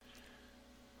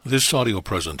This audio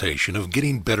presentation of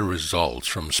Getting Better Results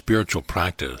from Spiritual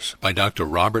Practice by Dr.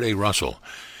 Robert A. Russell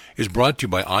is brought to you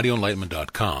by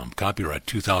AudioEnlightenment.com. Copyright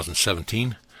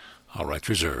 2017. All rights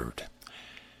reserved.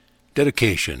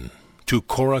 Dedication to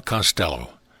Cora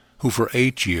Costello, who for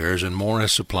 8 years and more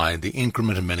has supplied the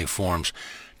increment in many forms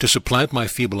to supplant my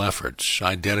feeble efforts.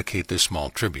 I dedicate this small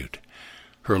tribute.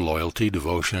 Her loyalty,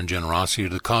 devotion, and generosity to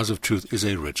the cause of truth is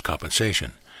a rich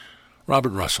compensation. Robert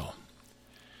Russell.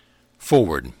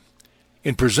 Forward.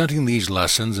 In presenting these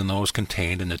lessons and those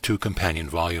contained in the 2 companion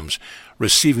volumes,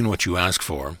 Receiving What You Ask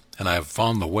For, and I Have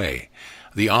Found the Way,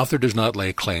 the author does not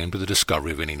lay claim to the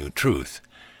discovery of any new truth.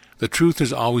 The truth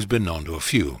has always been known to a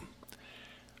few.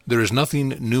 There is nothing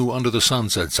new under the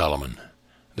sun, said Solomon.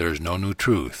 There is no new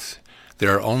truth.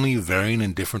 There are only varying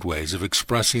and different ways of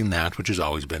expressing that which has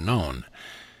always been known.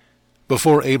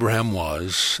 Before Abraham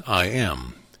was, I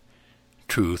am.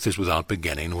 Truth is without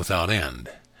beginning, without end.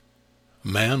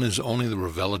 Man is only the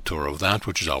revelator of that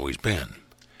which has always been.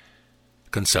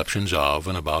 Conceptions of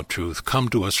and about truth come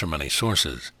to us from many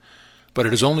sources, but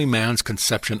it is only man's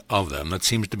conception of them that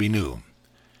seems to be new.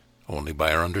 Only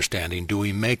by our understanding do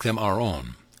we make them our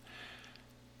own.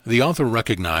 The author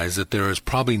recognized that there is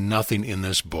probably nothing in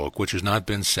this book which has not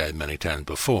been said many times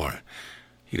before.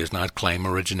 He does not claim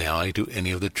originality to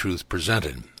any of the truth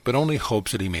presented, but only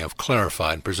hopes that he may have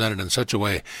clarified and presented in such a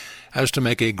way as to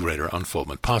make a greater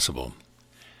unfoldment possible.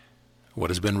 What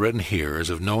has been written here is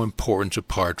of no importance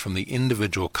apart from the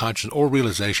individual consciousness or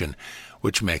realization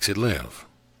which makes it live.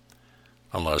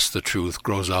 Unless the truth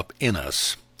grows up in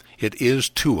us, it is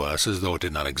to us as though it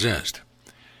did not exist.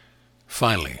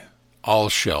 Finally, all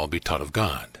shall be taught of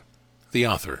God. The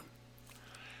author.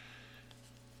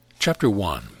 Chapter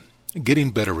 1.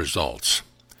 Getting Better Results.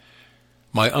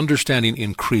 My understanding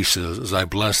increases as I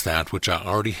bless that which I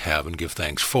already have and give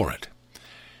thanks for it.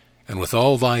 And with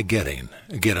all thy getting,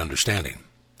 get understanding.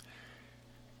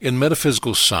 In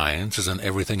metaphysical science, as in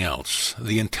everything else,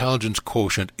 the intelligence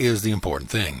quotient is the important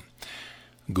thing.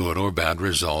 Good or bad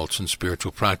results in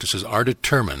spiritual practices are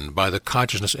determined by the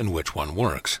consciousness in which one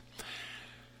works.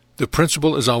 The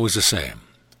principle is always the same,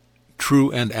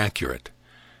 true and accurate,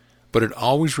 but it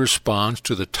always responds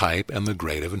to the type and the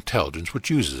grade of intelligence which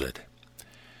uses it.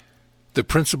 The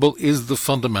principle is the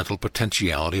fundamental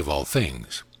potentiality of all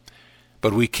things,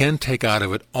 but we can take out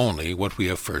of it only what we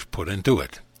have first put into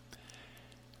it.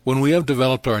 When we have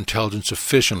developed our intelligence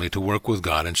sufficiently to work with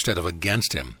God instead of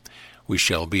against Him, we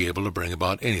shall be able to bring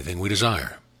about anything we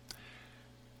desire.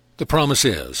 The promise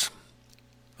is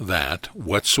that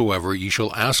whatsoever ye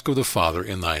shall ask of the Father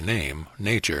in thy name,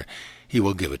 nature, He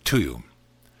will give it to you.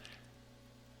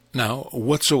 Now,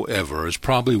 whatsoever is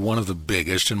probably one of the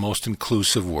biggest and most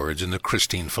inclusive words in the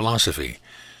Christine philosophy,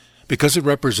 because it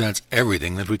represents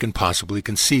everything that we can possibly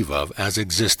conceive of as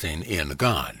existing in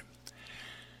God.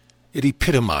 It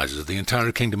epitomizes the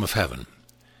entire kingdom of heaven.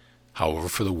 However,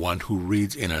 for the one who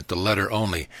reads in it the letter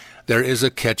only, there is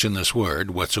a catch in this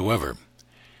word, whatsoever.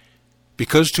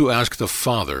 Because to ask the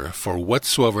Father for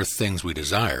whatsoever things we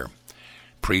desire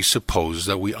presupposes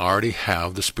that we already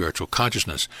have the spiritual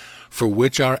consciousness for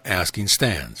which our asking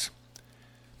stands.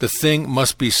 The thing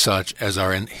must be such as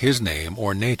are in His name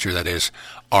or nature, that is,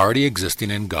 already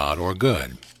existing in God or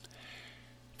good.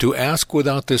 To ask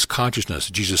without this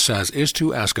consciousness, Jesus says, is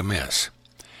to ask amiss.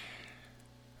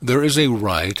 There is a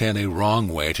right and a wrong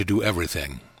way to do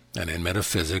everything, and in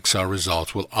metaphysics our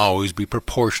results will always be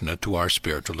proportionate to our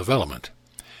spiritual development.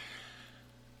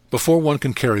 Before one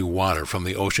can carry water from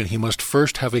the ocean, he must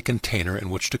first have a container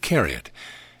in which to carry it,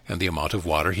 and the amount of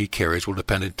water he carries will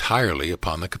depend entirely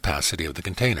upon the capacity of the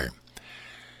container.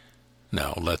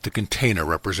 Now let the container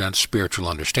represent spiritual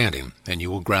understanding, and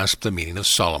you will grasp the meaning of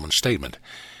Solomon's statement,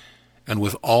 and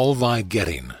with all thy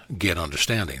getting, get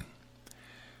understanding.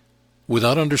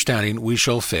 Without understanding, we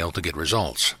shall fail to get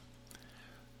results.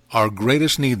 Our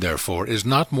greatest need, therefore, is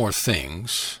not more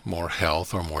things, more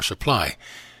health, or more supply.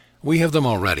 We have them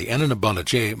already, and in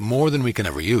abundance, yea, more than we can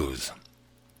ever use.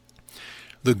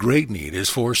 The great need is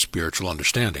for spiritual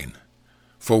understanding,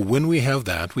 for when we have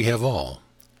that, we have all.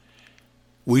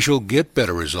 We shall get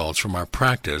better results from our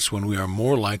practice when we are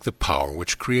more like the power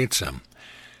which creates them.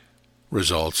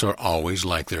 Results are always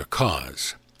like their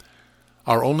cause.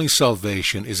 Our only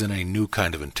salvation is in a new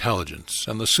kind of intelligence,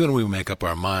 and the sooner we make up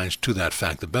our minds to that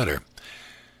fact, the better.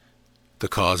 The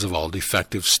cause of all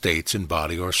defective states in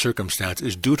body or circumstance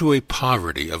is due to a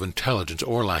poverty of intelligence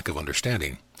or lack of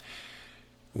understanding.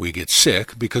 We get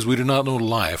sick because we do not know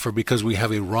life or because we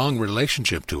have a wrong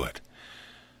relationship to it.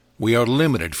 We are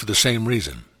limited for the same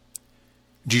reason.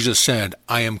 Jesus said,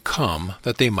 I am come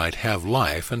that they might have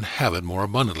life and have it more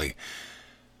abundantly.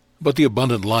 But the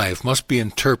abundant life must be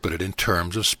interpreted in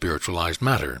terms of spiritualized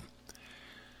matter.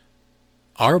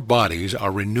 Our bodies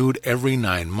are renewed every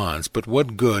 9 months, but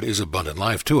what good is abundant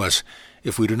life to us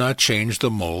if we do not change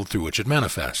the mold through which it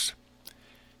manifests?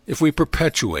 If we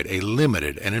perpetuate a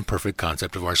limited and imperfect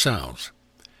concept of ourselves?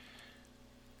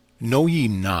 Know ye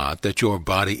not that your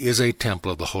body is a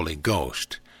temple of the Holy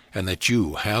Ghost, and that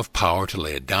you have power to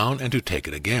lay it down and to take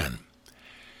it again?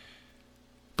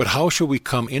 But how shall we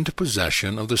come into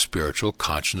possession of the spiritual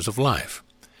consciousness of life?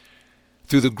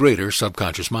 Through the greater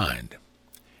subconscious mind.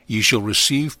 Ye shall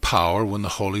receive power when the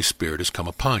Holy Spirit is come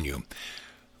upon you.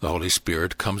 The Holy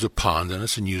Spirit comes upon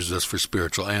us and uses us for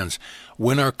spiritual ends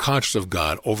when our consciousness of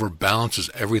God overbalances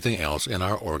everything else in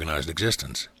our organized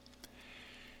existence.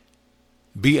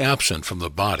 Be absent from the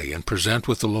body and present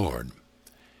with the Lord.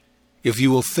 If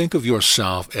you will think of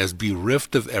yourself as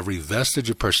bereft of every vestige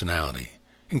of personality,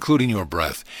 including your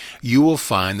breath, you will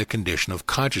find the condition of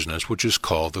consciousness which is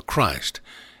called the Christ,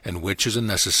 and which is a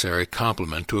necessary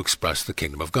complement to express the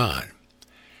kingdom of God.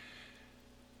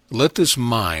 Let this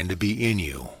mind be in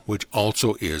you, which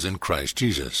also is in Christ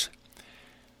Jesus.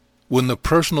 When the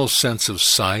personal sense of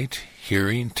sight,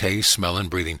 hearing, taste, smell, and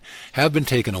breathing have been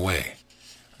taken away,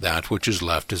 that which is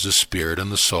left is the spirit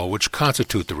and the soul which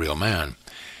constitute the real man.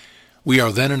 We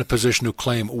are then in a position to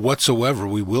claim whatsoever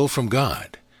we will from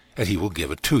God, and He will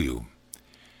give it to you.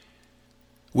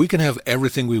 We can have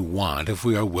everything we want if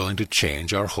we are willing to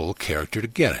change our whole character to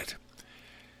get it.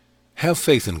 Have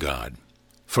faith in God,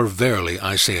 for verily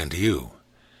I say unto you,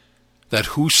 that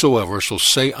whosoever shall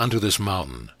say unto this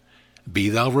mountain, Be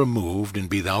thou removed, and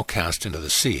be thou cast into the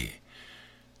sea,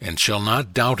 and shall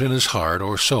not doubt in his heart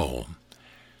or soul,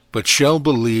 but shall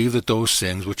believe that those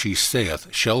things which he saith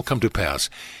shall come to pass,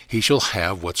 he shall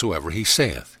have whatsoever he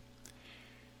saith.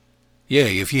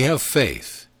 Yea, if ye have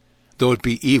faith, though it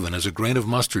be even as a grain of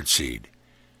mustard seed,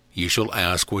 ye shall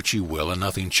ask what ye will, and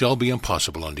nothing shall be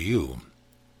impossible unto you.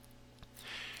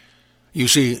 You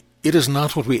see, it is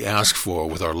not what we ask for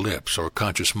with our lips or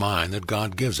conscious mind that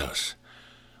God gives us,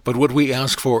 but what we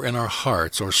ask for in our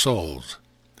hearts or souls.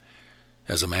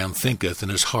 As a man thinketh in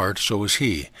his heart, so is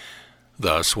he.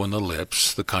 Thus, when the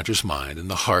lips, the conscious mind, and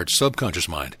the heart, subconscious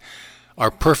mind, are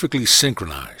perfectly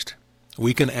synchronized,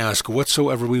 we can ask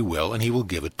whatsoever we will, and He will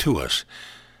give it to us.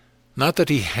 Not that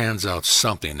He hands out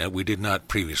something that we did not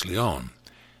previously own,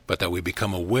 but that we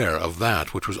become aware of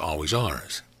that which was always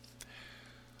ours.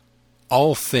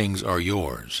 All things are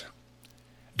yours.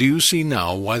 Do you see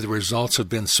now why the results have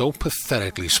been so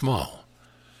pathetically small?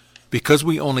 Because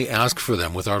we only ask for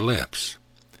them with our lips.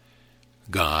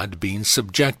 God, being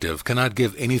subjective, cannot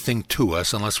give anything to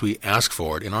us unless we ask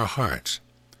for it in our hearts.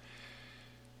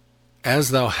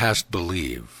 As thou hast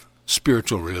believed,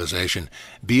 spiritual realization,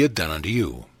 be it done unto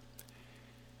you.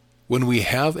 When we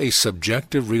have a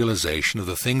subjective realization of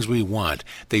the things we want,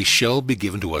 they shall be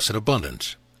given to us in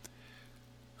abundance.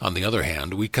 On the other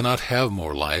hand, we cannot have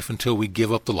more life until we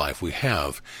give up the life we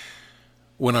have.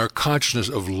 When our consciousness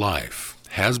of life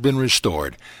has been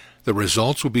restored, the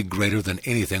results will be greater than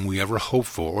anything we ever hoped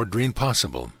for or dreamed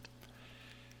possible.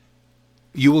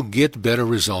 You will get better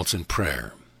results in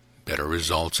prayer, better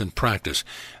results in practice,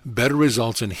 better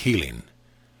results in healing,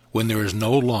 when there is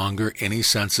no longer any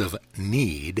sense of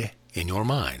need in your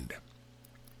mind.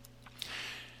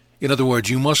 In other words,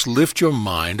 you must lift your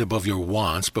mind above your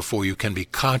wants before you can be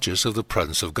conscious of the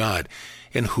presence of God,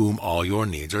 in whom all your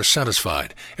needs are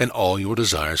satisfied and all your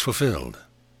desires fulfilled.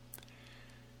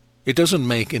 It doesn't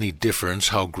make any difference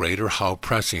how great or how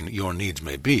pressing your needs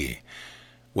may be.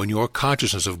 When your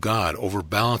consciousness of God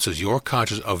overbalances your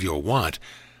consciousness of your want,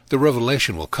 the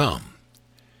revelation will come.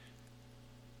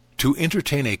 To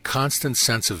entertain a constant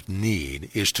sense of need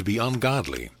is to be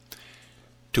ungodly.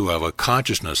 To have a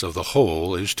consciousness of the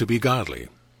whole is to be godly.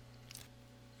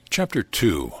 Chapter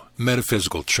 2,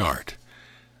 Metaphysical Chart.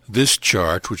 This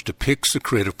chart, which depicts the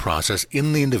creative process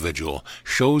in the individual,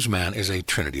 shows man as a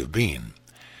trinity of being.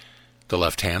 The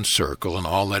left-hand circle and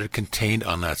all that is contained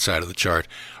on that side of the chart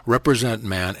represent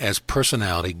man as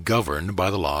personality governed by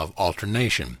the law of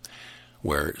alternation,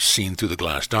 where, seen through the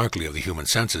glass darkly of the human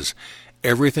senses,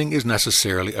 everything is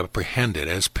necessarily apprehended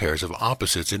as pairs of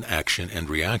opposites in action and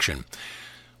reaction,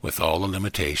 with all the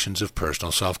limitations of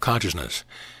personal self-consciousness.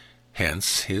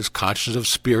 Hence his consciousness of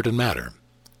spirit and matter,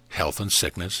 health and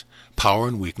sickness, power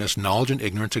and weakness, knowledge and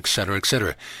ignorance, etc.,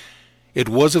 etc. It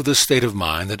was of this state of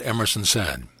mind that Emerson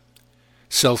said,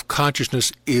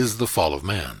 "Self-consciousness is the fall of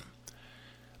man.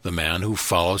 The man who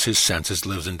follows his senses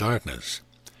lives in darkness.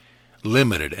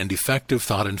 Limited and defective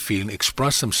thought and feeling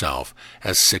express himself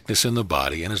as sickness in the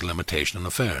body and as limitation in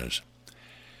affairs.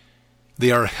 They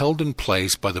are held in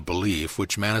place by the belief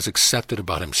which man has accepted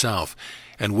about himself,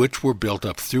 and which were built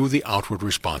up through the outward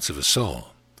response of his soul.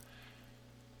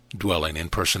 Dwelling in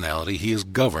personality, he is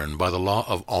governed by the law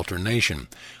of alternation,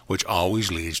 which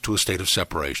always leads to a state of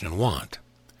separation and want.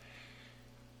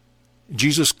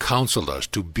 Jesus counseled us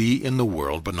to be in the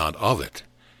world but not of it,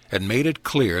 and made it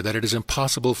clear that it is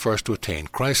impossible for us to attain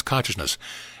Christ consciousness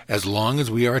as long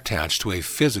as we are attached to a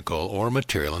physical or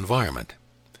material environment.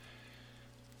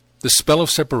 The spell of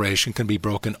separation can be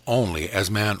broken only as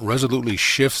man resolutely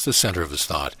shifts the center of his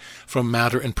thought from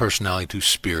matter and personality to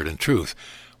spirit and truth,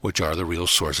 which are the real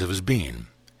source of his being.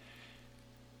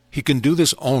 He can do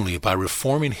this only by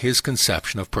reforming his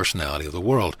conception of personality of the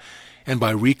world, and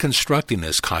by reconstructing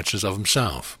this consciousness of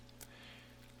himself.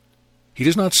 He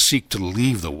does not seek to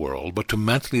leave the world, but to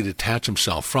mentally detach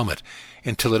himself from it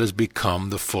until it has become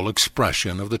the full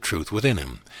expression of the truth within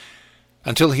him,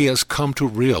 until he has come to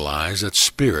realize that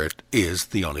spirit is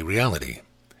the only reality.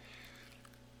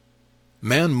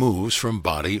 Man moves from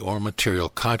body or material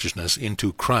consciousness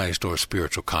into Christ or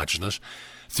spiritual consciousness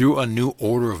through a new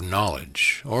order of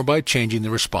knowledge, or by changing the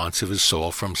response of his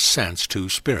soul from sense to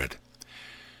spirit.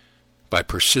 By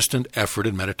persistent effort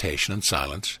in meditation and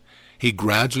silence, he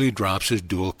gradually drops his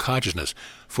dual consciousness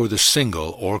for the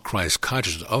single or Christ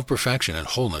consciousness of perfection and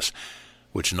wholeness,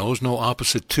 which knows no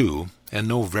opposite to and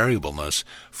no variableness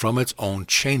from its own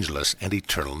changeless and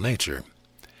eternal nature.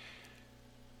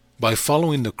 By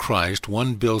following the Christ,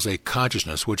 one builds a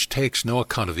consciousness which takes no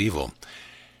account of evil.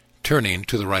 Turning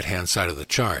to the right-hand side of the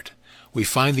chart, we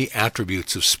find the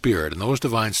attributes of spirit and those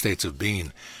divine states of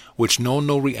being which know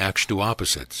no reaction to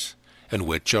opposites, and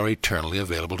which are eternally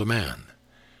available to man,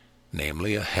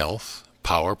 namely a health,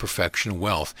 power, perfection,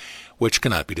 wealth, which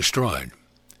cannot be destroyed.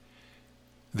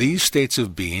 These states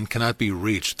of being cannot be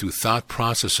reached through thought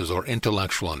processes or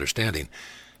intellectual understanding,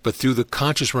 but through the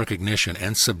conscious recognition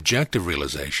and subjective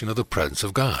realization of the presence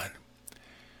of God.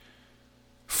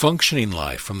 Functioning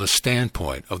life from the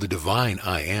standpoint of the divine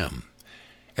I Am,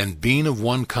 and being of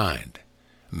one kind,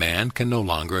 man can no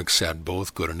longer accept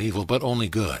both good and evil, but only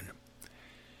good.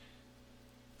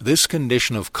 This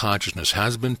condition of consciousness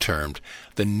has been termed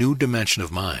the new dimension of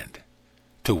mind,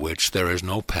 to which there is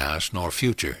no past nor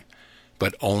future,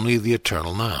 but only the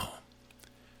eternal now.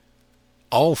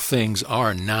 All things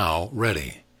are now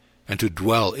ready, and to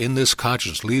dwell in this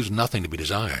consciousness leaves nothing to be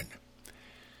desired.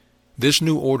 This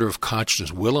new order of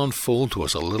consciousness will unfold to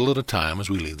us a little at a time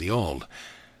as we leave the old.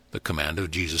 The command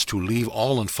of Jesus to leave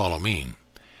all and follow me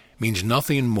means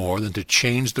nothing more than to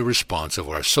change the response of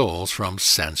our souls from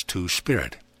sense to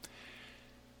spirit.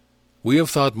 We have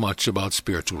thought much about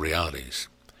spiritual realities,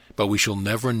 but we shall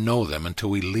never know them until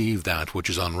we leave that which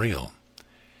is unreal.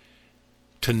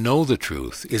 To know the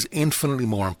truth is infinitely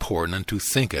more important than to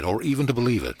think it or even to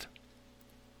believe it.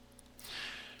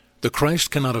 The Christ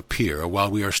cannot appear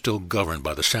while we are still governed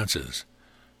by the senses.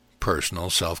 Personal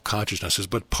self-consciousness is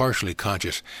but partially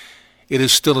conscious. It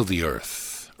is still of the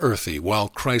earth, earthy, while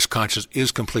Christ consciousness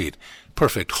is complete,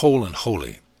 perfect, whole, and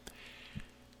holy.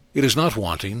 It is not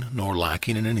wanting nor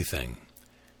lacking in anything.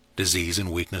 Disease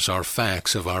and weakness are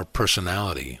facts of our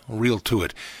personality, real to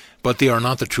it, but they are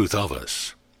not the truth of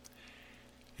us.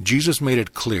 Jesus made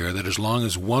it clear that as long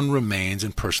as one remains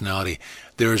in personality,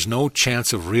 there is no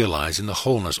chance of realizing the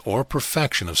wholeness or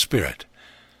perfection of spirit.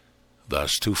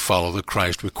 Thus, to follow the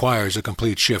Christ requires a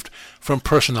complete shift from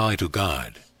personality to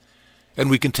God. And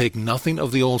we can take nothing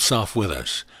of the old self with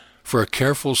us, for a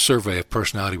careful survey of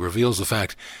personality reveals the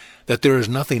fact that there is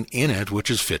nothing in it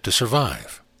which is fit to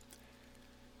survive.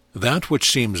 That which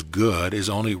seems good is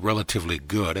only relatively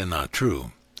good and not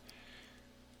true.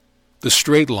 The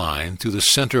straight line through the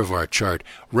center of our chart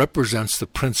represents the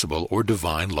principle or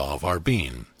divine law of our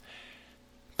being.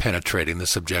 Penetrating the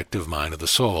subjective mind of the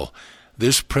soul,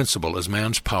 this principle is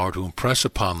man's power to impress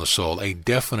upon the soul a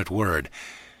definite word,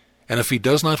 and if he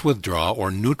does not withdraw or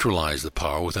neutralize the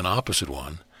power with an opposite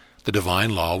one, the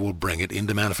divine law will bring it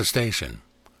into manifestation.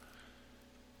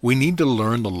 We need to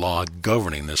learn the law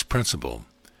governing this principle,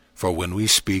 for when we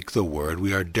speak the word,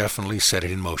 we are definitely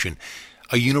setting in motion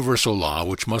a universal law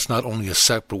which must not only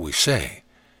accept what we say,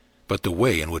 but the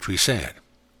way in which we say it.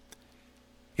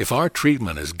 If our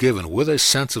treatment is given with a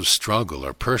sense of struggle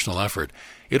or personal effort,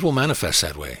 it will manifest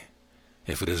that way.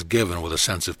 If it is given with a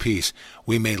sense of peace,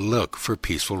 we may look for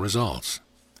peaceful results.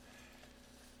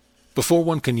 Before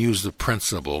one can use the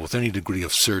principle with any degree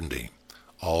of certainty,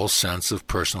 all sense of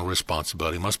personal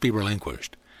responsibility must be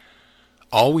relinquished.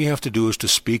 All we have to do is to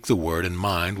speak the word, and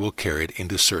mind will carry it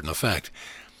into certain effect,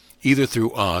 either through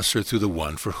us or through the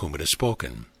one for whom it is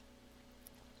spoken.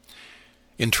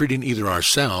 In treating either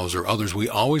ourselves or others, we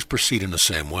always proceed in the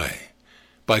same way,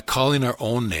 by calling our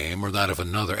own name or that of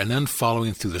another and then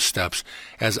following through the steps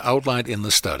as outlined in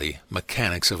the study,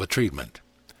 Mechanics of a Treatment.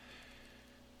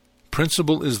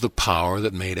 Principle is the power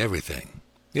that made everything.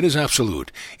 It is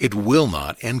absolute. It will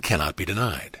not and cannot be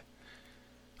denied.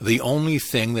 The only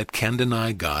thing that can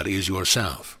deny God is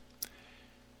yourself.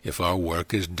 If our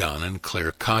work is done in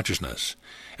clear consciousness,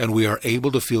 and we are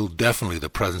able to feel definitely the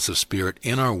presence of Spirit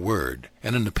in our word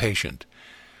and in the patient,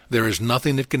 there is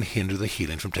nothing that can hinder the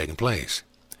healing from taking place.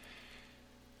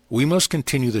 We must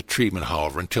continue the treatment,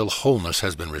 however, until wholeness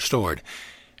has been restored.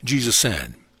 Jesus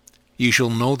said, "Ye shall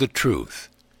know the truth,"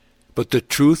 but the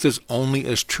truth is only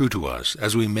as true to us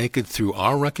as we make it through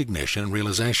our recognition and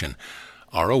realization,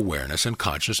 our awareness and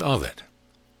consciousness of it.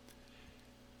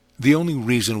 The only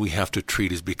reason we have to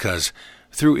treat is because,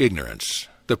 through ignorance,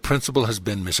 the principle has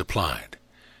been misapplied,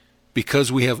 because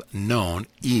we have known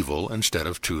evil instead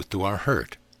of truth to our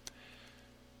hurt.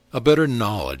 A better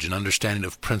knowledge and understanding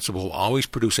of principle will always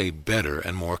produce a better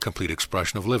and more complete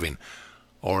expression of living,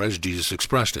 or as Jesus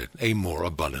expressed it, a more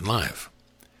abundant life.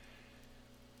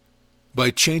 By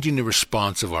changing the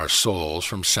response of our souls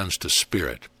from sense to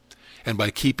spirit, and by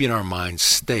keeping our minds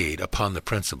stayed upon the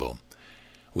principle,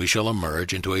 we shall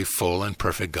emerge into a full and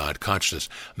perfect God consciousness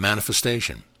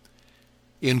manifestation.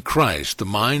 In Christ, the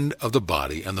mind of the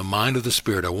body and the mind of the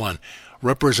spirit are one,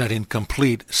 representing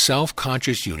complete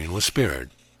self-conscious union with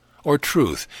spirit, or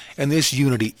truth, and this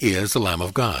unity is the Lamb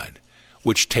of God,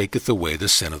 which taketh away the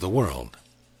sin of the world.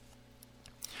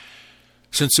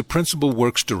 Since the principle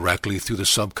works directly through the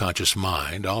subconscious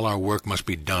mind, all our work must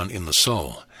be done in the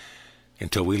soul.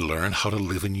 Until we learn how to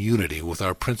live in unity with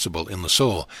our principle in the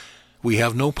soul, we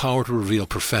have no power to reveal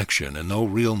perfection and no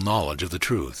real knowledge of the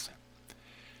truth.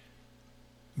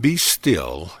 Be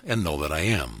still and know that I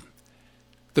am,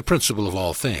 the principle of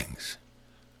all things.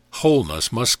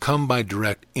 Wholeness must come by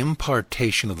direct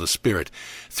impartation of the Spirit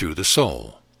through the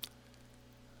soul.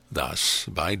 Thus,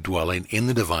 by dwelling in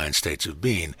the divine states of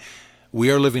being,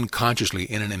 we are living consciously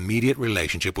in an immediate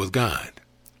relationship with God.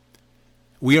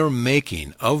 We are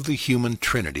making of the human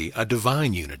trinity a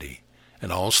divine unity,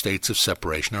 and all states of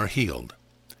separation are healed.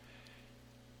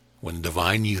 When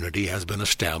divine unity has been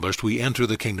established, we enter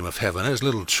the kingdom of heaven as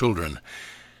little children.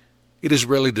 It is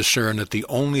rarely discerned that the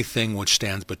only thing which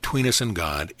stands between us and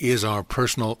God is our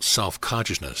personal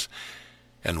self-consciousness,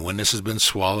 and when this has been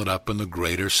swallowed up in the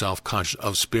greater self-consciousness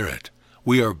of spirit,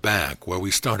 we are back where we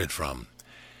started from.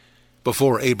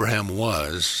 Before Abraham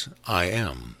was, I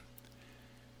am.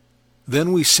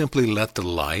 Then we simply let the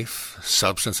life,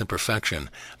 substance, and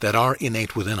perfection that are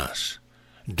innate within us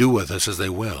do with us as they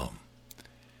will.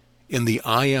 In the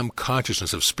I am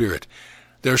consciousness of spirit,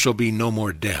 there shall be no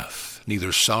more death,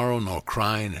 neither sorrow nor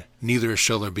crying, neither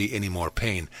shall there be any more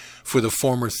pain, for the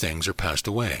former things are passed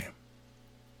away.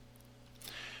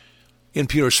 In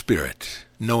pure spirit,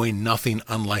 knowing nothing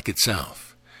unlike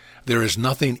itself, there is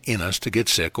nothing in us to get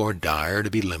sick or die or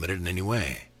to be limited in any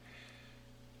way.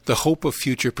 The hope of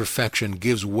future perfection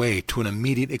gives way to an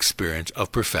immediate experience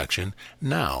of perfection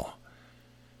now.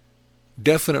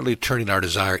 Definitely turning our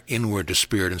desire inward to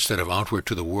spirit instead of outward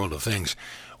to the world of things,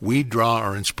 we draw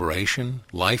our inspiration,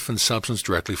 life, and substance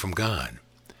directly from God.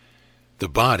 The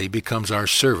body becomes our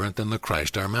servant and the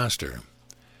Christ our master.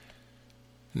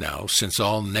 Now, since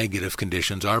all negative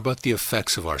conditions are but the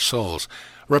effects of our souls,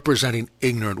 representing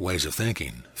ignorant ways of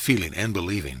thinking, feeling, and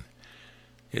believing,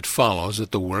 it follows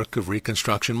that the work of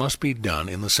reconstruction must be done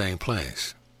in the same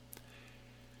place.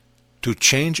 To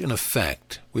change an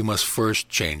effect, we must first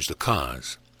change the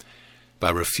cause.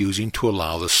 By refusing to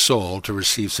allow the soul to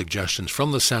receive suggestions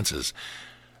from the senses,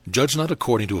 judge not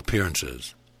according to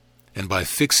appearances, and by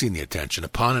fixing the attention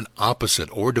upon an opposite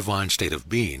or divine state of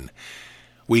being,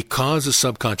 we cause the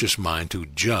subconscious mind to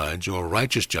judge or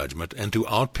righteous judgment and to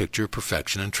outpicture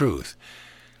perfection and truth.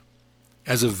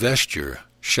 As a vesture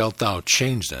shalt thou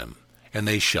change them, and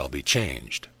they shall be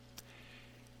changed.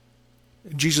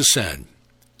 Jesus said,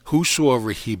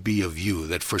 Whosoever he be of you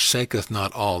that forsaketh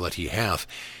not all that he hath,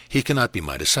 he cannot be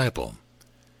my disciple.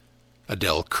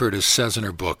 Adele Curtis says in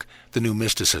her book, The New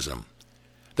Mysticism,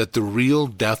 that the real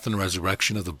death and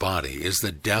resurrection of the body is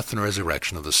the death and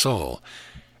resurrection of the soul,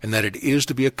 and that it is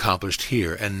to be accomplished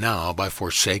here and now by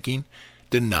forsaking,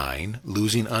 denying,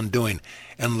 losing, undoing,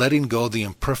 and letting go the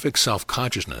imperfect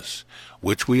self-consciousness,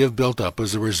 which we have built up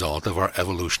as a result of our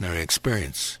evolutionary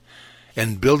experience,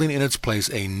 and building in its place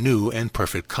a new and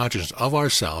perfect consciousness of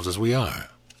ourselves as we are,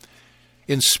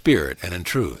 in spirit and in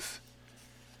truth.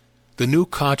 The new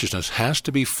consciousness has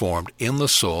to be formed in the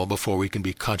soul before we can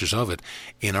be conscious of it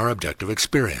in our objective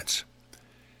experience.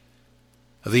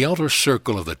 The outer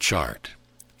circle of the chart,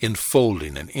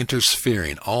 enfolding and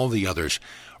intersphering all the others,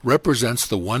 represents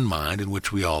the one mind in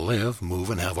which we all live, move,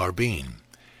 and have our being.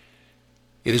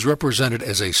 It is represented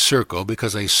as a circle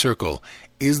because a circle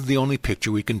is the only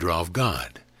picture we can draw of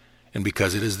God, and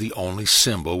because it is the only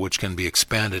symbol which can be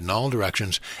expanded in all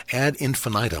directions ad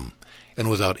infinitum and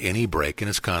without any break in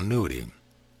its continuity.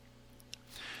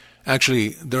 Actually,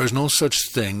 there is no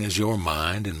such thing as your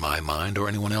mind and my mind or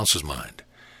anyone else's mind.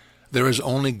 There is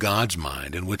only God's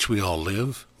mind in which we all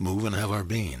live, move, and have our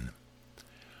being.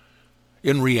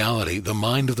 In reality, the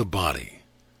mind of the body,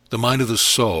 the mind of the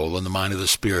soul, and the mind of the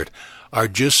spirit are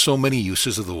just so many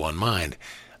uses of the one mind.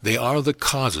 They are the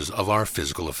causes of our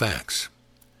physical effects.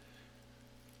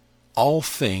 All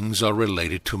things are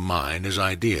related to mind as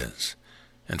ideas,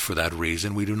 and for that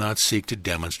reason we do not seek to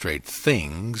demonstrate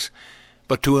things,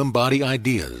 but to embody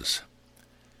ideas.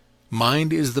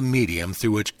 Mind is the medium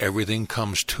through which everything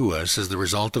comes to us as the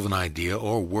result of an idea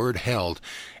or word held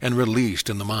and released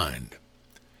in the mind.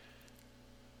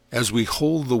 As we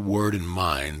hold the word in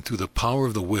mind through the power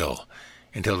of the will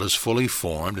until it is fully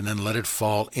formed and then let it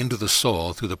fall into the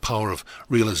soul through the power of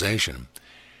realization,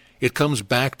 it comes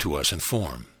back to us in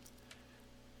form.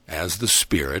 As the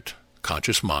spirit,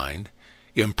 conscious mind,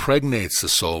 impregnates the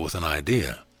soul with an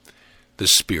idea, the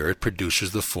spirit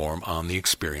produces the form on the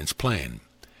experience plane.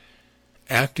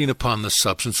 Acting upon the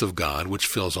substance of God which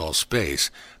fills all space,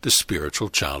 the spiritual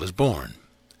child is born.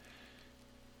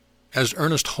 As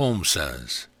Ernest Holmes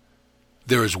says,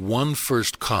 there is one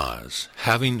first cause,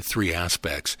 having three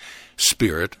aspects,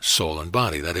 spirit, soul, and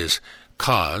body, that is,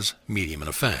 cause, medium, and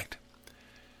effect.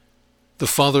 The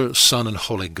Father, Son, and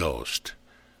Holy Ghost,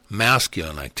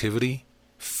 masculine activity,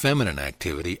 feminine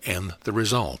activity, and the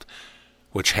result,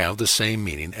 which have the same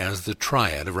meaning as the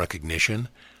triad of recognition,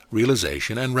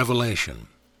 realization, and revelation.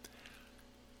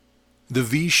 The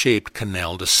V-shaped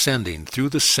canal descending through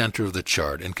the center of the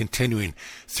chart and continuing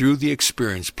through the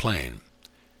experience plane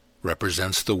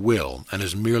represents the will and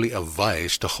is merely a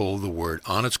vice to hold the word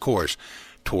on its course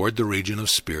toward the region of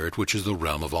spirit which is the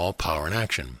realm of all power and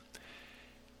action.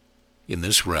 In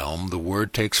this realm, the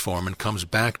word takes form and comes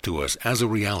back to us as a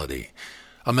reality,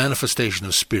 a manifestation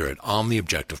of spirit on the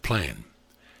objective plane.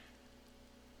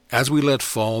 As we let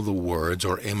fall the words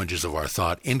or images of our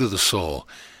thought into the soul,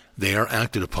 they are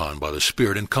acted upon by the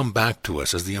Spirit and come back to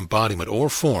us as the embodiment or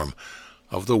form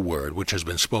of the word which has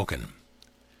been spoken.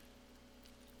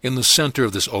 In the center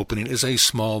of this opening is a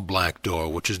small black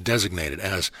door which is designated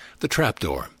as the trap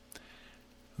door.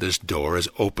 This door is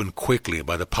opened quickly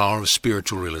by the power of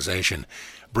spiritual realization,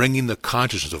 bringing the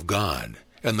consciousness of God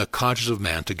and the consciousness of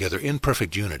man together in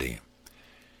perfect unity.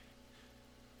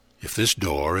 If this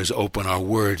door is open, our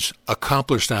words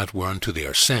accomplish that whereunto they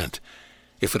are sent.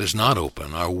 If it is not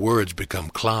open, our words become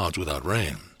clouds without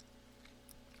rain.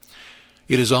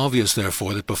 It is obvious,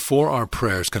 therefore, that before our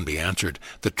prayers can be answered,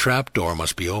 the trap door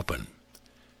must be open.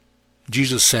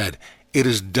 Jesus said, "It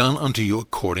is done unto you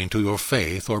according to your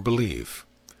faith or belief."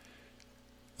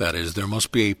 That is, there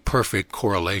must be a perfect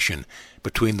correlation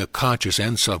between the conscious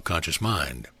and subconscious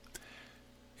mind.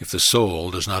 If the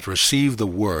soul does not receive the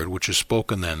word which is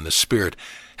spoken, then the spirit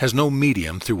has no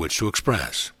medium through which to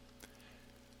express.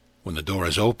 When the door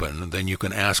is open, then you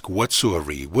can ask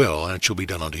whatsoever ye will, and it shall be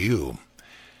done unto you.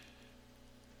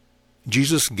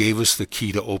 Jesus gave us the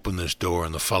key to open this door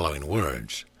in the following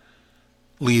words: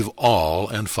 "Leave all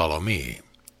and follow me.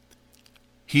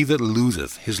 He that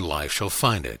loseth his life shall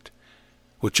find it,"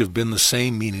 which have been the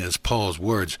same meaning as Paul's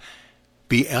words,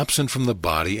 "Be absent from the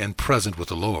body and present with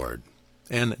the Lord,"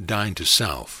 and dying to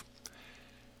self.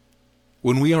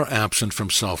 When we are absent from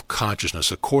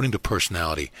self-consciousness according to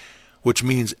personality, which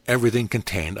means everything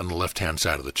contained on the left-hand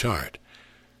side of the chart,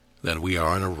 then we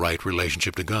are in a right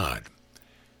relationship to God.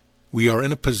 We are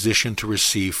in a position to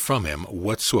receive from him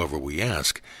whatsoever we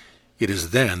ask. It is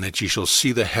then that ye shall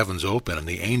see the heavens open and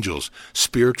the angels,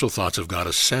 spiritual thoughts of God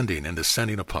ascending and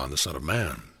descending upon the Son of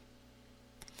Man.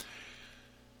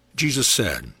 Jesus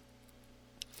said,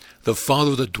 "The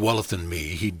Father that dwelleth in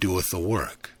me, he doeth the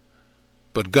work."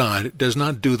 But God does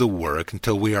not do the work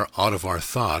until we are out of our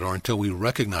thought or until we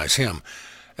recognize him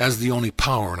as the only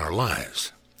power in our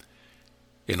lives.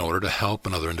 In order to help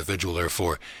another individual,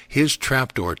 therefore, his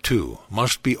trapdoor, too,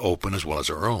 must be open as well as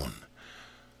our own.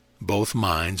 Both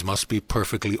minds must be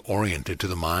perfectly oriented to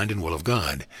the mind and will of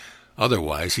God.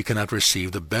 Otherwise, he cannot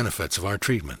receive the benefits of our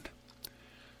treatment.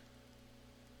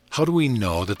 How do we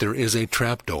know that there is a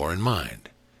trapdoor in mind?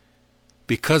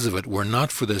 Because of it, were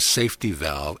not for this safety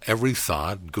valve, every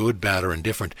thought, good, bad, or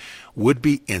indifferent, would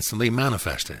be instantly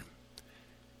manifested.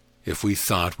 If we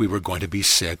thought we were going to be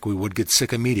sick, we would get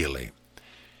sick immediately.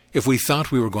 If we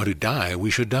thought we were going to die,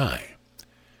 we should die.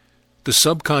 The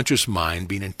subconscious mind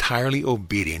being entirely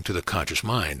obedient to the conscious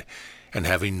mind, and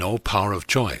having no power of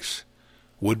choice,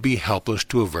 would be helpless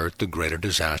to avert the greater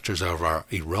disasters of our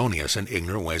erroneous and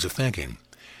ignorant ways of thinking.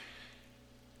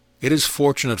 It is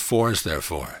fortunate for us,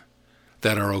 therefore,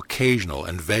 that our occasional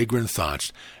and vagrant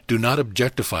thoughts do not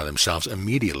objectify themselves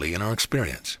immediately in our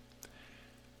experience.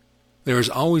 There is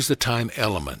always the time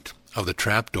element of the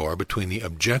trapdoor between the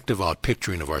objective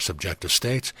outpicturing of our subjective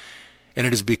states, and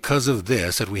it is because of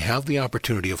this that we have the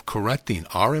opportunity of correcting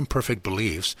our imperfect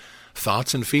beliefs,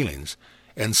 thoughts, and feelings,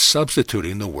 and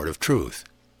substituting the word of truth.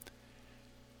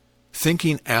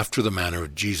 Thinking after the manner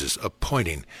of Jesus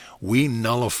appointing, we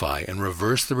nullify and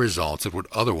reverse the results that would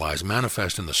otherwise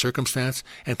manifest in the circumstance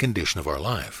and condition of our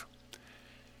life.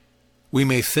 We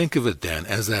may think of it then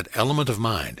as that element of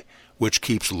mind which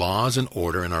keeps laws and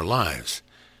order in our lives,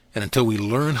 and until we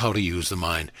learn how to use the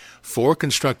mind for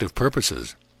constructive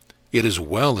purposes, it is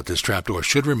well that this trapdoor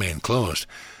should remain closed,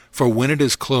 for when it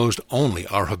is closed only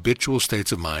our habitual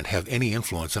states of mind have any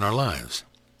influence in our lives.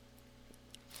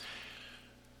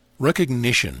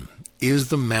 Recognition is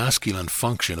the masculine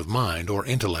function of mind or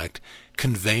intellect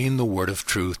conveying the word of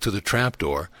truth to the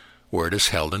trapdoor where it is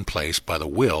held in place by the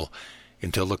will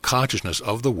until the consciousness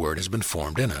of the word has been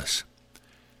formed in us.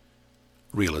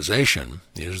 Realization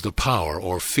is the power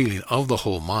or feeling of the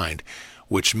whole mind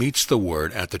which meets the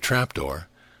word at the trapdoor,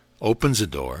 opens the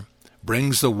door,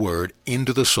 brings the word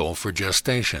into the soul for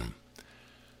gestation.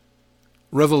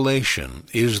 Revelation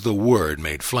is the word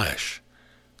made flesh,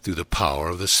 through the power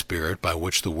of the Spirit by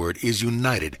which the word is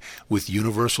united with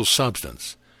universal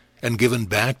substance and given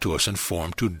back to us in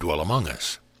form to dwell among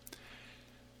us.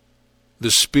 The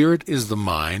Spirit is the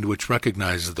mind which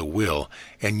recognizes the will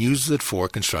and uses it for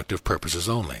constructive purposes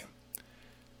only.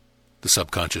 The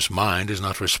subconscious mind is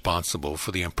not responsible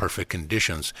for the imperfect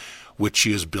conditions which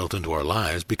she has built into our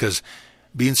lives because,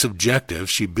 being subjective,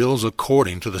 she builds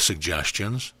according to the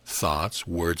suggestions, thoughts,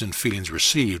 words, and feelings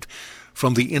received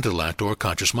from the intellect or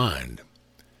conscious mind.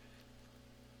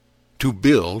 To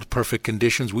build perfect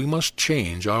conditions, we must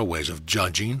change our ways of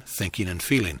judging, thinking, and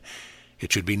feeling.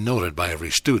 It should be noted by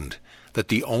every student that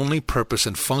the only purpose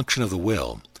and function of the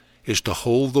will is to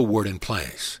hold the word in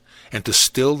place and to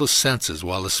still the senses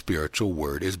while the spiritual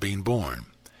word is being born.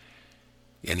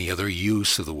 Any other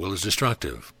use of the will is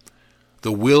destructive.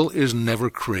 The will is never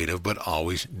creative but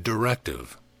always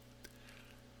directive.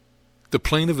 The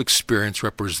plane of experience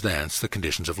represents the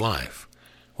conditions of life,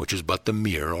 which is but the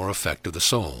mirror or effect of the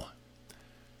soul.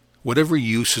 Whatever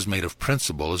use is made of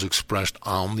principle is expressed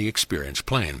on the experience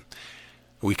plane.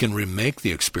 We can remake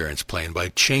the experience plane by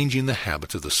changing the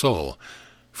habits of the soul,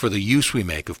 for the use we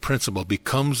make of principle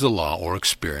becomes the law or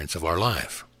experience of our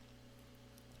life.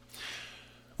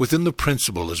 Within the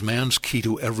principle is man's key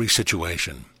to every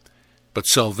situation, but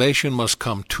salvation must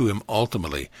come to him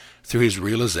ultimately through his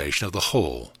realization of the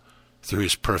whole, through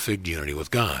his perfect unity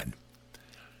with God.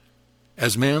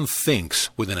 As man thinks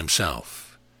within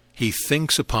himself, he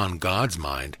thinks upon God's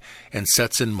mind and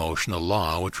sets in motion a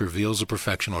law which reveals the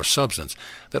perfection or substance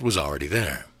that was already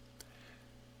there.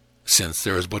 Since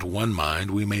there is but one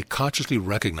mind, we may consciously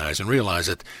recognize and realize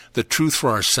that the truth for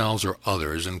ourselves or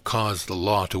others and cause the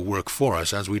law to work for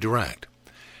us as we direct.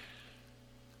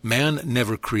 Man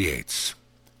never creates.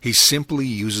 He simply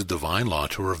uses divine law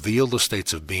to reveal the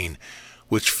states of being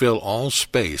which fill all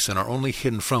space and are only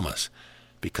hidden from us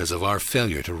because of our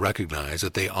failure to recognize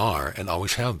that they are and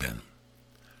always have been.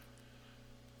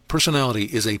 Personality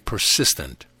is a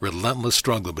persistent, relentless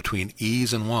struggle between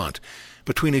ease and want,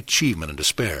 between achievement and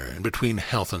despair, and between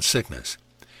health and sickness.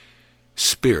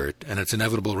 Spirit and its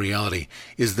inevitable reality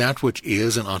is that which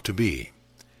is and ought to be.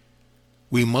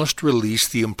 We must release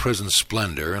the imprisoned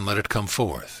splendor and let it come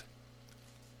forth.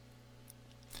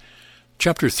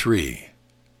 Chapter 3.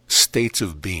 States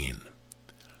of being.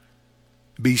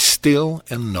 Be still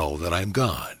and know that I am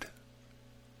God.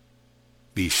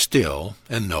 Be still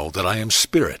and know that I am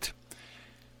Spirit.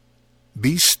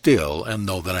 Be still and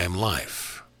know that I am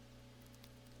life.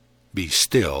 Be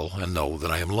still and know that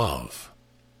I am love.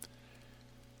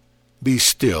 Be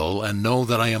still and know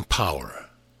that I am power.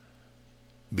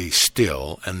 Be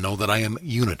still and know that I am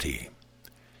unity.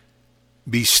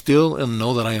 Be still and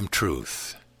know that I am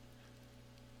truth.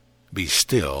 Be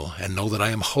still and know that I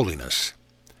am holiness.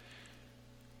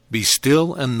 Be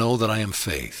still and know that I am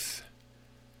faith.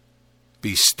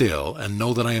 Be still and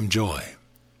know that I am joy.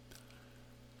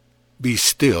 Be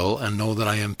still and know that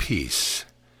I am peace.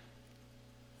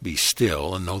 Be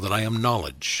still and know that I am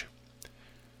knowledge.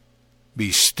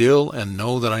 Be still and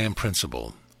know that I am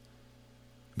principle.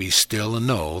 Be still and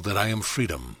know that I am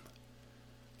freedom.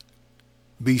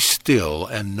 Be still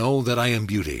and know that I am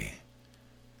beauty.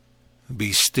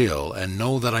 Be still and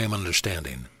know that I am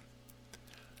understanding.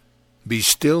 Be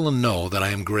still and know that I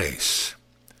am grace.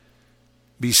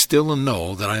 Be still and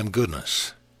know that I am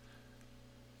goodness.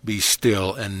 Be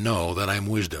still and know that I am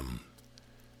wisdom.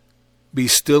 Be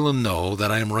still and know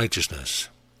that I am righteousness.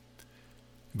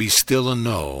 Be still and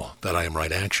know that I am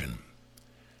right action.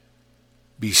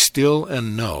 Be still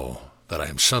and know that I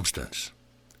am substance.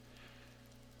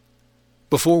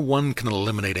 Before one can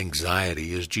eliminate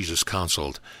anxiety, as Jesus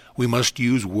counseled, we must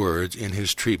use words in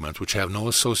his treatment which have no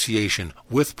association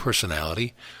with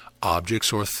personality,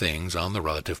 objects, or things on the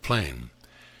relative plane.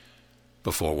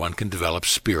 Before one can develop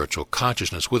spiritual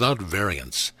consciousness without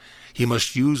variance, he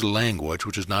must use language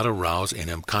which does not arouse in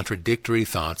him contradictory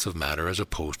thoughts of matter as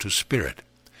opposed to spirit.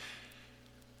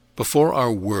 Before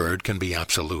our word can be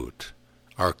absolute,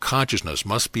 our consciousness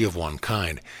must be of one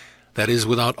kind, that is,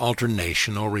 without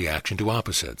alternation or reaction to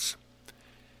opposites.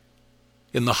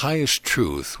 In the highest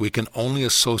truth, we can only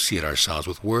associate ourselves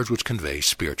with words which convey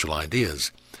spiritual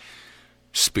ideas.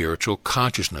 Spiritual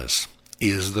consciousness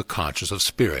is the consciousness of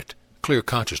spirit, clear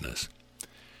consciousness.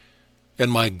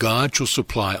 And my God shall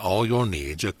supply all your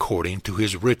needs according to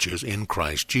his riches in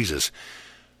Christ Jesus.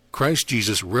 Christ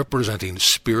Jesus representing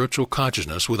spiritual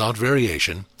consciousness without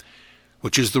variation,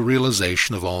 which is the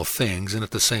realization of all things, and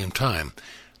at the same time,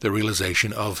 the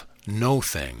realization of no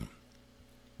thing.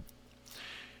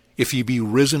 If ye be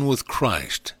risen with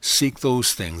Christ, seek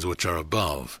those things which are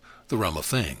above, the realm of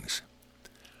things.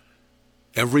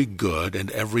 Every good and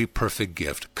every perfect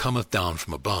gift cometh down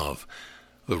from above,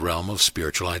 the realm of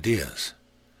spiritual ideas.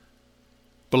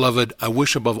 Beloved, I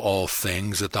wish above all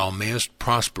things that thou mayest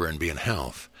prosper and be in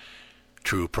health.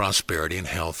 True prosperity and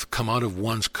health come out of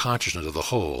one's consciousness of the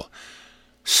whole.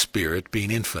 Spirit, being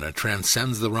infinite,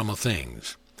 transcends the realm of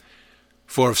things.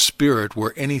 For if spirit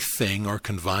were anything or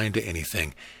confined to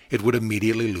anything, it would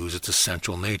immediately lose its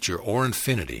essential nature or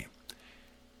infinity.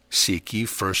 Seek ye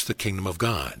first the kingdom of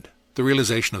God, the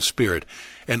realization of spirit,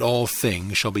 and all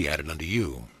things shall be added unto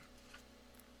you.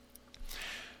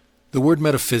 The word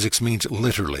metaphysics means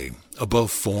literally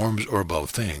above forms or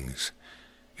above things.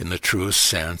 In the truest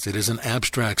sense, it is an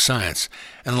abstract science,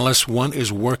 and unless one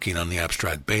is working on the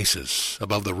abstract basis,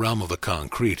 above the realm of the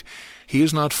concrete, he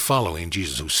is not following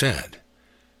Jesus, who said,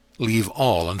 "Leave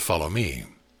all and follow me."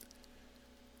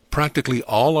 Practically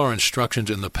all our instructions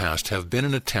in the past have been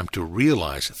an attempt to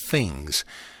realize things,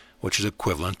 which is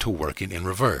equivalent to working in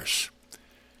reverse.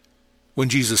 When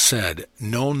Jesus said,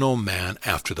 "Know no man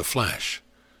after the flesh,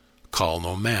 call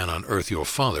no man on earth your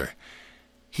father,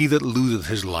 he that loseth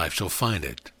his life shall find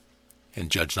it,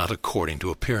 and judge not according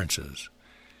to appearances,"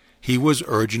 he was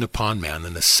urging upon man the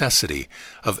necessity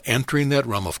of entering that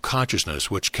realm of consciousness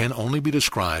which can only be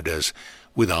described as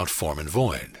without form and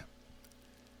void.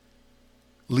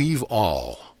 Leave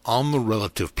all on the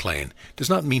relative plane does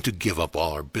not mean to give up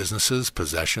all our businesses,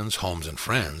 possessions, homes, and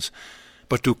friends,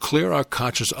 but to clear our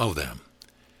conscience of them.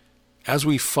 As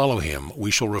we follow him,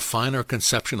 we shall refine our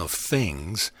conception of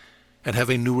things and have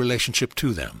a new relationship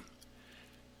to them.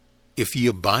 If ye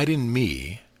abide in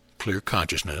me, clear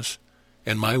consciousness,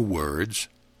 and my words,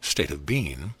 state of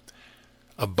being,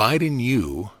 abide in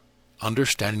you,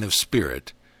 understanding of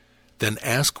spirit, then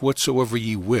ask whatsoever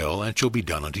ye will, and shall be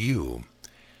done unto you.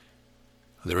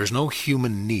 There is no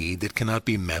human need that cannot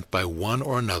be met by one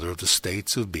or another of the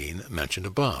states of being mentioned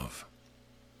above.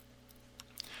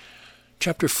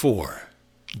 Chapter 4.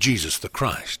 Jesus the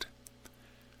Christ.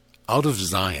 Out of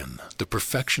Zion, the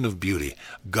perfection of beauty,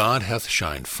 God hath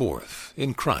shined forth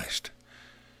in Christ.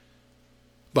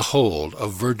 Behold, a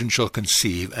virgin shall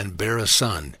conceive and bear a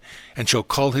son, and shall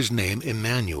call his name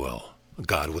Emmanuel,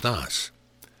 God with us.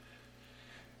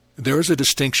 There is a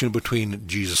distinction between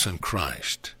Jesus and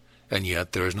Christ, and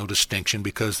yet there is no distinction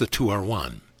because the two are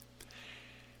one.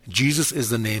 Jesus is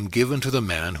the name given to the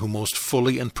man who most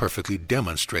fully and perfectly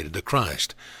demonstrated the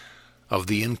Christ. Of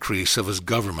the increase of his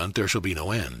government there shall be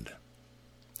no end.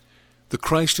 The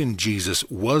Christ in Jesus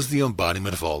was the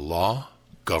embodiment of all law,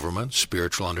 government,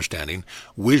 spiritual understanding,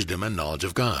 wisdom, and knowledge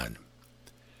of God.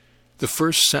 The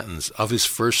first sentence of his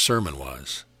first sermon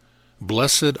was,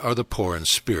 "Blessed are the poor in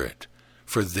spirit,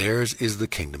 for theirs is the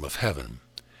kingdom of heaven."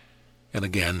 And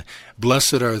again,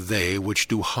 "Blessed are they which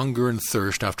do hunger and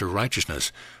thirst after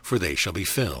righteousness, for they shall be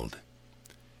filled."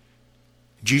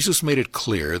 Jesus made it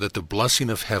clear that the blessing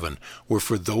of heaven were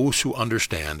for those who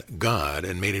understand God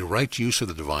and made a right use of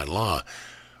the divine law.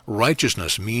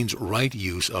 Righteousness means right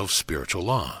use of spiritual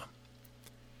law.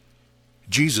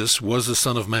 Jesus was the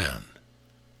Son of Man.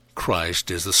 Christ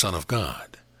is the Son of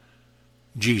God.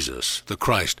 Jesus, the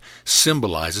Christ,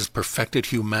 symbolizes perfected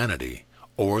humanity,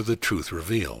 or the truth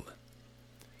revealed.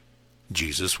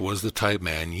 Jesus was the type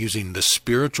man using the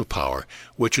spiritual power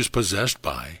which is possessed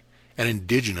by and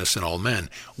indigenous in all men,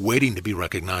 waiting to be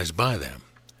recognized by them.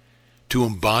 To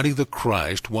embody the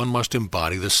Christ, one must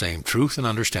embody the same truth and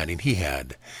understanding he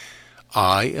had.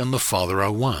 I and the Father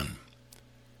are one.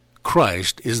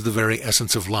 Christ is the very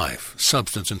essence of life,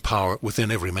 substance, and power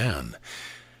within every man.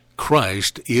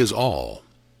 Christ is all.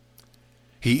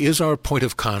 He is our point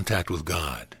of contact with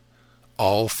God.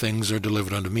 All things are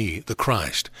delivered unto me, the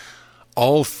Christ.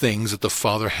 All things that the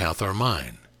Father hath are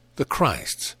mine, the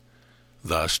Christ's.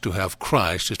 Thus, to have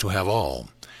Christ is to have all.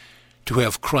 To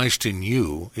have Christ in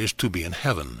you is to be in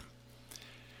heaven.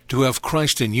 To have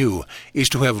Christ in you is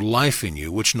to have life in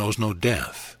you which knows no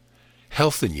death,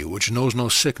 health in you which knows no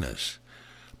sickness,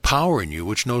 power in you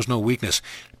which knows no weakness,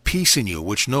 peace in you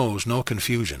which knows no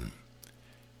confusion.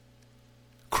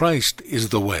 Christ is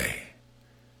the way.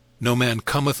 No man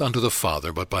cometh unto the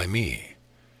Father but by me.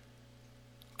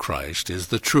 Christ is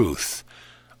the truth.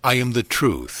 I am the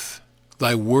truth.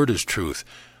 Thy word is truth.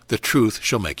 The truth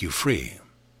shall make you free.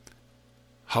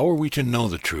 How are we to know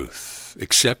the truth?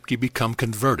 Except ye become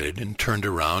converted and turned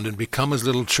around and become as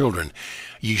little children,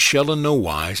 ye shall in no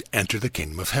wise enter the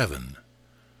kingdom of heaven.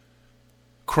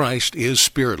 Christ is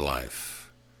spirit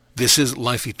life. This is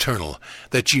life eternal,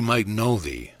 that ye might know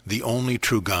thee, the only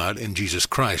true God, in Jesus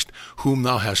Christ, whom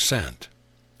thou hast sent.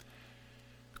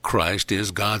 Christ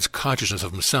is God's consciousness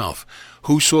of himself.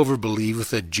 Whosoever believeth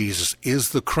that Jesus is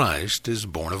the Christ is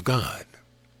born of God.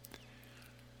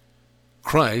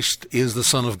 Christ is the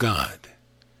Son of God.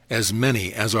 As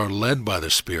many as are led by the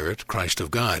Spirit, Christ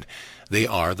of God, they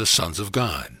are the sons of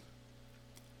God.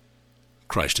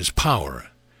 Christ is power.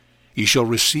 Ye shall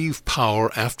receive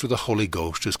power after the Holy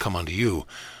Ghost is come unto you.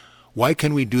 Why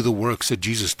can we do the works that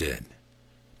Jesus did?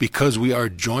 Because we are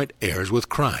joint heirs with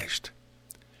Christ.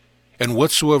 And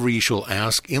whatsoever ye shall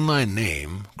ask in thy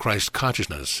name, Christ's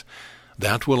consciousness,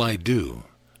 that will I do,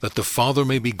 that the Father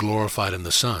may be glorified in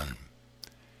the Son.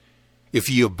 If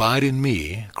ye abide in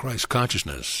me, Christ's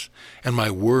consciousness, and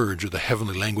my words or the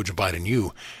heavenly language abide in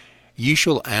you, ye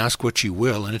shall ask what ye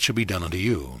will, and it shall be done unto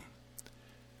you.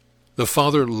 The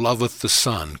Father loveth the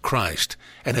Son, Christ,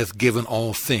 and hath given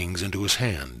all things into his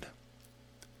hand.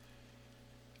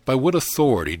 By what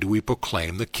authority do we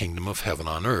proclaim the kingdom of heaven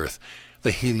on earth,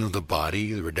 the healing of the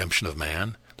body, the redemption of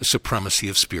man, the supremacy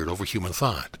of spirit over human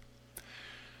thought?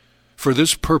 For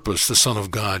this purpose the Son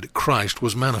of God, Christ,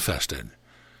 was manifested,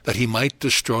 that he might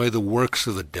destroy the works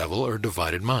of the devil or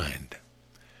divided mind.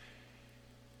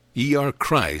 Ye are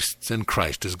Christ's, and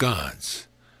Christ is God's.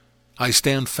 I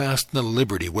stand fast in the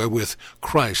liberty wherewith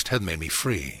Christ hath made me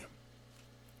free.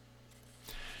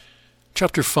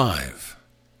 Chapter 5.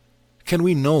 Can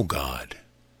we know God?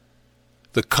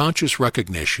 The conscious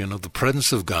recognition of the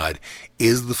presence of God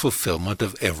is the fulfillment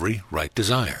of every right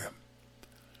desire.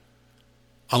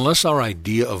 Unless our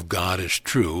idea of God is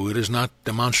true, it is not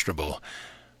demonstrable.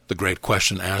 The great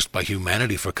question asked by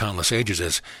humanity for countless ages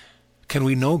is, can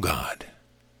we know God?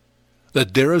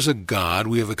 That there is a God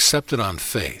we have accepted on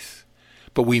faith,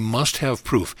 but we must have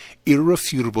proof,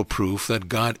 irrefutable proof, that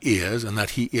God is and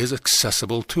that he is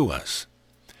accessible to us.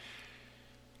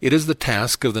 It is the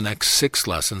task of the next 6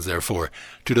 lessons, therefore,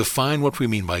 to define what we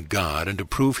mean by God and to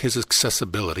prove his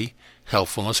accessibility,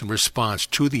 helpfulness, and response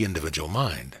to the individual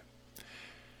mind.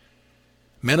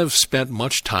 Men have spent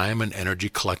much time and energy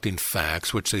collecting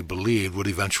facts which they believed would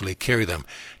eventually carry them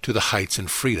to the heights in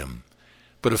freedom,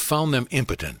 but have found them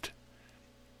impotent.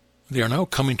 They are now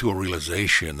coming to a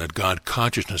realization that God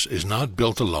consciousness is not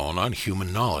built alone on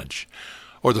human knowledge,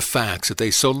 or the facts that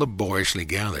they so laboriously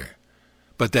gather,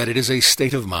 but that it is a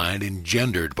state of mind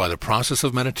engendered by the process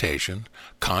of meditation,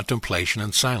 contemplation,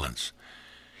 and silence,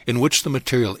 in which the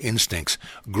material instincts,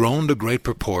 grown to great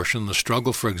proportion in the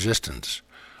struggle for existence,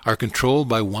 are controlled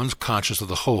by one's consciousness of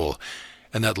the whole,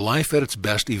 and that life at its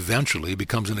best eventually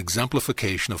becomes an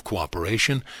exemplification of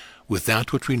cooperation with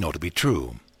that which we know to be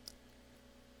true.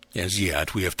 As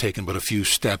yet, we have taken but a few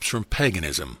steps from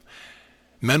paganism.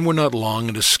 Men were not long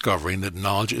in discovering that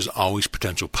knowledge is always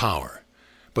potential power,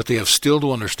 but they have still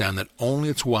to understand that only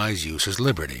its wise use is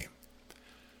liberty.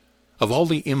 Of all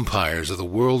the empires of the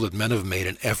world that men have made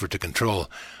an effort to control,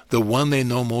 the one they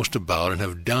know most about and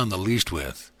have done the least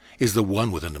with is the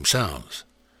one within themselves.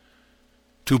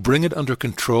 To bring it under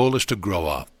control is to grow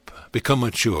up, become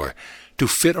mature, to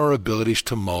fit our abilities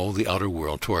to mold the outer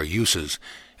world to our uses,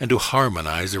 and to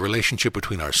harmonize the relationship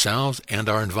between ourselves and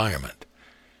our environment.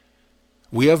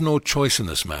 We have no choice in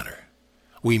this matter.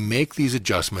 We make these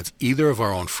adjustments either of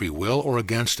our own free will or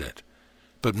against it,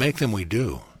 but make them we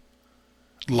do.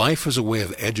 Life is a way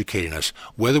of educating us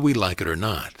whether we like it or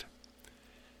not.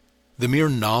 The mere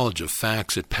knowledge of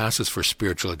facts it passes for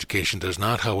spiritual education does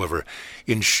not, however,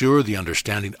 ensure the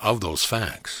understanding of those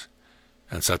facts,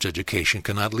 and such education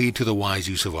cannot lead to the wise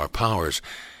use of our powers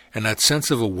and that sense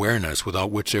of awareness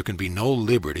without which there can be no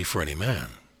liberty for any man.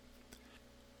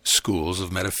 Schools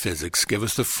of metaphysics give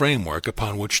us the framework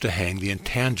upon which to hang the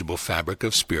intangible fabric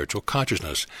of spiritual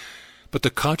consciousness, but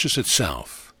the consciousness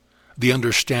itself, the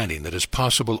understanding that is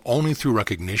possible only through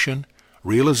recognition,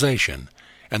 realization,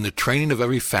 and the training of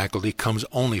every faculty comes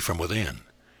only from within.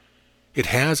 It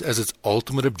has as its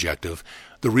ultimate objective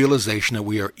the realization that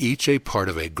we are each a part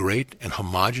of a great and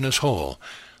homogeneous whole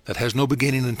that has no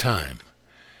beginning in time,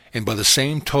 and by the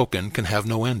same token can have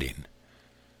no ending.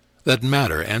 That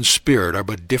matter and spirit are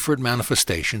but different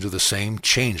manifestations of the same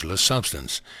changeless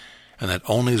substance, and that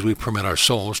only as we permit our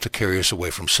souls to carry us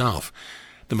away from self,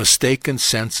 the mistaken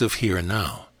sense of here and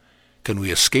now, can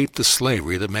we escape the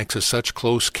slavery that makes us such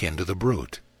close kin to the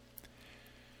brute.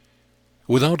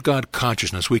 Without God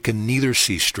consciousness we can neither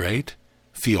see straight,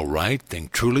 feel right,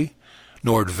 think truly,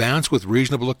 nor advance with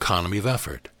reasonable economy of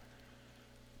effort.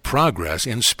 Progress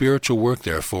in spiritual work,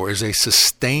 therefore, is a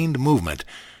sustained movement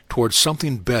towards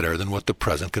something better than what the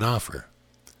present can offer.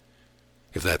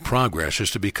 If that progress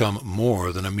is to become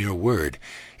more than a mere word,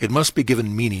 it must be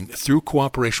given meaning through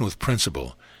cooperation with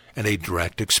principle and a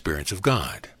direct experience of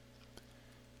God.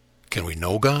 Can we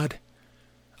know God?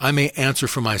 I may answer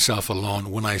for myself alone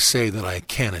when I say that I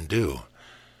can and do.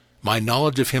 My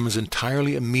knowledge of him is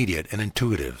entirely immediate and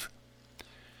intuitive.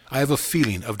 I have a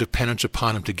feeling of dependence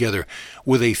upon him together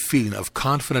with a feeling of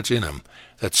confidence in him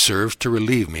that serves to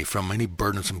relieve me from many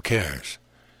burdensome cares.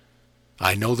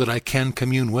 I know that I can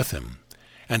commune with him,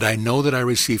 and I know that I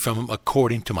receive from him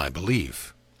according to my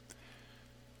belief.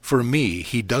 For me,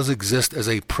 he does exist as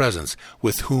a presence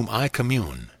with whom I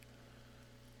commune.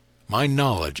 My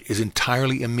knowledge is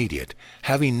entirely immediate,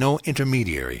 having no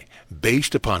intermediary,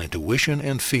 based upon intuition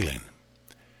and feeling.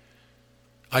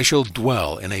 I shall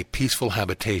dwell in a peaceful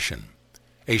habitation,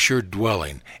 a sure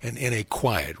dwelling, and in a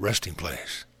quiet resting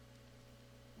place.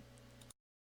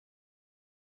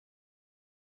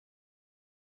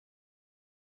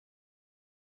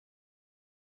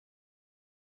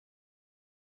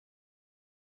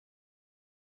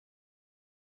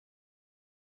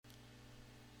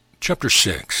 Chapter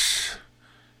 6.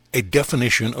 A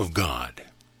definition of God.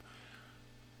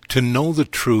 To know the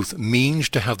truth means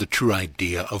to have the true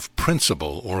idea of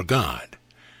principle or God.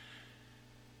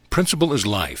 Principle is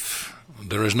life.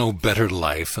 There is no better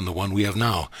life than the one we have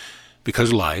now,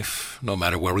 because life, no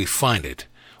matter where we find it,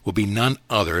 will be none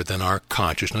other than our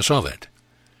consciousness of it.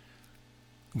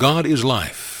 God is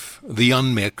life, the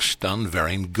unmixed,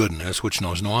 unvarying goodness which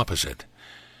knows no opposite.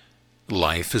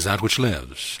 Life is that which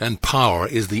lives, and power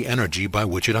is the energy by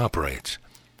which it operates.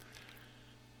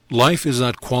 Life is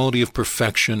that quality of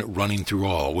perfection running through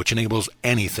all, which enables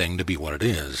anything to be what it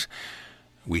is.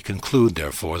 We conclude,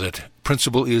 therefore, that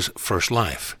principle is first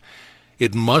life.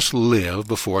 It must live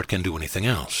before it can do anything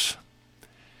else.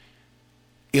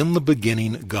 In the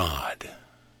beginning, God.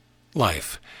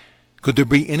 Life. Could there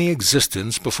be any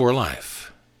existence before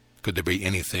life? Could there be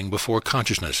anything before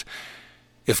consciousness?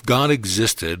 If God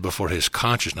existed before his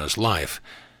consciousness, life,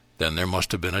 then there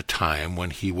must have been a time when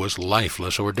he was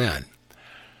lifeless or dead.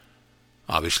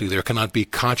 Obviously, there cannot be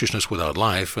consciousness without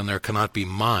life, and there cannot be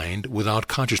mind without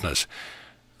consciousness.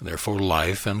 Therefore,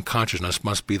 life and consciousness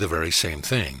must be the very same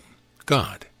thing,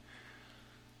 God.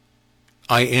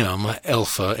 I am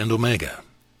Alpha and Omega.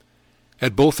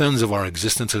 At both ends of our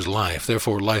existence is life,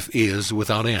 therefore life is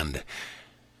without end.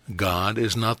 God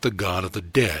is not the God of the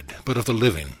dead, but of the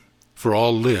living, for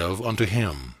all live unto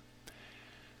him.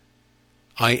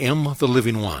 I am the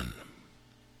living one.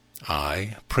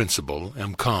 I, principle,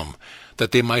 am come,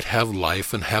 that they might have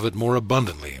life and have it more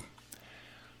abundantly.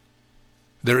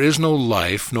 There is no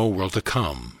life, no world to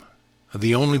come.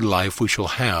 The only life we shall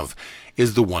have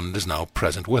is the one that is now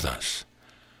present with us.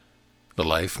 The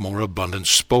life more abundant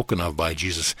spoken of by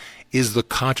Jesus is the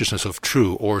consciousness of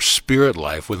true or spirit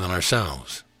life within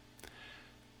ourselves.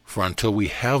 For until we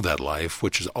have that life,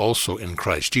 which is also in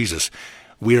Christ Jesus,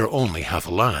 we are only half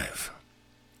alive.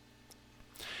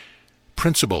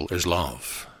 Principle is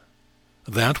love.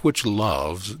 That which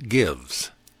loves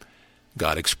gives.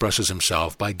 God expresses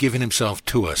himself by giving himself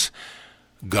to us.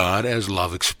 God as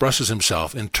love expresses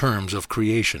himself in terms of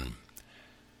creation.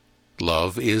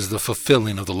 Love is the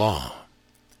fulfilling of the law.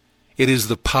 It is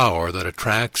the power that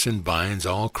attracts and binds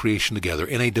all creation together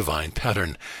in a divine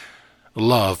pattern.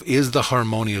 Love is the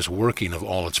harmonious working of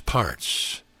all its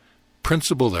parts.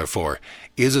 Principle, therefore,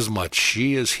 is as much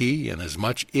she as he, and as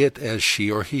much it as she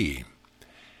or he.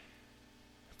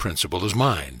 Principle is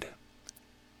mind.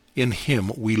 In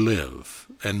him we live,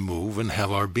 and move, and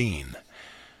have our being.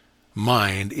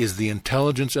 Mind is the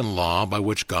intelligence and law by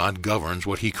which God governs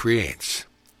what he creates.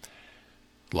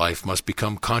 Life must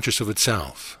become conscious of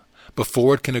itself.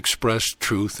 Before it can express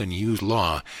truth and use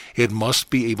law, it must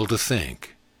be able to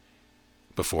think.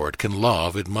 Before it can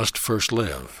love, it must first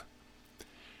live.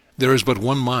 There is but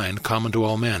one mind common to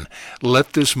all men.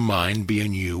 Let this mind be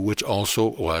in you, which also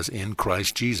was in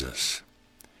Christ Jesus.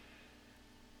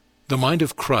 The mind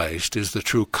of Christ is the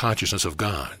true consciousness of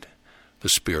God, the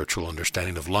spiritual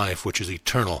understanding of life which is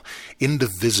eternal,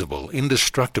 indivisible,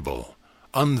 indestructible,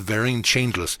 unvarying,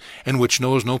 changeless, and which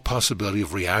knows no possibility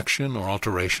of reaction or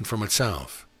alteration from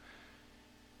itself.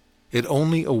 It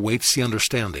only awaits the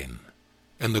understanding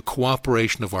and the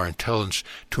cooperation of our intelligence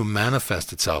to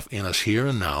manifest itself in us here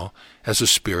and now as a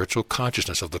spiritual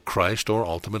consciousness of the Christ or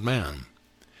ultimate man.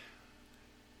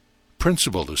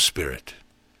 Principle is spirit.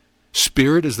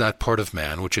 Spirit is that part of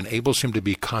man which enables him to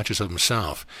be conscious of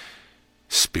himself.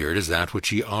 Spirit is that which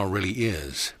he already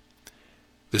is.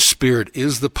 The Spirit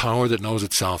is the power that knows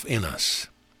itself in us.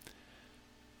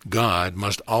 God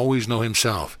must always know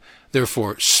himself.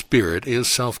 Therefore, spirit is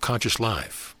self-conscious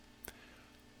life.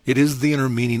 It is the inner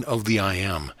meaning of the I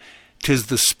am. 'Tis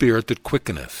the spirit that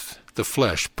quickeneth, the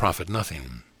flesh profit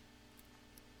nothing.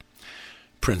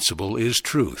 Principle is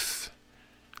truth.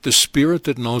 The spirit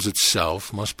that knows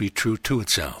itself must be true to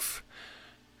itself.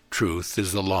 Truth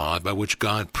is the law by which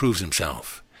God proves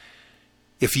himself.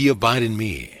 If ye abide in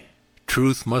me,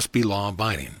 truth must be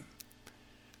law-abiding.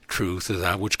 Truth is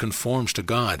that which conforms to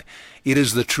God. It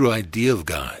is the true idea of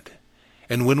God.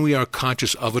 And when we are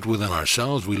conscious of it within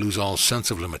ourselves, we lose all sense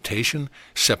of limitation,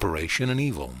 separation, and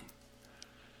evil.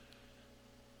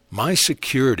 My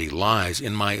security lies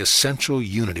in my essential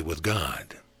unity with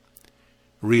God.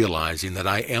 Realizing that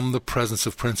I am the presence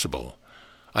of principle,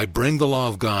 I bring the law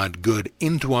of God good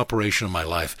into operation in my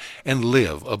life and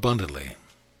live abundantly.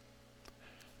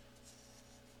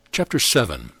 Chapter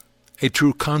 7. A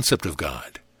True Concept of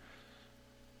God.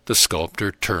 The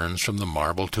sculptor turns from the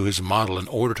marble to his model in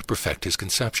order to perfect his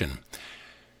conception.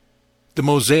 The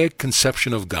Mosaic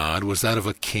conception of God was that of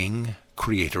a king,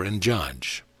 creator, and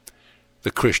judge.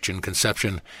 The Christian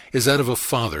conception is that of a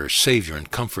father, savior,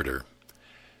 and comforter.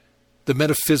 The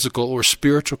metaphysical or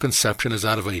spiritual conception is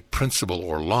that of a principle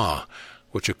or law,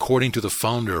 which according to the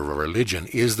founder of a religion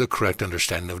is the correct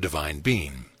understanding of divine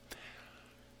being.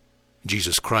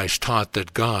 Jesus Christ taught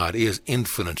that God is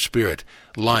infinite spirit,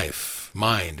 life,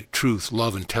 mind, truth,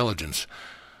 love, intelligence,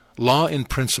 law and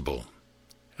principle,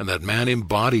 and that man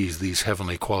embodies these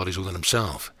heavenly qualities within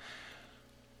himself.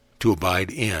 To abide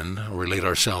in, or relate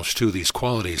ourselves to these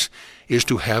qualities, is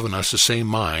to have in us the same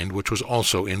mind which was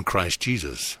also in Christ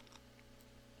Jesus.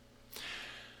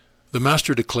 The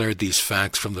Master declared these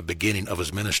facts from the beginning of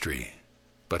his ministry,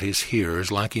 but his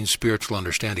hearers, lacking spiritual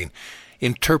understanding,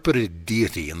 interpreted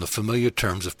deity in the familiar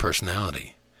terms of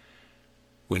personality.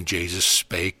 When Jesus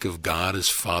spake of God as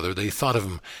Father, they thought of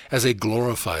him as a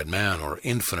glorified man or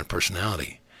infinite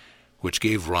personality, which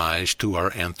gave rise to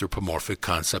our anthropomorphic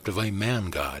concept of a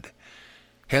man-God.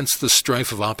 Hence the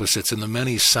strife of opposites and the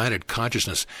many-sided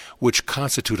consciousness which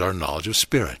constitute our knowledge of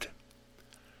spirit.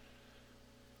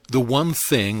 The one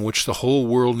thing which the whole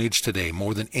world needs today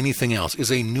more than anything else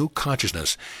is a new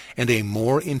consciousness and a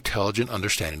more intelligent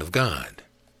understanding of God.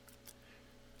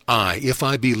 I, if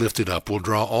I be lifted up, will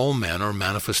draw all men or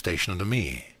manifestation unto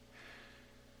me.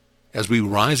 As we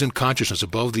rise in consciousness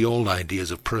above the old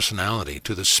ideas of personality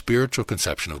to the spiritual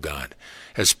conception of God,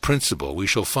 as principle, we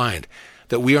shall find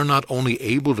that we are not only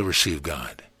able to receive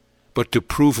God, but to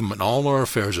prove him in all our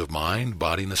affairs of mind,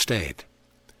 body, and estate.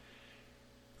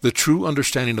 The true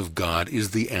understanding of God is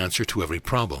the answer to every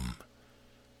problem.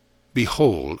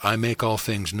 Behold, I make all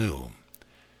things new.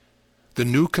 The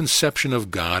new conception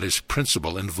of God as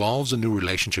principle involves a new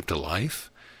relationship to life,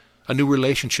 a new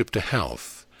relationship to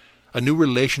health, a new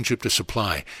relationship to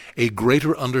supply, a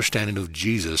greater understanding of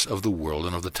Jesus, of the world,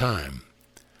 and of the time.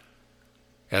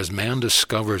 As man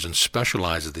discovers and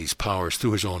specializes these powers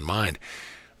through his own mind,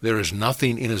 there is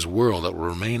nothing in his world that will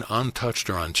remain untouched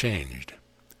or unchanged.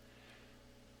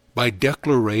 By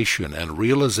declaration and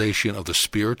realization of the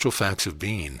spiritual facts of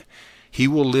being, he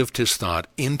will lift his thought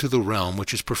into the realm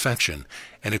which is perfection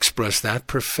and express that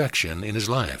perfection in his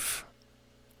life.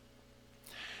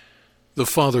 The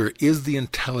Father is the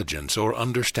intelligence or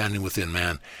understanding within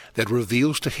man that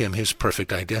reveals to him his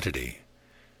perfect identity.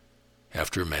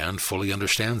 After man fully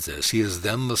understands this, he is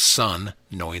then the Son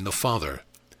knowing the Father.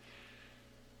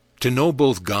 To know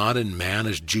both God and man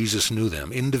as Jesus knew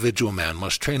them, individual man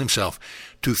must train himself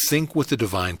to think with the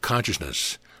divine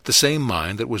consciousness, the same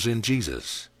mind that was in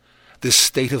Jesus. this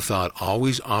state of thought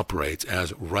always operates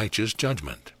as righteous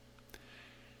judgment.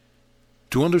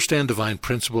 To understand divine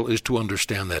principle is to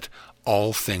understand that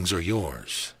all things are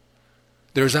yours.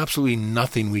 There is absolutely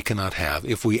nothing we cannot have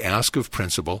if we ask of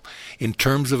principle in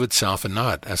terms of itself and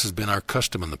not, as has been our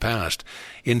custom in the past,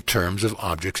 in terms of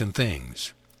objects and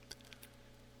things.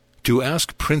 To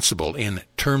ask principle in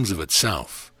terms of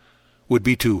itself would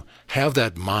be to have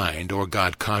that mind or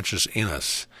God conscious in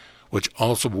us, which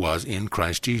also was in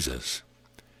Christ Jesus.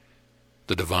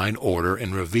 The divine order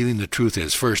in revealing the truth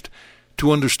is, first,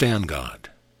 to understand God,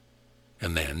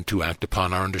 and then to act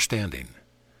upon our understanding.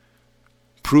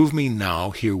 Prove me now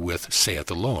herewith, saith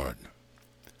the Lord.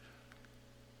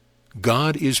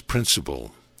 God is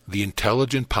principle, the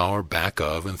intelligent power back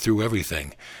of and through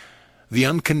everything, the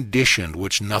unconditioned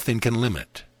which nothing can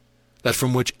limit, that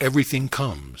from which everything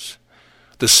comes,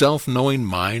 the self-knowing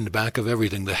mind back of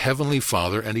everything, the heavenly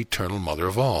Father and eternal Mother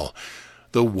of all,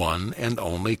 the one and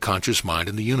only conscious mind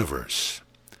in the universe,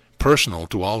 personal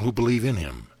to all who believe in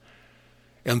him.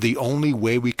 And the only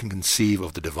way we can conceive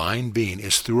of the divine being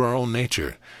is through our own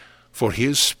nature, for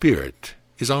his Spirit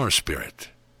is our spirit.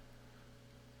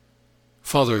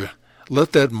 Father,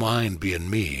 let that mind be in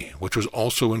me, which was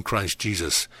also in Christ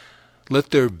Jesus.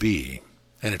 Let there be,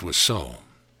 and it was so.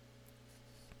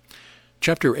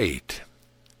 Chapter 8.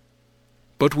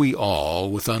 But we all,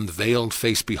 with unveiled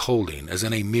face beholding, as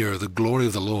in a mirror, the glory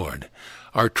of the Lord,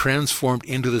 are transformed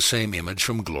into the same image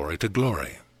from glory to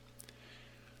glory.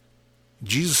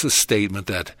 Jesus' statement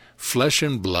that flesh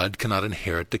and blood cannot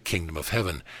inherit the kingdom of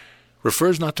heaven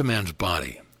refers not to man's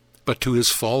body, but to his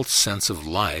false sense of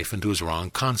life and to his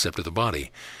wrong concept of the body.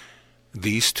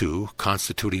 These two,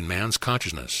 constituting man's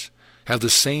consciousness, have the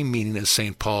same meaning as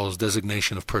St. Paul's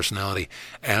designation of personality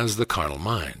as the carnal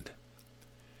mind.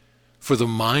 For the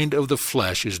mind of the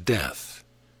flesh is death,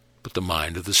 but the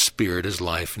mind of the Spirit is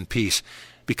life and peace,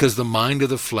 because the mind of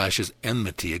the flesh is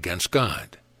enmity against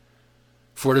God.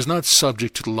 For it is not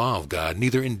subject to the law of God,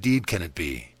 neither indeed can it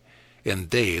be, and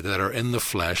they that are in the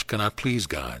flesh cannot please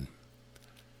God.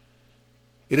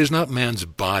 It is not man's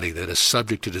body that is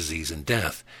subject to disease and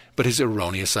death, but his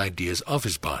erroneous ideas of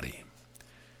his body.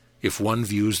 If one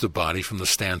views the body from the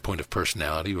standpoint of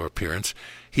personality or appearance,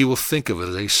 he will think of it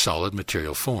as a solid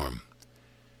material form.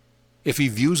 If he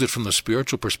views it from the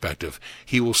spiritual perspective,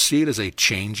 he will see it as a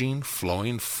changing,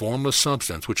 flowing, formless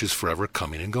substance which is forever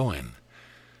coming and going.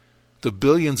 The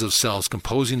billions of cells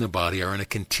composing the body are in a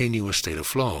continuous state of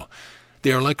flow.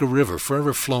 They are like a river,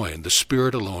 forever flowing. The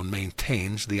spirit alone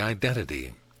maintains the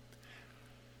identity.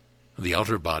 The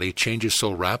outer body changes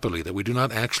so rapidly that we do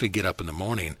not actually get up in the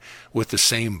morning with the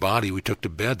same body we took to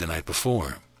bed the night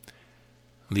before.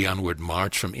 The onward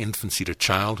march from infancy to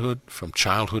childhood, from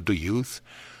childhood to youth,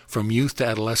 from youth to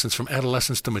adolescence, from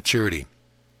adolescence to maturity,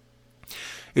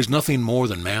 is nothing more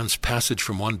than man's passage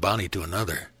from one body to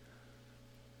another.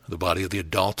 The body of the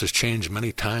adult has changed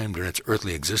many times during its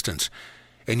earthly existence,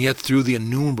 and yet through the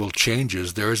innumerable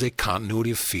changes there is a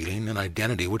continuity of feeling and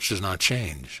identity which does not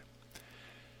change.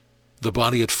 The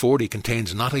body at 40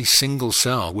 contains not a single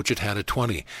cell which it had at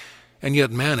 20, and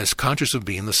yet man is conscious of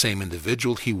being the same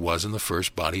individual he was in the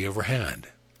first body he ever had.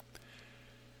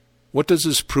 What does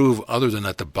this prove other than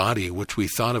that the body, which we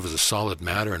thought of as a solid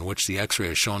matter in which the X-ray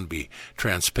has shown to be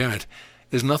transparent,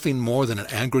 is nothing more than an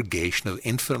aggregation of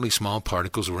infinitely small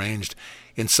particles arranged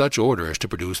in such order as to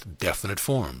produce definite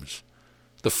forms,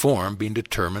 the form being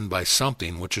determined by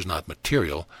something which is not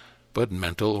material, but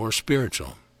mental or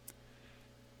spiritual.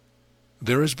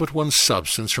 There is but one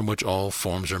substance from which all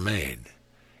forms are made,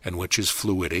 and which is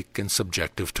fluidic and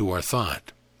subjective to our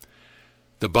thought.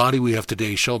 The body we have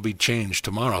today shall be changed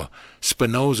tomorrow.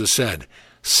 Spinoza said,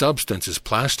 substance is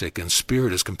plastic and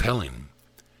spirit is compelling.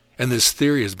 And this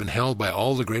theory has been held by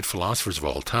all the great philosophers of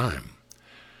all time.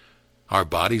 Our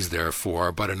bodies, therefore,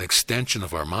 are but an extension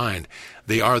of our mind.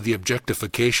 They are the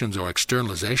objectifications or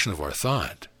externalization of our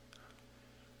thought.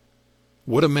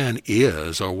 What a man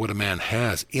is, or what a man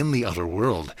has in the outer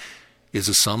world, is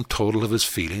the sum total of his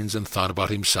feelings and thought about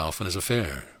himself and his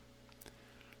affair.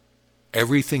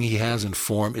 Everything he has in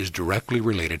form is directly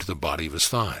related to the body of his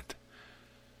thought.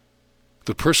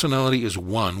 The personality is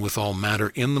one with all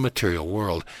matter in the material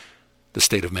world. The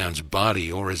state of man's body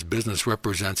or his business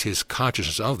represents his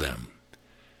consciousness of them.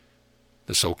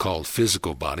 The so-called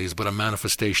physical body is but a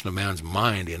manifestation of man's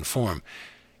mind in form.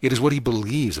 It is what he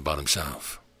believes about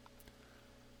himself.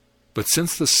 But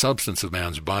since the substance of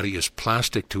man's body is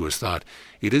plastic to his thought,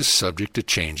 it is subject to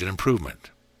change and improvement.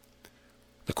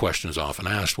 The question is often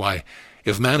asked, why,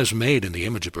 if man is made in the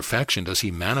image of perfection, does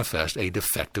he manifest a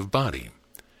defective body?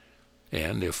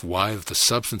 And if while the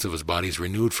substance of his body is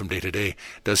renewed from day to day,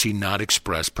 does he not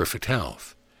express perfect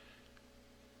health?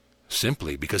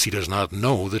 Simply because he does not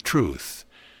know the truth,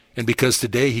 and because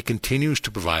today he continues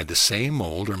to provide the same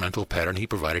mold or mental pattern he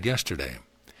provided yesterday.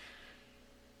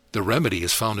 The remedy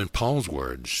is found in Paul's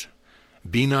words,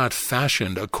 "Be not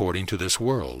fashioned according to this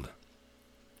world."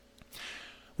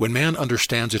 When man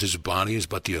understands that his body is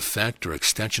but the effect or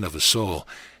extension of his soul,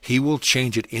 he will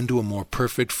change it into a more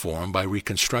perfect form by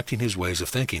reconstructing his ways of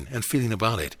thinking and feeling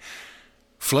about it.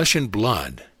 Flesh and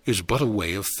blood is but a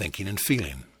way of thinking and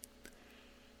feeling.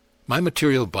 My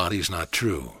material body is not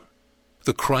true.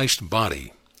 The Christ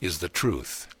body is the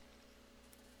truth.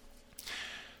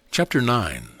 Chapter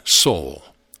 9, Soul.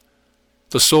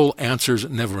 The soul answers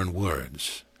never in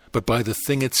words, but by the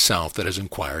thing itself that is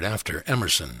inquired after.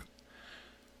 Emerson.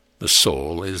 The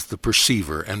soul is the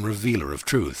perceiver and revealer of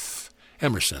truth.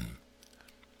 Emerson.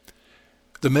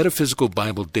 The Metaphysical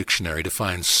Bible Dictionary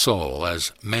defines soul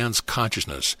as man's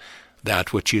consciousness,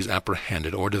 that which he has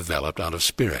apprehended or developed out of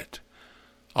spirit.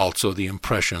 Also the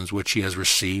impressions which he has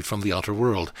received from the outer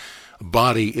world.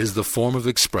 Body is the form of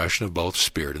expression of both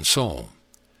spirit and soul.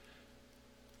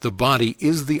 The body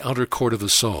is the outer court of the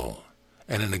soul,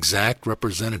 and an exact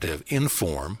representative in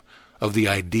form of the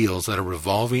ideals that are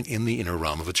revolving in the inner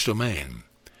realm of its domain.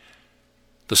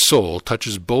 The soul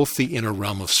touches both the inner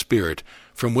realm of spirit,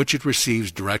 from which it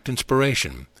receives direct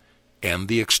inspiration, and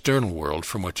the external world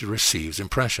from which it receives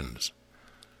impressions.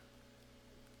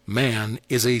 Man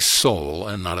is a soul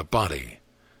and not a body.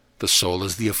 The soul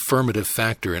is the affirmative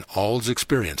factor in all his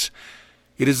experience.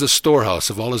 It is the storehouse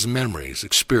of all his memories,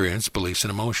 experience, beliefs,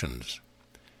 and emotions.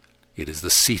 It is the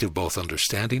seat of both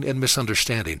understanding and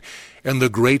misunderstanding, and the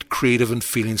great creative and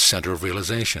feeling center of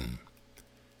realization.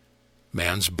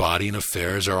 Man's body and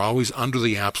affairs are always under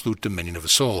the absolute dominion of the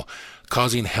soul,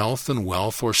 causing health and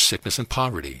wealth or sickness and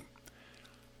poverty.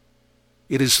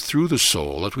 It is through the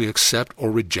soul that we accept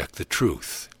or reject the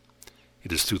truth.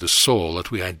 It is through the soul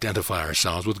that we identify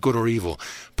ourselves with good or evil,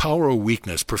 power or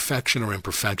weakness, perfection or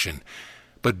imperfection.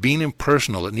 But being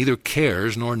impersonal, it neither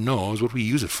cares nor knows what we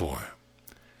use it for.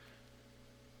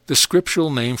 The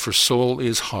scriptural name for soul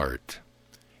is heart.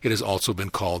 It has also been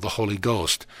called the Holy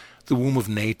Ghost, the womb of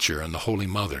nature, and the Holy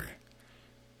Mother.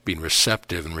 Being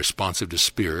receptive and responsive to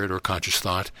spirit or conscious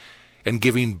thought, and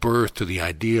giving birth to the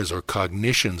ideas or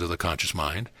cognitions of the conscious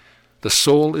mind, the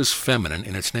soul is feminine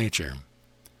in its nature.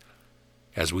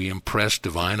 As we impress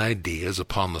divine ideas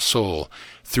upon the soul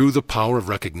through the power of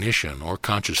recognition or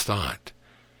conscious thought,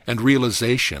 and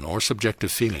realization or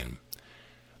subjective feeling,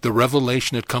 the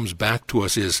revelation that comes back to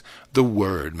us is the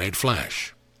Word made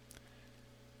flesh.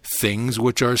 Things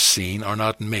which are seen are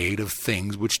not made of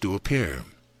things which do appear.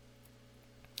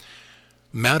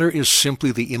 Matter is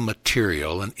simply the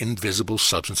immaterial and invisible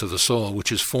substance of the soul,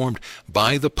 which is formed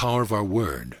by the power of our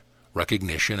word,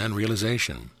 recognition, and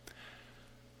realization.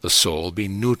 The soul,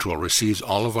 being neutral, receives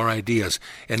all of our ideas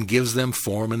and gives them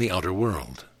form in the outer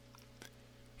world.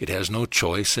 It has no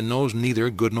choice and knows neither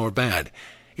good nor bad.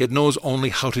 It knows only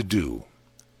how to do.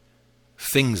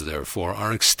 Things, therefore,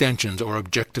 are extensions or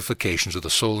objectifications of the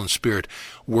soul and spirit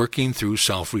working through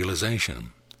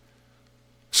self-realization.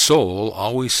 Soul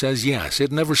always says yes.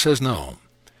 It never says no.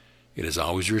 It is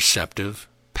always receptive,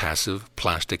 passive,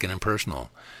 plastic, and impersonal.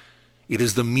 It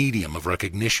is the medium of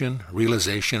recognition,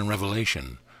 realization, and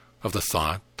revelation, of the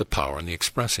thought, the power, and the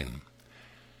expressing.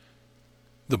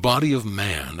 The body of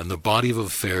man and the body of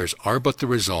affairs are but the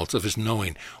results of his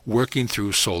knowing working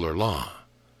through solar law.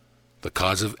 The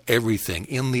cause of everything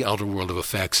in the outer world of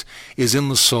effects is in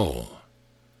the soul.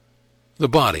 The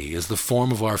body is the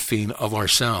form of our feeling of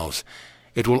ourselves.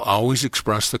 It will always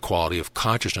express the quality of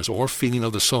consciousness or feeling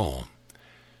of the soul.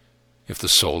 If the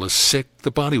soul is sick,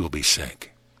 the body will be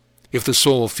sick. If the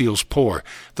soul feels poor,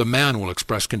 the man will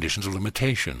express conditions of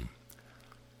limitation.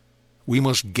 We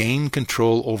must gain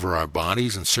control over our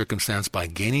bodies and circumstance by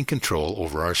gaining control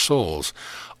over our souls.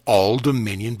 All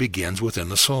dominion begins within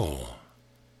the soul.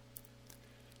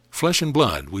 Flesh and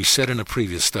blood, we said in a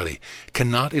previous study,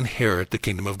 cannot inherit the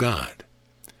kingdom of God.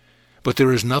 But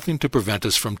there is nothing to prevent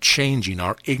us from changing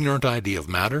our ignorant idea of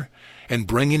matter and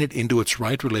bringing it into its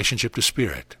right relationship to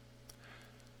spirit.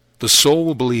 The soul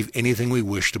will believe anything we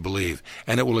wish to believe,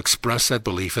 and it will express that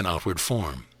belief in outward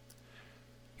form.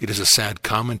 It is a sad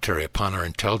commentary upon our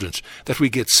intelligence that we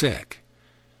get sick.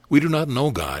 We do not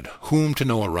know God. Whom to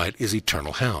know aright is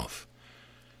eternal health.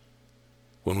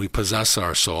 When we possess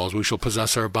our souls, we shall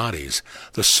possess our bodies.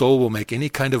 The soul will make any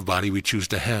kind of body we choose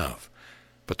to have.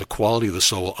 But the quality of the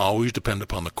soul will always depend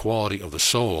upon the quality of the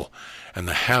soul and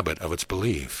the habit of its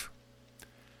belief.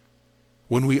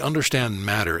 When we understand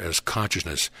matter as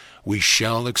consciousness, we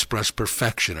shall express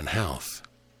perfection and health.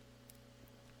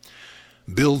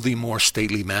 Build thee more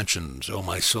stately mansions, O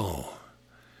my soul.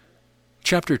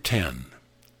 Chapter 10.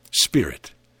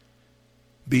 Spirit.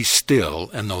 Be still,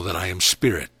 and know that I am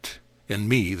Spirit. In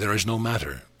me there is no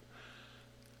matter.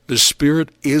 The Spirit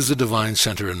is the divine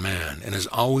center in man, and is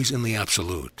always in the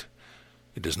absolute.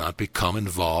 It does not become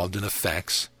involved in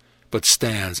effects, but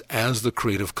stands as the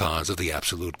creative cause of the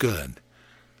absolute good.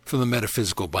 From the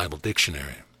Metaphysical Bible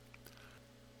Dictionary.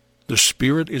 The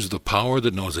Spirit is the power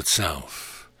that knows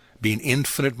itself. Being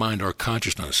infinite mind or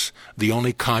consciousness, the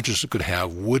only consciousness it could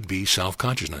have would be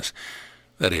self-consciousness.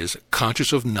 That is,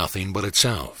 conscious of nothing but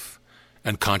itself,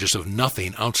 and conscious of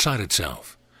nothing outside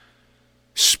itself.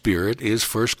 Spirit is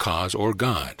first cause or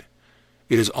God.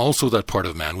 It is also that part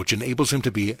of man which enables him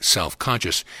to be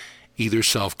self-conscious, either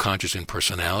self-conscious in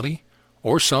personality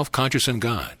or self-conscious in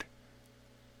God.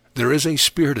 There is a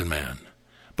spirit in man,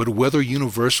 but whether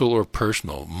universal or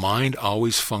personal, mind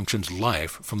always functions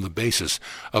life from the basis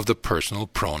of the personal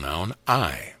pronoun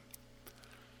I.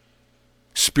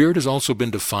 Spirit has also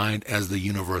been defined as the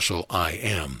universal I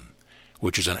am,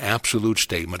 which is an absolute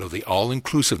statement of the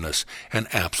all-inclusiveness and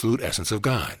absolute essence of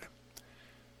God.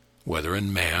 Whether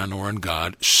in man or in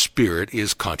God, spirit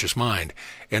is conscious mind,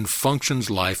 and functions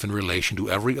life in relation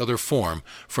to every other form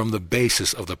from the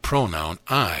basis of the pronoun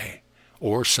I,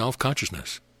 or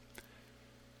self-consciousness.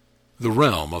 The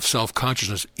realm of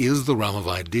self-consciousness is the realm of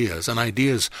ideas, and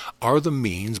ideas are the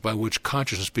means by which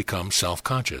consciousness becomes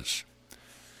self-conscious.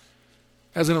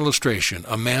 As an illustration,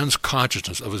 a man's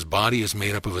consciousness of his body is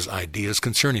made up of his ideas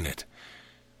concerning it.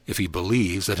 If he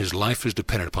believes that his life is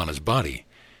dependent upon his body,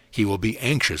 he will be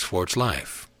anxious for its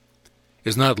life.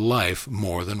 Is not life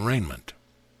more than raiment?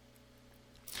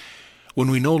 When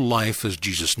we know life as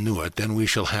Jesus knew it, then we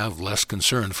shall have less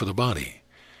concern for the body.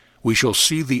 We shall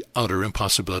see the utter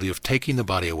impossibility of taking the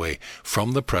body away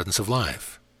from the presence of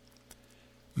life.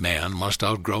 Man must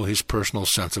outgrow his personal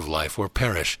sense of life or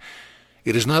perish.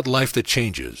 It is not life that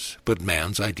changes, but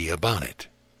man's idea about it.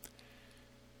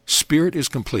 Spirit is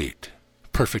complete,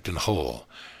 perfect and whole,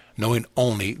 knowing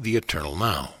only the eternal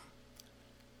now.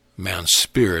 Man's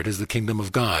spirit is the kingdom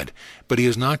of God, but he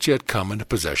has not yet come into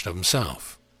possession of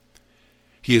himself.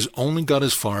 He has only got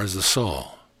as far as the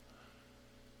soul.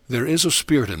 There is a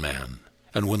spirit in man,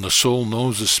 and when the soul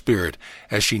knows the spirit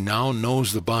as she now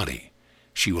knows the body,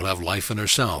 she will have life in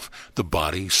herself. The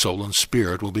body, soul, and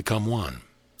spirit will become one.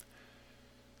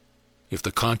 If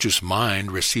the conscious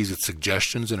mind receives its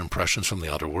suggestions and impressions from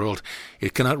the outer world,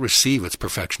 it cannot receive its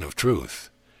perfection of truth.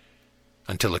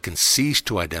 Until it can cease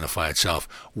to identify itself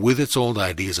with its old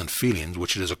ideas and feelings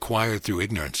which it has acquired through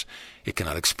ignorance, it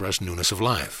cannot express newness of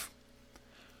life.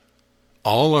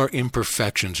 All our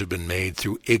imperfections have been made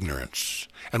through ignorance,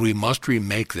 and we must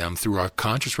remake them through our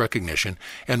conscious recognition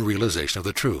and realization of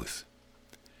the truth.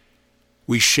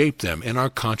 We shape them in our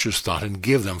conscious thought and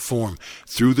give them form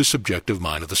through the subjective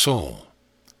mind of the soul.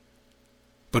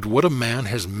 But what a man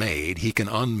has made he can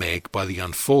unmake by the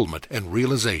unfoldment and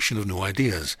realization of new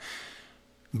ideas.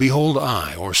 Behold,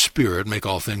 I, or Spirit, make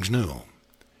all things new.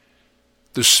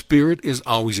 The Spirit is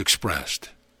always expressed.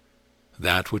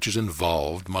 That which is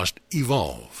involved must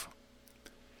evolve.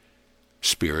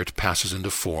 Spirit passes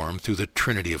into form through the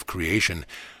trinity of creation,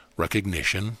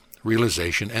 recognition,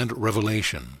 realization, and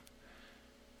revelation.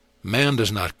 Man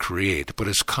does not create, but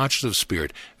as conscious of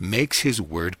Spirit makes his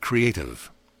word creative.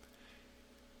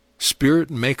 Spirit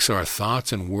makes our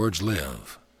thoughts and words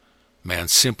live. Man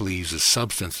simply uses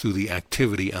substance through the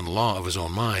activity and law of his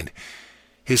own mind.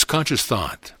 His conscious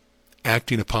thought,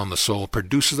 acting upon the soul,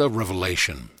 produces a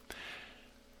revelation.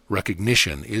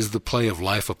 Recognition is the play of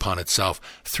life upon itself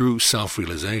through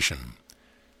self-realization.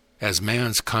 As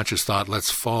man's conscious thought lets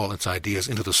fall its ideas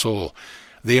into the soul,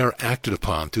 they are acted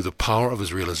upon through the power of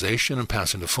his realization and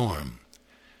pass into form.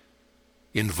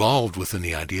 Involved within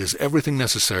the idea is everything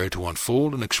necessary to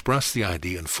unfold and express the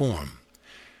idea in form.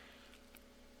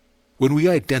 When we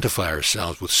identify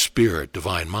ourselves with Spirit,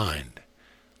 divine mind,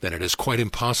 then it is quite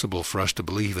impossible for us to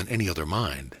believe in any other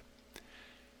mind.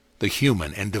 The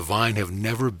human and divine have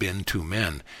never been two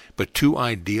men, but two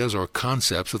ideas or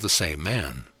concepts of the same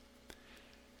man.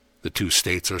 The two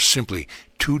states are simply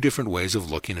two different ways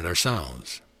of looking at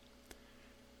ourselves.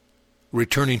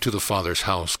 Returning to the Father's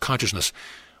house consciousness,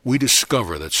 we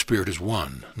discover that Spirit is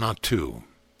one, not two.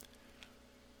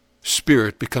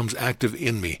 Spirit becomes active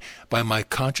in me by my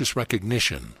conscious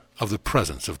recognition of the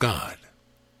presence of God.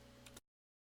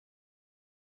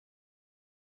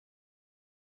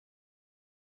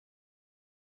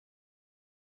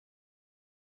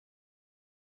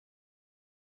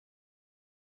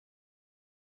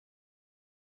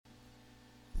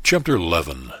 Chapter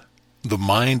 11. The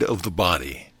Mind of the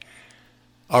Body.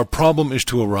 Our problem is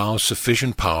to arouse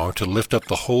sufficient power to lift up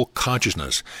the whole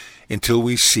consciousness until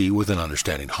we see with an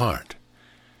understanding heart.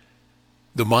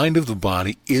 The mind of the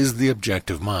body is the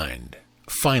objective mind,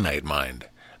 finite mind,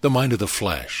 the mind of the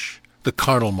flesh, the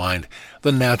carnal mind,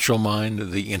 the natural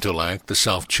mind, the intellect, the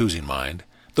self-choosing mind,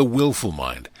 the willful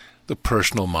mind, the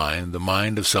personal mind, the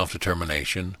mind of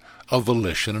self-determination, of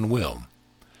volition and will.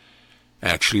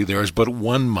 Actually, there is but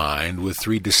one mind with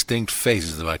three distinct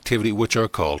phases of activity which are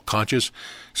called conscious,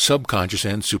 subconscious,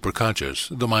 and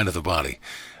superconscious, the mind of the body,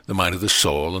 the mind of the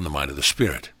soul, and the mind of the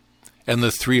spirit. And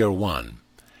the three are one.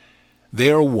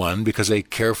 They are one because a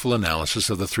careful analysis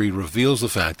of the three reveals the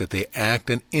fact that they act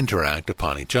and interact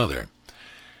upon each other.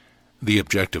 The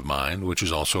objective mind, which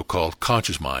is also called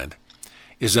conscious mind,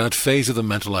 is that phase of the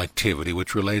mental activity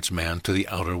which relates man to the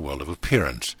outer world of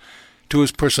appearance, to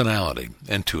his personality,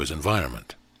 and to his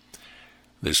environment.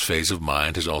 This phase of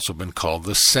mind has also been called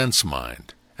the sense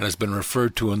mind, and has been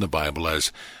referred to in the Bible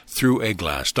as through a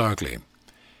glass darkly.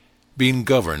 Being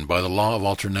governed by the law of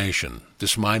alternation,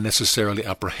 this mind necessarily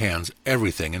apprehends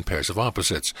everything in pairs of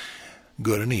opposites,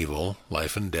 good and evil,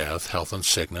 life and death, health and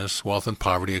sickness, wealth and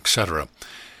poverty, etc.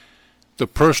 The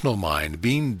personal mind,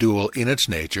 being dual in its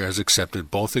nature, has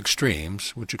accepted both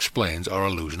extremes, which explains our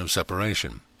illusion of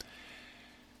separation.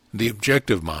 The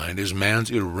objective mind is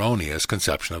man's erroneous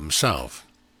conception of himself.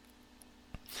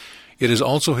 It is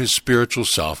also his spiritual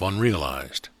self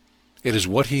unrealized. It is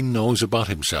what he knows about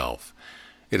himself.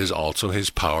 It is also his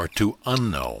power to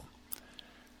unknow.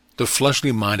 The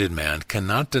fleshly-minded man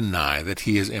cannot deny that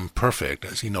he is imperfect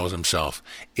as he knows himself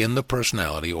in the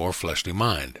personality or fleshly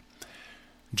mind.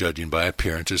 Judging by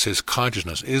appearances, his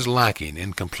consciousness is lacking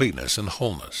in completeness and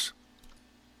wholeness.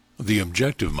 The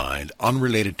objective mind,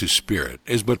 unrelated to spirit,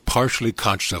 is but partially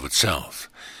conscious of itself.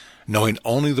 Knowing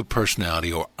only the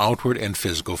personality or outward and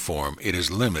physical form, it is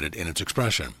limited in its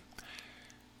expression.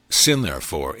 Sin,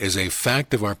 therefore, is a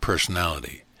fact of our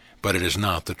personality, but it is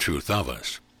not the truth of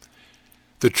us.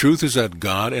 The truth is that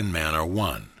God and man are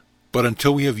one, but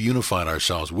until we have unified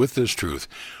ourselves with this truth,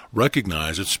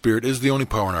 recognize that spirit is the only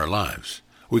power in our lives,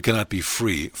 we cannot be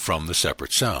free from the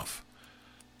separate self.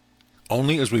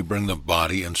 Only as we bring the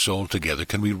body and soul together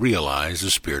can we realize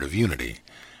the spirit of unity.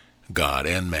 God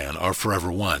and man are forever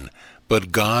one,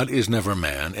 but God is never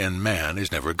man, and man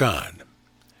is never God.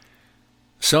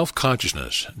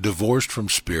 Self-consciousness, divorced from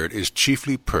spirit, is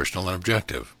chiefly personal and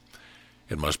objective.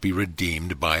 It must be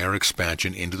redeemed by our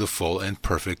expansion into the full and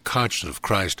perfect consciousness of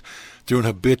Christ through an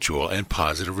habitual and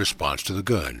positive response to the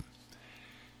good.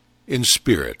 In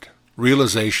spirit,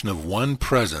 realization of one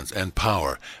presence and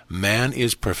power, man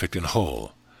is perfect and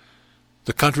whole.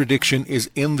 The contradiction is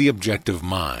in the objective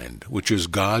mind, which is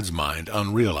God's mind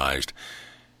unrealized,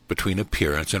 between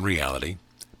appearance and reality,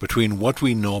 between what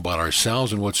we know about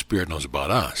ourselves and what spirit knows about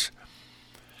us.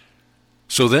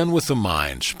 So then with the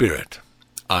mind, spirit,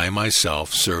 I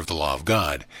myself serve the law of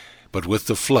God, but with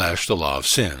the flesh the law of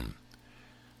sin.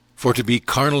 For to be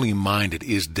carnally minded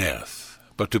is death,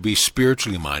 but to be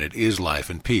spiritually minded is life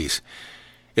and peace.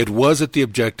 It was at the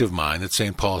objective mind that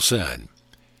St. Paul said,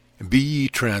 Be ye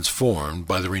transformed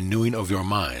by the renewing of your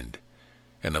mind,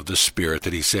 and of the spirit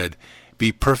that he said,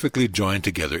 Be perfectly joined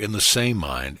together in the same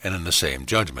mind and in the same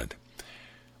judgment,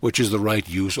 which is the right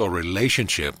use or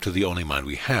relationship to the only mind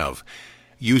we have,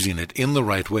 using it in the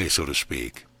right way, so to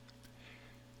speak.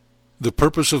 The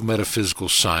purpose of metaphysical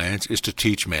science is to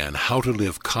teach man how to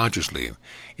live consciously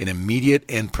in immediate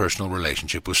and personal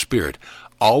relationship with spirit,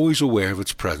 always aware of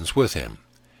its presence with him.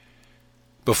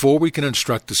 Before we can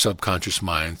instruct the subconscious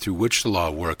mind through which the law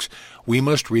works, we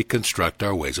must reconstruct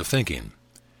our ways of thinking.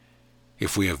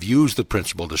 If we have used the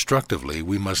principle destructively,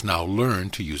 we must now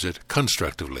learn to use it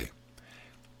constructively.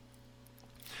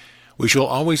 We shall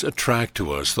always attract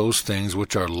to us those things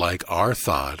which are like our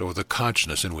thought or the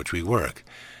consciousness in which we work.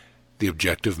 The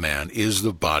objective man is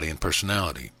the body and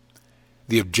personality.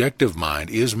 The objective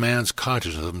mind is man's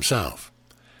consciousness of himself.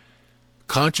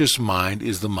 Conscious mind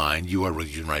is the mind you are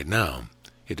reaching right now.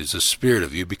 It is the spirit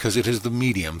of you because it is the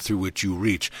medium through which you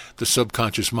reach the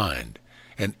subconscious mind,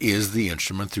 and is the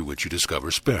instrument through which you discover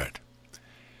spirit.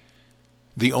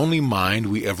 The only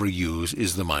mind we ever use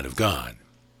is the mind of God.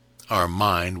 Our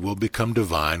mind will become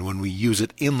divine when we use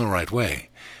it in the right way.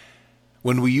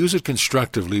 When we use it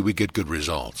constructively, we get good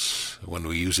results. When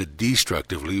we use it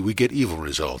destructively, we get evil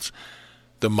results.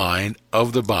 The mind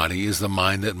of the body is the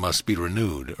mind that must be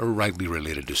renewed, or rightly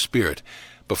related to spirit,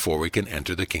 before we can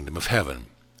enter the kingdom of heaven.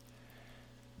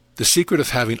 The secret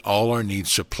of having all our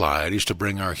needs supplied is to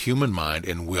bring our human mind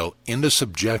and will into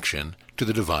subjection to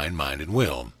the divine mind and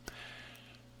will.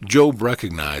 Job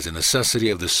recognized the necessity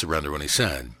of this surrender when he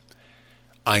said,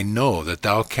 I know that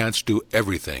thou canst do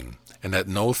everything, and that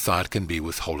no thought can be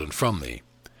withholden from thee.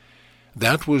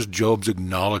 That was Job's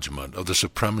acknowledgment of the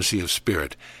supremacy of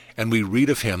spirit, and we read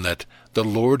of him that the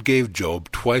Lord gave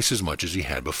Job twice as much as he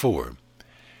had before.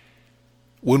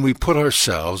 When we put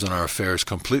ourselves and our affairs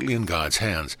completely in God's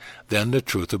hands, then the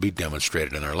truth will be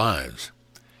demonstrated in our lives.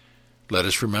 Let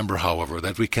us remember, however,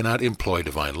 that we cannot employ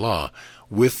divine law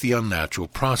with the unnatural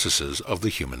processes of the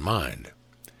human mind.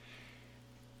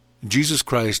 Jesus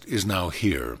Christ is now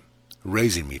here,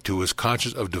 raising me to his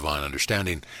conscience of divine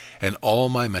understanding, and all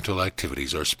my mental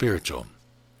activities are spiritual.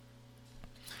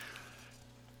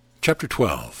 Chapter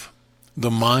 12.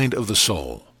 The Mind of the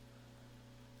Soul.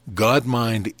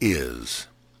 God-mind is,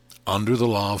 under the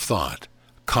law of thought,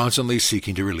 constantly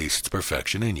seeking to release its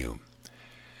perfection in you.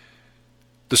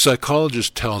 The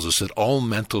psychologist tells us that all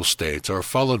mental states are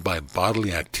followed by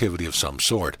bodily activity of some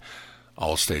sort.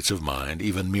 All states of mind,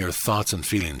 even mere thoughts and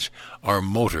feelings, are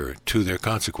motor to their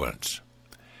consequence.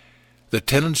 The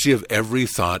tendency of every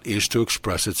thought is to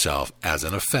express itself as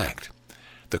an effect.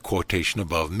 The quotation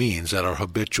above means that our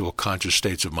habitual conscious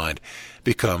states of mind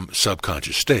become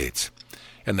subconscious states,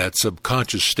 and that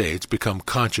subconscious states become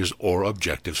conscious or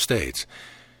objective states.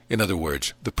 In other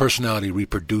words, the personality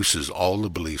reproduces all the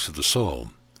beliefs of the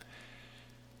soul.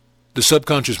 The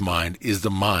subconscious mind is the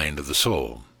mind of the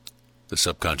soul. The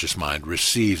subconscious mind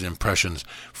receives impressions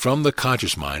from the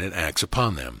conscious mind and acts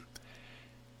upon them.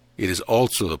 It is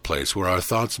also the place where our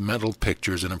thoughts, mental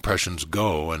pictures, and impressions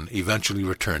go and eventually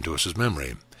return to us as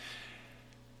memory.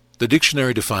 The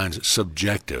dictionary defines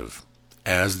subjective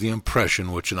as the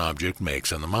impression which an object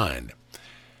makes on the mind.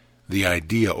 The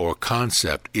idea or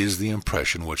concept is the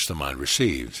impression which the mind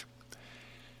receives.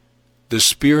 The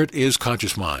spirit is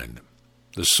conscious mind.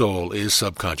 The soul is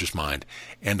subconscious mind,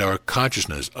 and our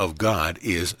consciousness of God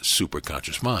is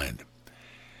superconscious mind.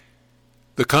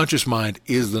 The conscious mind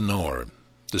is the knower.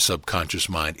 The subconscious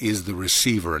mind is the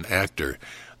receiver and actor,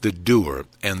 the doer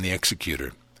and the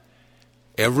executor.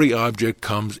 Every object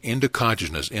comes into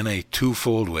consciousness in a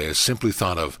twofold way, as simply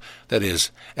thought of, that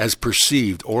is, as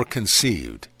perceived or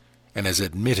conceived, and as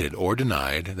admitted or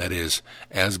denied, that is,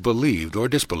 as believed or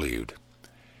disbelieved.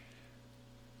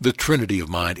 The trinity of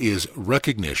mind is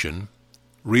recognition,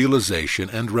 realization,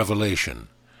 and revelation,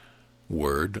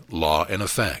 word, law, and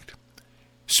effect,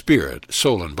 spirit,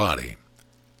 soul, and body,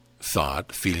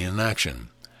 thought, feeling, and action,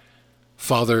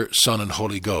 Father, Son, and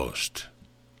Holy Ghost,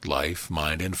 life,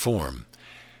 mind, and form.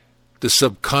 The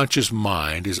subconscious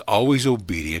mind is always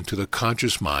obedient to the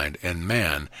conscious mind, and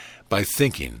man, by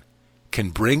thinking, can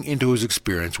bring into his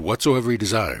experience whatsoever he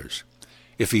desires,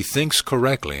 if he thinks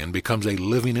correctly and becomes a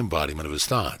living embodiment of his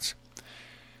thoughts.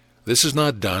 This is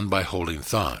not done by holding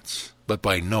thoughts, but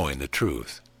by knowing the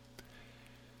truth.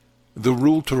 The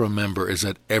rule to remember is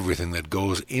that everything that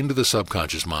goes into the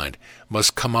subconscious mind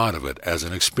must come out of it as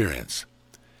an experience.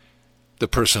 The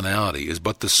personality is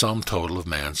but the sum total of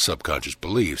man's subconscious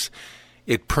beliefs.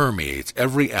 It permeates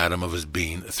every atom of his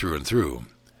being through and through.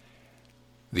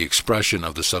 The expression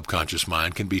of the subconscious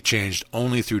mind can be changed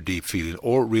only through deep feeling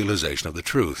or realization of the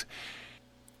truth.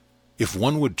 If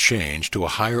one would change to a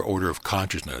higher order of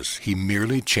consciousness, he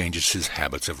merely changes his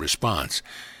habits of response.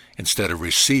 Instead of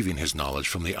receiving his knowledge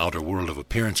from the outer world of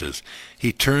appearances,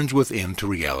 he turns within to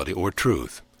reality or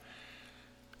truth.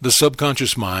 The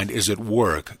subconscious mind is at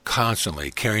work constantly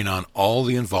carrying on all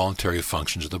the involuntary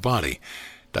functions of the body: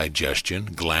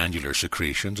 digestion, glandular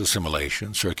secretions,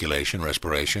 assimilation, circulation,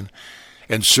 respiration,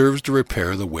 and serves to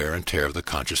repair the wear and tear of the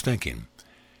conscious thinking.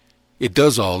 It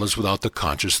does all this without the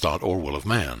conscious thought or will of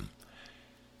man.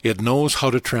 It knows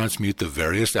how to transmute the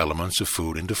various elements of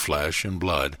food into flesh and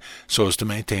blood so as to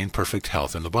maintain perfect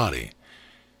health in the body.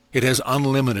 It has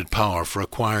unlimited power for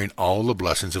acquiring all the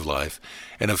blessings of life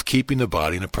and of keeping the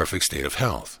body in a perfect state of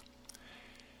health.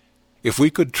 If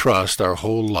we could trust our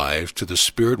whole lives to the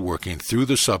Spirit working through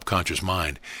the subconscious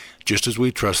mind, just as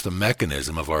we trust the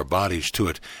mechanism of our bodies to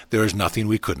it, there is nothing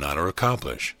we could not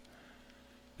accomplish.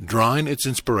 Drawing its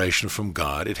inspiration from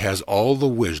God, it has all the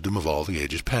wisdom of all the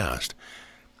ages past.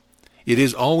 It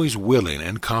is always willing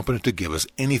and competent to give us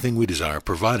anything we desire,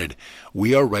 provided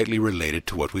we are rightly related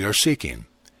to what we are seeking.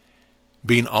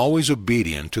 Being always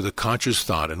obedient to the conscious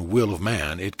thought and will of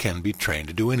man, it can be trained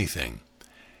to do anything.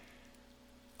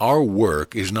 Our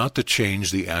work is not to change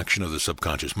the action of the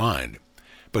subconscious mind,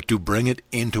 but to bring it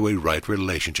into a right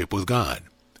relationship with God.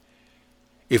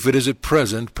 If it is at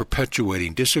present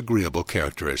perpetuating disagreeable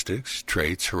characteristics,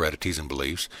 traits, heredities, and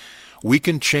beliefs, we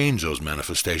can change those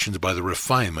manifestations by the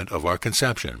refinement of our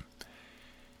conception.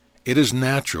 It is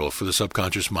natural for the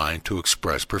subconscious mind to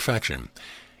express perfection.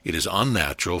 It is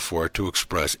unnatural for it to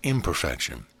express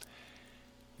imperfection.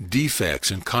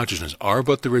 Defects in consciousness are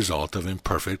but the result of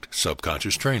imperfect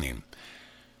subconscious training.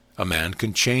 A man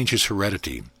can change his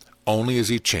heredity only as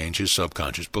he changes his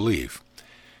subconscious belief.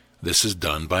 This is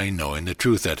done by knowing the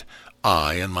truth that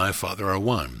I and my Father are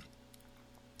one.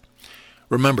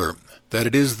 Remember that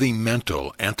it is the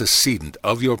mental antecedent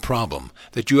of your problem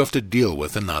that you have to deal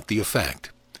with and not the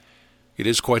effect. It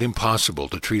is quite impossible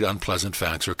to treat unpleasant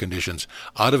facts or conditions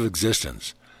out of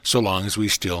existence so long as we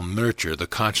still nurture the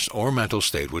conscious or mental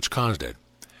state which caused it.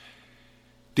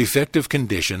 Defective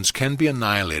conditions can be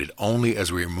annihilated only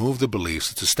as we remove the beliefs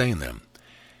that sustain them.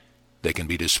 They can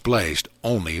be displaced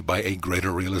only by a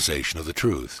greater realization of the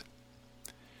truth.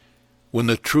 When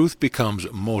the truth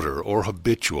becomes motor or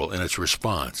habitual in its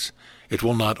response, it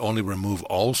will not only remove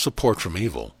all support from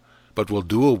evil, but will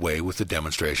do away with the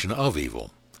demonstration of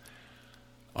evil.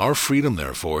 Our freedom,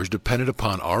 therefore, is dependent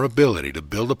upon our ability to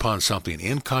build upon something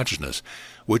in consciousness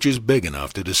which is big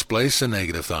enough to displace the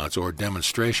negative thoughts or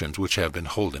demonstrations which have been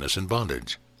holding us in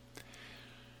bondage.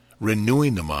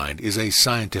 Renewing the mind is a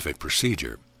scientific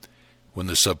procedure. When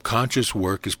the subconscious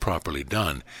work is properly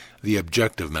done, the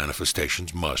objective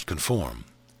manifestations must conform.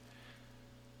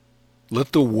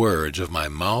 Let the words of my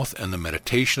mouth and the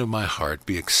meditation of my heart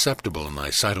be acceptable in thy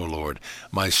sight, O Lord,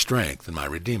 my strength and my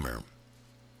Redeemer.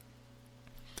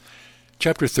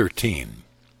 Chapter 13.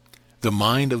 The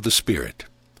Mind of the Spirit.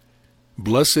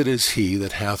 Blessed is he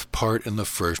that hath part in the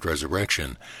first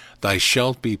resurrection. Thou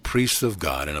shalt be priest of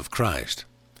God and of Christ.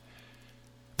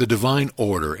 The divine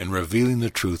order in revealing the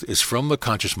truth is from the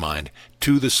conscious mind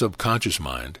to the subconscious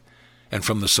mind, and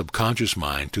from the subconscious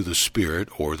mind to the spirit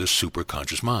or the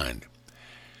superconscious mind.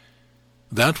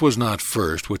 That was not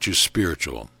first which is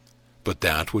spiritual, but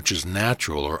that which is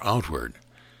natural or outward,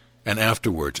 and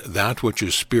afterwards that which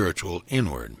is spiritual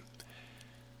inward.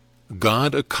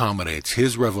 God accommodates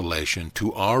his revelation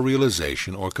to our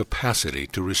realization or capacity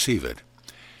to receive it.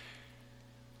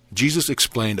 Jesus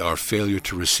explained our failure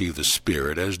to receive the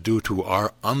Spirit as due to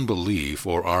our unbelief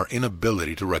or our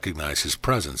inability to recognize his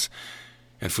presence,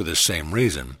 and for this same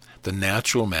reason the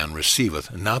natural man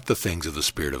receiveth not the things of the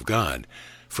Spirit of God,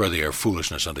 for they are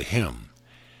foolishness unto him.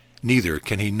 Neither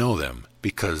can he know them,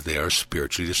 because they are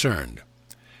spiritually discerned.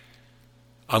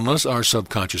 Unless our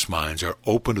subconscious minds are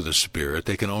open to the Spirit,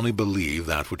 they can only believe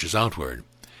that which is outward.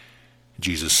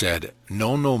 Jesus said,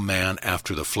 Know no man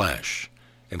after the flesh,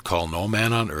 and call no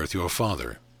man on earth your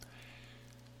father.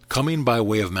 Coming by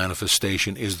way of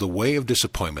manifestation is the way of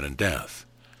disappointment and death.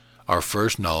 Our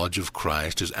first knowledge of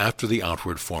Christ is after the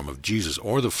outward form of Jesus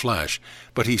or the flesh,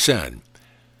 but he said,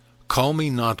 Call me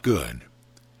not good.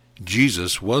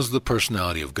 Jesus was the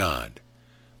personality of God,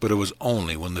 but it was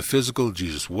only when the physical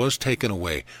Jesus was taken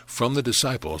away from the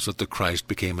disciples that the Christ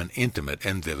became an intimate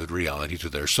and vivid reality to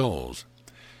their souls.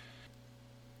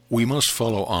 We must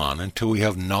follow on until we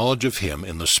have knowledge of him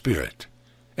in the Spirit,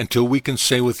 until we can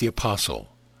say with the Apostle,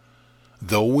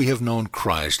 Though we have known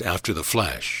Christ after the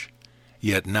flesh,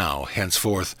 yet now,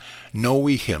 henceforth, know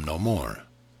we him no more.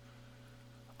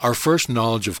 Our first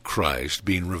knowledge of Christ,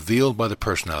 being revealed by the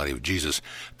personality of Jesus,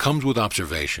 comes with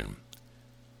observation.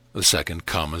 The second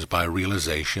comes by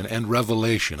realization and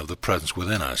revelation of the presence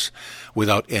within us,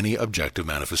 without any objective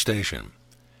manifestation.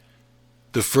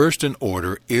 The first in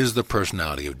order is the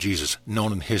personality of Jesus,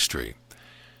 known in history.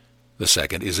 The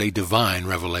second is a divine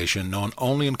revelation known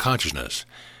only in consciousness.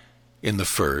 In the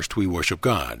first, we worship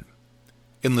God.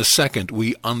 In the second,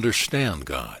 we understand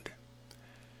God.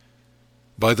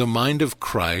 By the mind of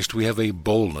Christ, we have a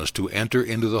boldness to enter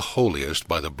into the holiest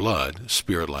by the blood,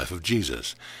 spirit life of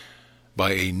Jesus,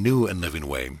 by a new and living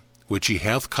way, which he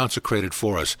hath consecrated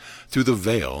for us through the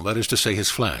veil, that is to say, his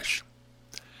flesh.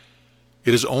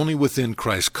 It is only within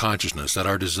Christ's consciousness that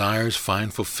our desires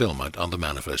find fulfillment on the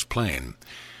manifest plane.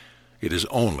 It is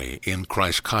only in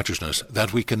Christ's consciousness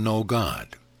that we can know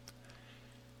God.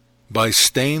 By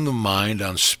staying the mind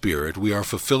on spirit, we are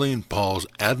fulfilling Paul's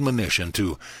admonition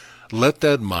to let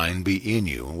that mind be in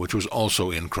you, which was also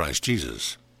in Christ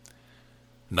Jesus.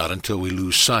 Not until we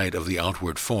lose sight of the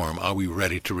outward form are we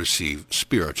ready to receive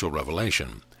spiritual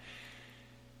revelation.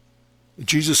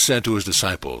 Jesus said to his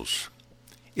disciples,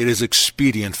 It is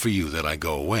expedient for you that I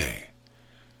go away.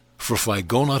 For if I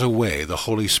go not away, the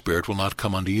Holy Spirit will not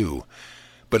come unto you.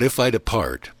 But if I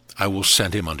depart, I will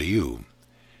send him unto you.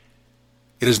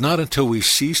 It is not until we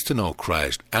cease to know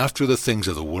Christ after the things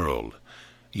of the world,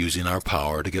 using our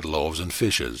power to get loaves and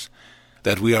fishes,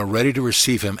 that we are ready to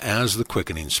receive him as the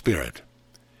quickening Spirit.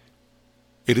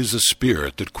 It is the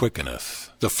Spirit that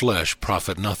quickeneth, the flesh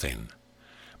profit nothing.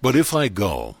 But if I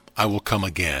go, I will come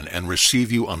again and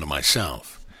receive you unto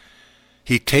myself.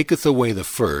 He taketh away the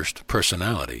first,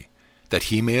 personality, that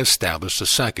he may establish the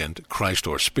second, Christ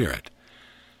or Spirit.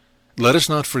 Let us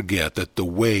not forget that the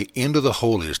way into the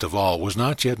holiest of all was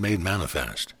not yet made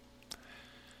manifest.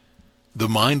 The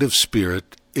mind of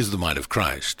Spirit is the mind of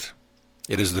Christ.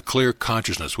 It is the clear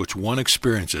consciousness which one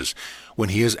experiences when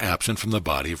he is absent from the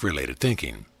body of related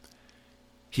thinking.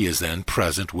 He is then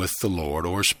present with the Lord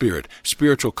or Spirit.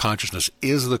 Spiritual consciousness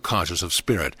is the consciousness of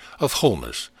Spirit, of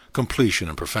wholeness, completion,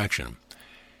 and perfection.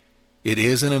 It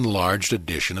is an enlarged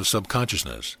edition of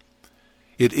subconsciousness.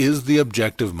 It is the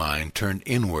objective mind turned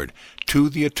inward to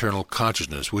the eternal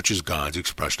consciousness which is God's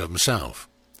expression of himself.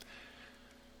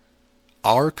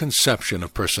 Our conception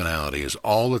of personality is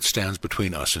all that stands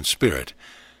between us and Spirit.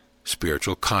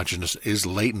 Spiritual consciousness is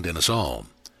latent in us all.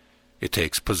 It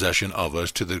takes possession of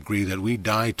us to the degree that we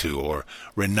die to or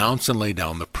renounce and lay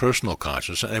down the personal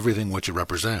consciousness and everything which it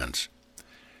represents.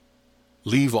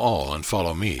 Leave all and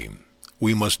follow me.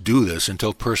 We must do this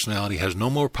until personality has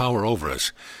no more power over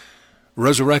us.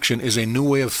 Resurrection is a new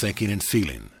way of thinking and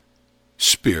feeling.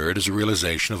 Spirit is a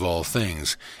realization of all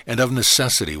things, and of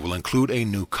necessity will include a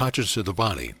new consciousness of the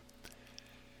body.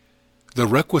 The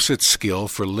requisite skill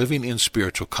for living in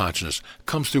spiritual consciousness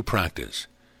comes through practice.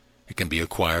 It can be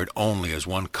acquired only as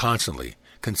one constantly,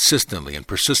 consistently, and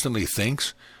persistently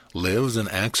thinks, lives, and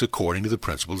acts according to the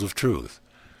principles of truth.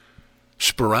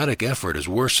 Sporadic effort is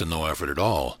worse than no effort at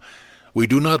all. We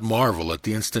do not marvel at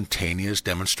the instantaneous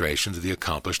demonstrations of the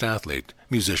accomplished athlete,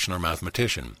 musician, or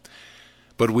mathematician.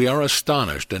 But we are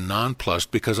astonished and nonplussed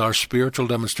because our spiritual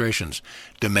demonstrations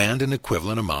demand an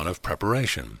equivalent amount of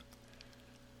preparation.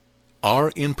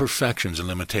 Our imperfections and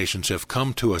limitations have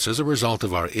come to us as a result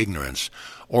of our ignorance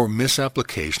or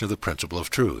misapplication of the principle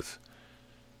of truth.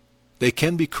 They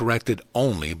can be corrected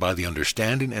only by the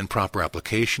understanding and proper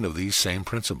application of these same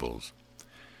principles.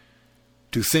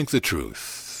 To think the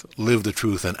truth, live the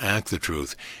truth, and act the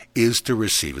truth is to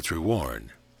receive its reward.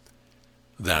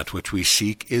 That which we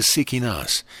seek is seeking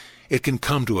us. It can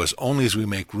come to us only as we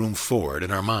make room for it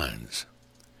in our minds.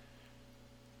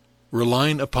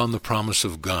 Relying upon the promise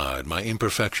of God, my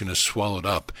imperfection is swallowed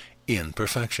up in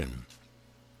perfection.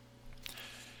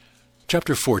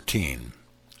 Chapter 14.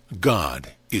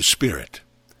 God is Spirit.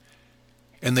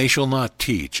 And they shall not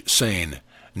teach, saying,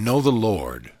 Know the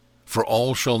Lord, for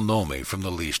all shall know me from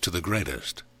the least to the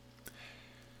greatest.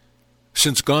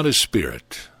 Since God is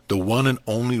Spirit, the one and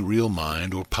only real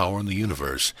mind or power in the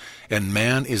universe, and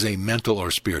man is a mental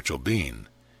or spiritual being,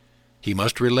 he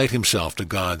must relate himself to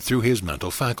God through his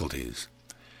mental faculties.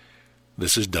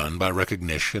 This is done by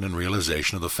recognition and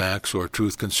realization of the facts or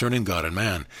truth concerning God and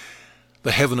man.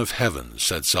 The heaven of heavens,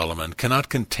 said Solomon, cannot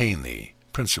contain thee,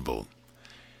 principle.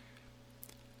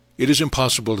 It is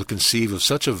impossible to conceive of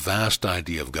such a vast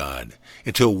idea of God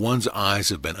until one's eyes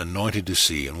have been anointed to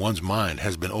see and one's mind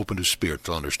has been opened to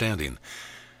spiritual understanding.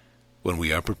 When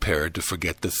we are prepared to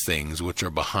forget the things which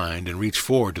are behind and reach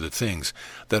forward to the things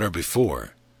that are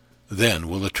before, then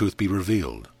will the truth be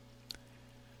revealed.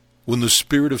 When the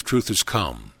Spirit of truth is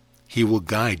come, he will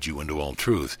guide you into all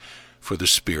truth, for the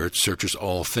Spirit searches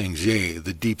all things, yea,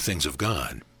 the deep things of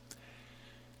God.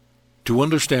 To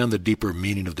understand the deeper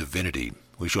meaning of divinity,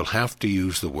 we shall have to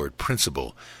use the word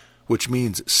principle, which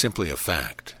means simply a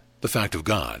fact, the fact of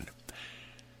God.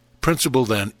 Principle,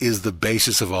 then, is the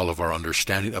basis of all of our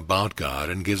understanding about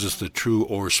God and gives us the true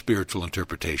or spiritual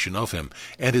interpretation of him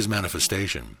and his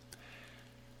manifestation.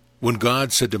 When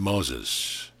God said to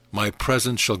Moses, My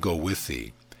presence shall go with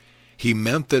thee, he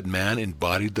meant that man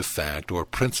embodied the fact or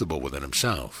principle within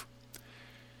himself.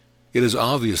 It is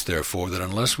obvious, therefore, that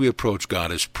unless we approach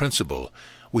God as principle,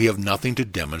 we have nothing to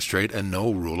demonstrate and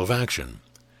no rule of action.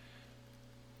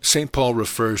 St. Paul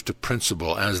refers to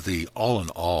principle as the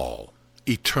all-in-all,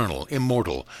 eternal,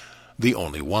 immortal, the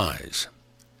only wise.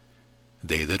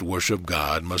 They that worship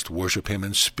God must worship him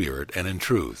in spirit and in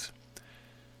truth.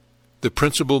 The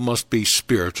principle must be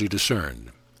spiritually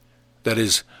discerned. That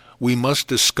is, we must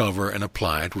discover and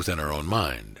apply it within our own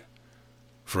mind.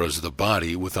 For as the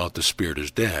body without the spirit is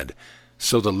dead,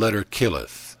 so the letter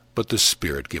killeth, but the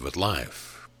spirit giveth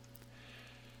life.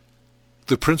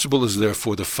 The principle is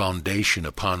therefore the foundation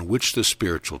upon which the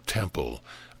spiritual temple,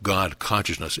 God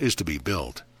consciousness, is to be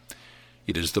built.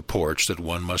 It is the porch that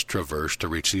one must traverse to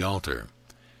reach the altar.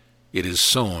 It is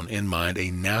sown in mind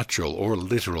a natural or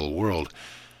literal world.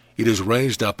 It is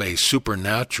raised up a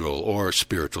supernatural or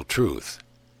spiritual truth.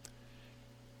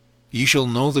 Ye shall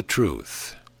know the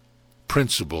truth.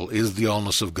 Principle is the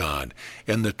allness of God,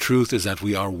 and the truth is that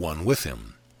we are one with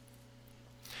him.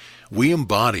 We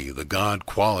embody the God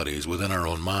qualities within our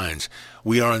own minds.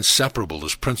 We are inseparable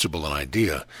as principle and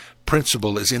idea.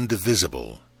 Principle is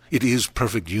indivisible. It is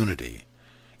perfect unity.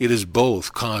 It is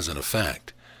both cause and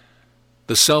effect.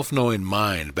 The self-knowing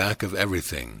mind back of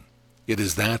everything, it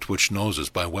is that which knows us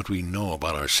by what we know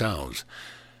about ourselves.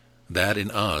 That in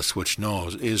us which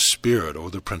knows is spirit, or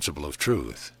the principle of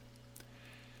truth.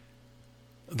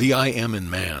 The I am in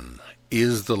man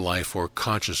is the life or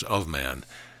consciousness of man.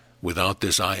 Without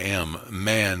this I am,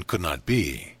 man could not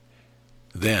be.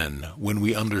 Then, when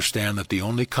we understand that the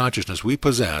only consciousness we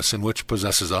possess and which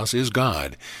possesses us is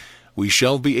God, we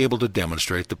shall be able to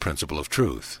demonstrate the principle of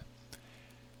truth.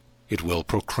 It will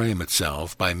proclaim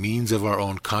itself by means of our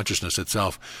own consciousness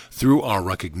itself through our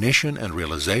recognition and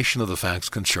realization of the facts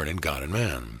concerning God and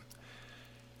man.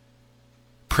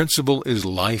 Principle is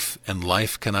life, and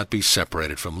life cannot be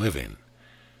separated from living.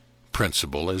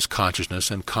 Principle is consciousness,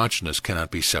 and consciousness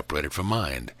cannot be separated from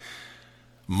mind.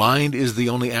 Mind is the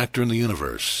only actor in the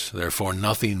universe, therefore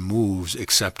nothing moves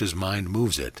except as mind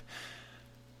moves it.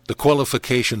 The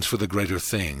qualifications for the greater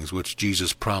things which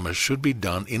Jesus promised should be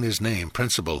done in his name,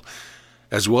 principle,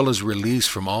 as well as release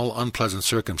from all unpleasant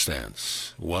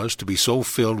circumstance, was to be so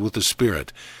filled with the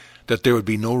Spirit that there would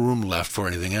be no room left for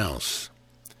anything else.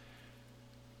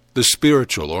 The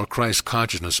spiritual, or Christ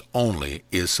consciousness only,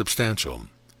 is substantial.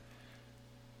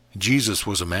 Jesus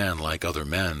was a man like other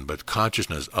men, but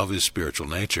consciousness of his spiritual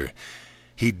nature.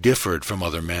 He differed from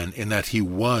other men in that he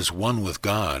was one with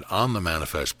God on the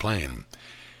manifest plane.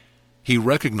 He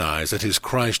recognized that his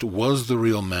Christ was the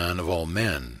real man of all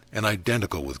men, and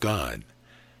identical with God.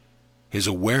 His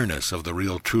awareness of the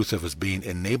real truth of his being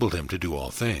enabled him to do all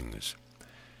things.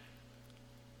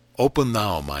 Open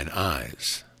thou mine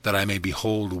eyes, that I may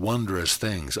behold wondrous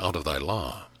things out of thy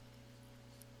law.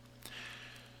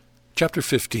 Chapter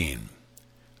 15.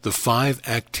 The 5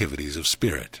 Activities of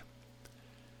Spirit.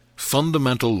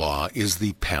 Fundamental law is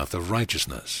the path of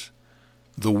righteousness,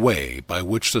 the way by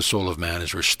which the soul of man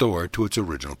is restored to its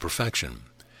original perfection.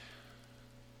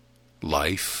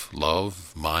 Life,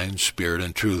 love, mind, spirit,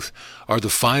 and truth are the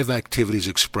 5 activities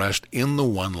expressed in the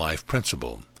one life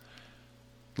principle.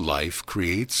 Life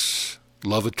creates,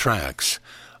 love attracts,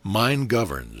 mind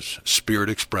governs, spirit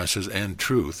expresses, and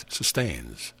truth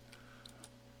sustains.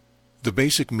 The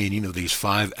basic meaning of these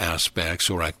 5 aspects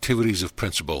or activities of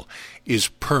principle is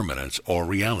permanence or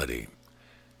reality.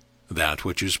 That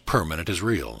which is permanent is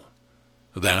real.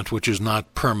 That which is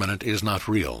not permanent is not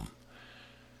real.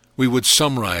 We would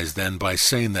summarize then by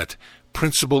saying that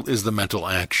principle is the mental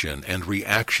action and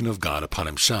reaction of God upon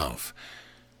himself,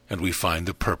 and we find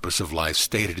the purpose of life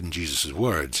stated in Jesus'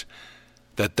 words,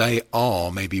 that they all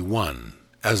may be one,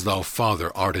 as thou, Father,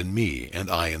 art in me,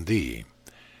 and I in thee,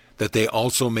 that they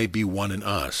also may be one in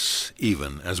us,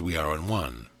 even as we are in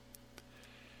one.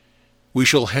 We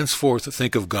shall henceforth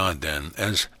think of God, then,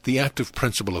 as the active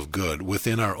principle of good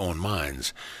within our own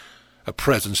minds, a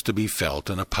presence to be felt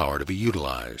and a power to be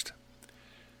utilized.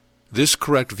 This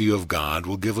correct view of God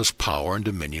will give us power and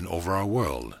dominion over our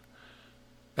world.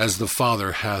 As the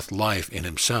Father hath life in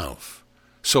himself,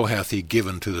 so hath he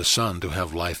given to the Son to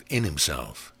have life in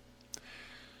himself.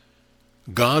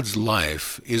 God's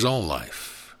life is all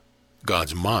life.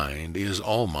 God's mind is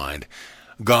all mind.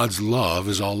 God's love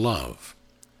is all love.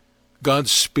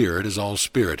 God's spirit is all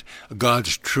spirit.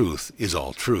 God's truth is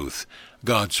all truth.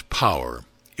 God's power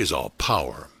is all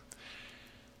power.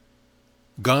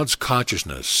 God's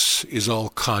consciousness is all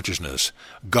consciousness.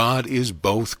 God is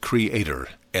both creator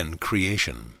and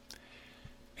creation.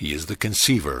 He is the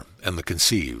conceiver and the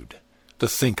conceived, the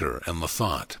thinker and the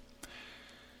thought.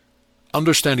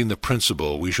 Understanding the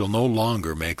principle, we shall no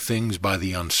longer make things by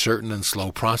the uncertain and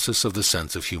slow process of the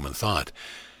sense of human thought,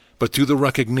 but through the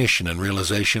recognition and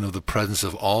realization of the presence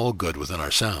of all good within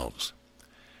ourselves.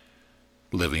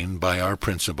 Living by our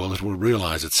principle, it will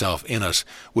realize itself in us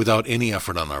without any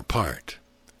effort on our part.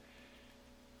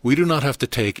 We do not have to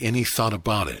take any thought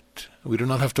about it. We do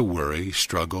not have to worry,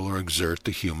 struggle, or exert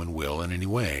the human will in any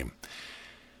way.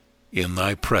 In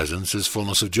thy presence is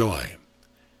fullness of joy.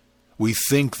 We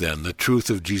think, then, the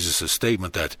truth of Jesus'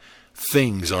 statement that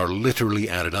things are literally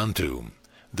added unto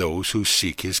those who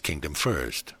seek his kingdom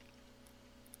first.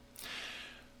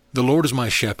 The Lord is my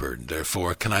shepherd,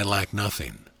 therefore can I lack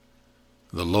nothing.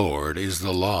 The Lord is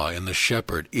the law, and the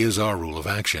shepherd is our rule of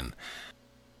action.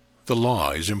 The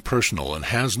law is impersonal and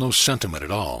has no sentiment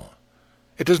at all.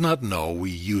 It does not know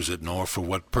we use it nor for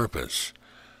what purpose.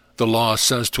 The law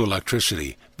says to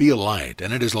electricity, be a light,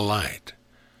 and it is a light.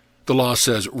 The law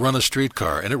says, run a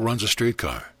streetcar, and it runs a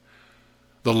streetcar.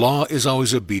 The law is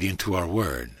always obedient to our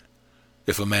word.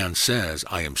 If a man says,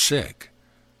 I am sick,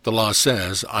 the law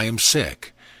says, I am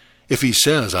sick. If he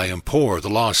says, I am poor, the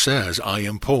law says, I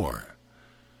am poor.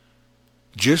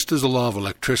 Just as the law of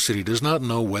electricity does not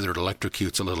know whether it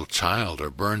electrocutes a little child or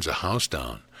burns a house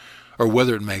down, or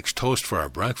whether it makes toast for our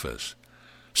breakfast,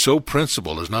 so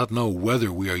principle does not know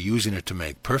whether we are using it to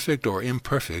make perfect or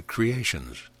imperfect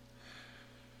creations.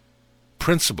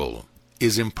 Principle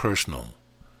is impersonal.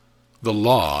 The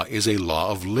law is a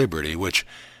law of liberty, which,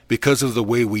 because of the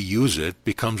way we use it,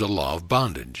 becomes a law of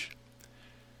bondage.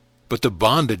 But the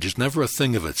bondage is never a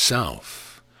thing of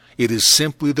itself. It is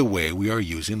simply the way we are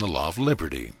using the law of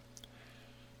liberty.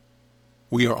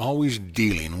 We are always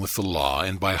dealing with the law,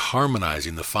 and by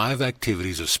harmonizing the 5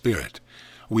 activities of spirit,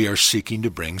 we are seeking to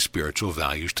bring spiritual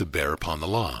values to bear upon the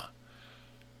law.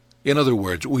 In other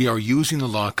words, we are using the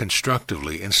law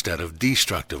constructively instead of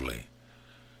destructively.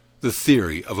 The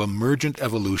theory of emergent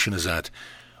evolution is that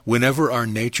whenever our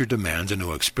nature demands a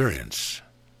new experience,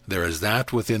 there is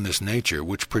that within this nature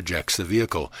which projects the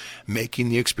vehicle, making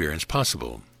the experience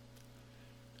possible.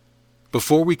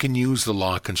 Before we can use the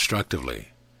law constructively,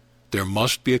 there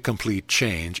must be a complete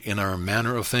change in our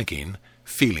manner of thinking,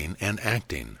 feeling, and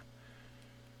acting.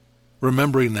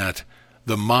 Remembering that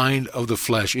the mind of the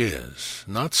flesh is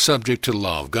not subject to the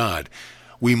law of God,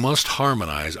 we must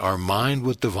harmonize our mind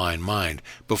with divine mind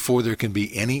before there can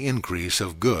be any increase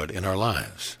of good in our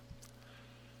lives.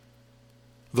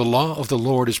 The law of the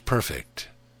Lord is perfect,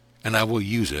 and I will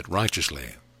use it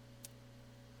righteously.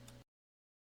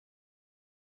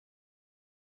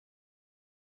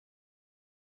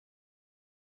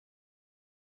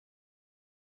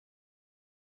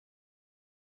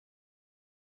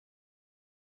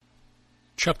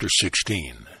 Chapter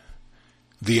 16.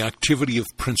 The activity of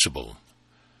principle.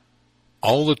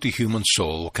 All that the human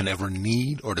soul can ever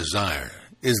need or desire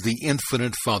is the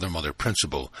infinite Father-Mother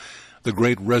principle, the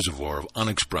great reservoir of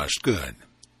unexpressed good.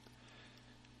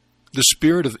 The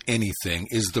spirit of anything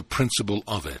is the principle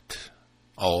of it.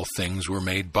 All things were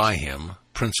made by him,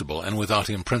 principle, and without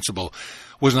him, principle,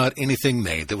 was not anything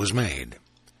made that was made.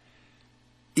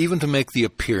 Even to make the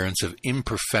appearance of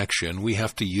imperfection, we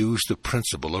have to use the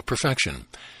principle of perfection.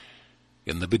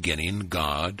 In the beginning,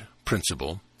 God,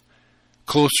 principle.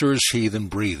 Closer is he than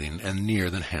breathing, and near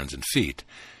than hands and feet.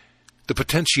 The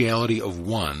potentiality of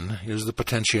one is the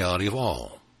potentiality of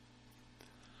all.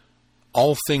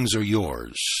 All things are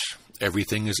yours.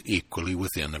 Everything is equally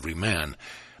within every man,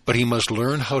 but he must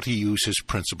learn how to use his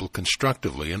principle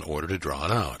constructively in order to draw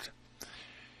it out.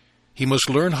 He must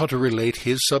learn how to relate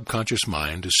his subconscious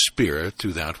mind to spirit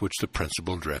through that which the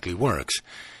principle directly works.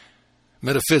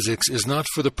 Metaphysics is not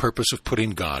for the purpose of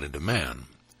putting God into man,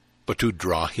 but to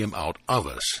draw him out of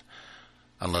us.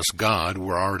 Unless God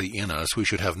were already in us, we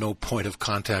should have no point of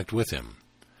contact with him.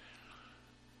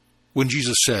 When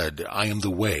Jesus said, "I am the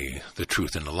way, the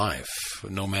truth, and the life,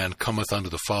 no man cometh unto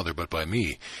the Father but by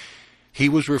me," he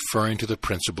was referring to the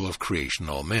principle of creation in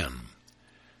all men.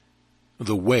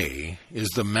 The way is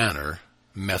the manner,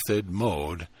 method,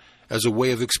 mode, as a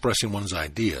way of expressing one's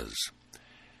ideas.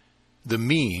 The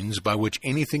means by which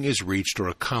anything is reached or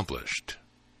accomplished.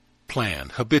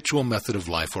 Plan, habitual method of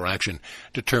life or action,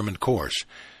 determined course.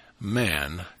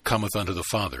 Man cometh unto the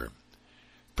Father.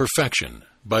 Perfection,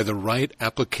 by the right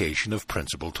application of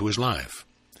principle to his life.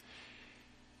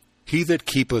 He that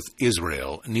keepeth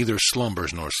Israel neither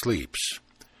slumbers nor sleeps.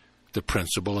 The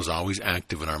principle is always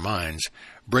active in our minds,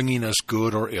 bringing us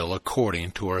good or ill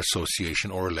according to our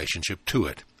association or relationship to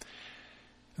it.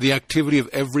 The activity of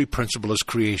every principle is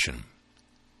creation.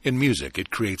 In music, it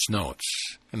creates notes.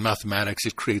 In mathematics,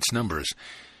 it creates numbers.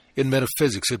 In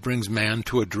metaphysics, it brings man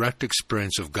to a direct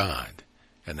experience of God,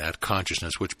 and that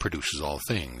consciousness which produces all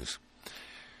things.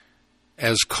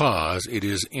 As cause, it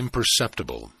is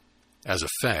imperceptible. As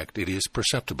effect, it is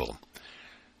perceptible.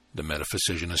 The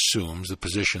metaphysician assumes the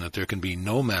position that there can be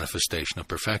no manifestation of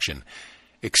perfection,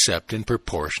 except in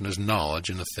proportion as knowledge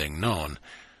and the thing known,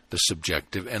 the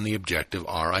subjective and the objective,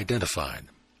 are identified.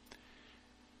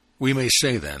 We may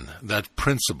say, then, that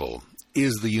principle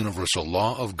is the universal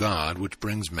law of God which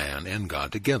brings man and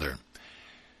God together.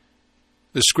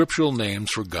 The scriptural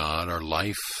names for God are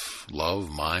life, love,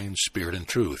 mind, spirit, and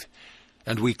truth,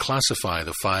 and we classify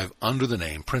the 5 under the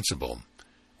name principle,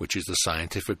 which is the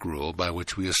scientific rule by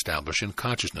which we establish in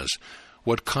consciousness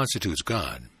what constitutes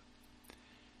God.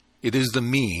 It is the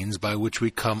means by which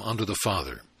we come unto the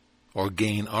Father, or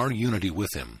gain our unity with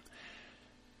him.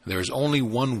 There is only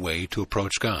one way to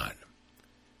approach God.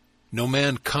 No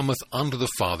man cometh unto the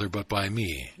Father but by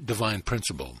me, divine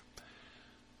principle.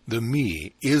 The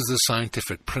me is the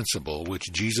scientific principle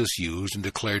which Jesus used and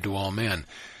declared to all men.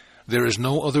 There is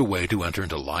no other way to enter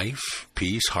into life,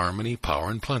 peace, harmony,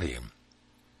 power, and plenty.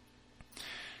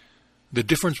 The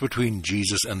difference between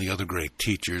Jesus and the other great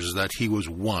teachers is that he was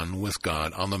one with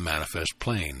God on the manifest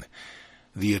plane.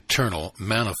 the eternal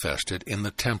manifested in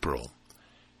the temporal,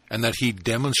 and that he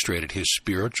demonstrated his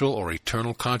spiritual or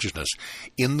eternal consciousness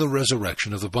in the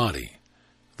resurrection of the body,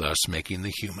 thus making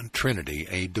the human trinity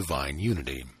a divine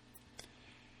unity.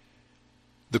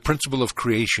 The principle of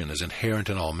creation is inherent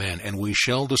in all men, and we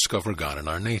shall discover God in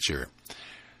our nature.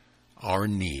 Our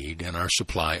need and our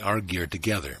supply are geared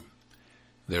together.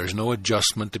 There is no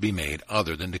adjustment to be made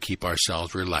other than to keep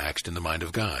ourselves relaxed in the mind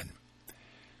of God.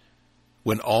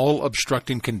 When all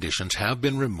obstructing conditions have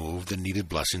been removed, the needed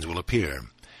blessings will appear.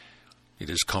 It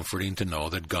is comforting to know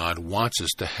that God wants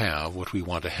us to have what we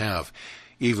want to have,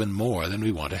 even more than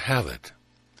we want to have it.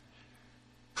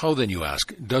 How then, you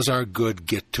ask, does our good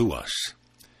get to us?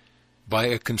 By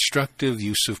a constructive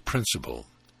use of principle,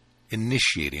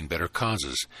 initiating better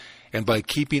causes, and by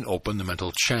keeping open the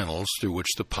mental channels through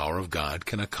which the power of God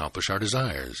can accomplish our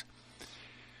desires.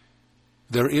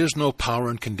 There is no power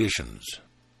in conditions.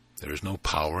 There is no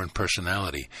power in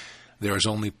personality. There is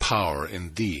only power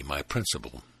in Thee, my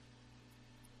principle.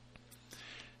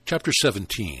 Chapter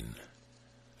 17.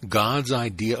 God's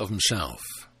idea of himself.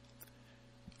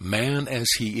 Man as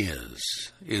he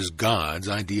is God's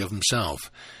idea of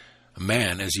himself.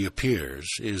 Man as he appears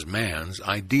is man's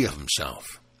idea of himself.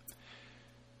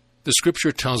 The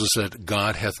Scripture tells us that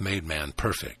God hath made man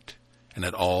perfect, and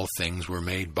that all things were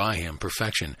made by him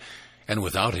perfection, and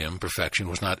without him perfection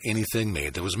was not anything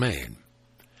made that was made.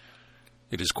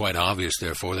 It is quite obvious,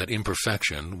 therefore, that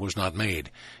imperfection was not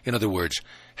made. In other words,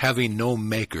 having no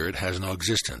maker, it has no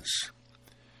existence.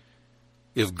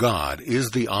 If God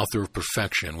is the author of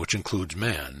perfection, which includes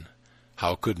man,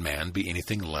 how could man be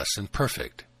anything less than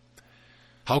perfect?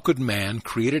 How could man,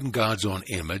 created in God's own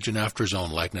image and after his own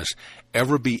likeness,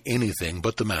 ever be anything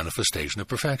but the manifestation of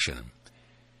perfection?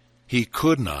 He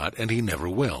could not, and he never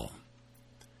will.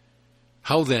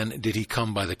 How then did he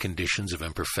come by the conditions of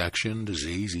imperfection,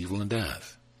 disease, evil, and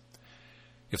death?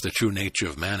 If the true nature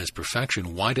of man is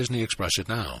perfection, why doesn't he express it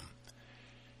now?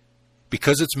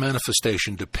 Because its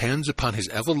manifestation depends upon his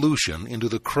evolution into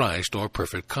the Christ or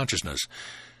perfect consciousness.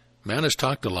 Man has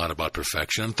talked a lot about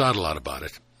perfection and thought a lot about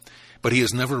it, but he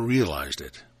has never realized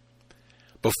it.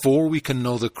 Before we can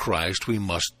know the Christ, we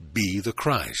must be the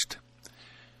Christ.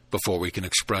 Before we can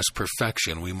express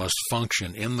perfection, we must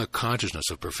function in the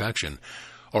consciousness of perfection,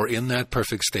 or in that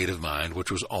perfect state of mind which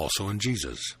was also in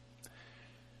Jesus.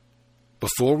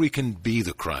 Before we can be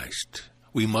the Christ,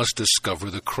 we must discover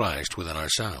the Christ within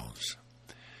ourselves.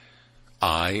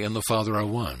 I and the Father are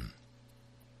one.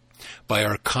 By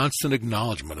our constant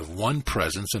acknowledgement of one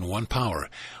presence and one power,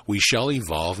 we shall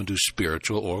evolve into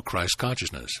spiritual or Christ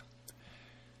consciousness.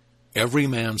 Every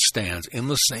man stands in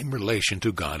the same relation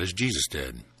to God as Jesus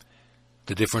did.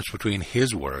 The difference between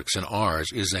his works and ours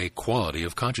is a quality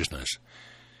of consciousness.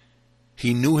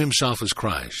 He knew himself as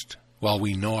Christ, while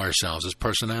we know ourselves as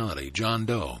personality, John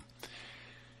Doe.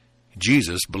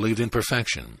 Jesus believed in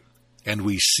perfection, and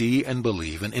we see and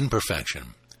believe in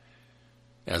imperfection.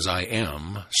 As I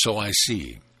am, so I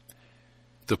see.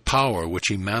 The power which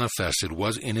he manifested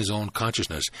was in his own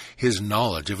consciousness, his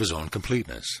knowledge of his own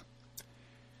completeness.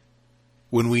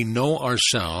 When we know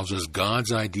ourselves as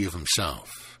God's idea of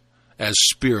himself, as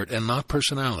spirit and not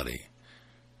personality,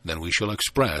 then we shall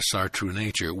express our true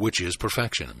nature, which is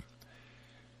perfection.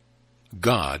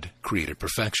 God created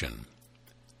perfection.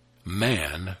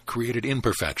 Man created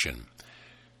imperfection.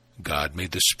 God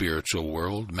made the spiritual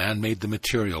world, man made the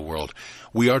material world.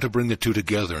 We are to bring the two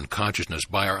together in consciousness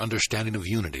by our understanding of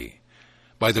unity,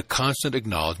 by the constant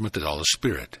acknowledgement that all is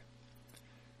spirit.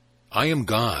 I am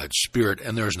God, spirit,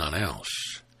 and there is none else.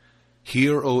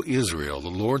 Hear, O Israel, the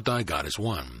Lord thy God is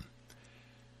one.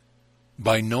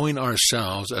 By knowing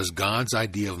ourselves as God's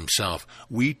idea of himself,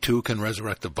 we too can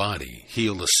resurrect the body,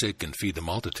 heal the sick, and feed the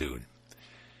multitude.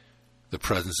 The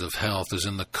presence of health is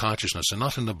in the consciousness and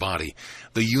not in the body.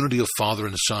 The unity of Father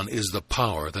and Son is the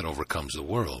power that overcomes the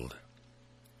world.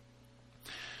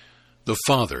 The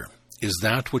Father is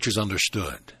that which is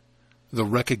understood, the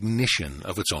recognition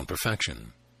of its own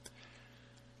perfection.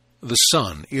 The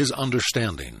Son is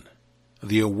understanding,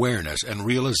 the awareness and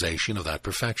realization of that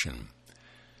perfection.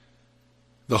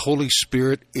 The Holy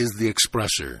Spirit is the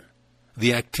expressor,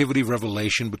 the activity of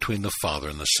revelation between the Father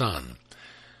and the Son.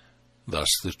 Thus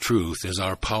the truth is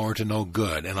our power to know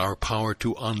good and our power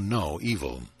to unknow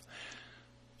evil.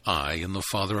 I and the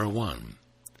Father are one.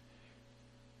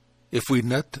 If we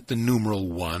let the numeral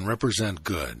 1 represent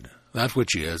good, that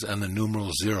which is, and the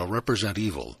numeral 0 represent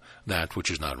evil, that which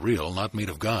is not real, not made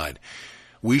of God,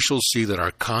 we shall see that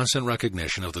our constant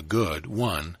recognition of the good,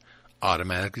 1,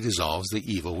 automatically dissolves the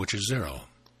evil, which is 0.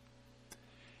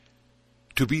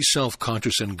 To be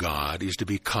self-conscious in God is to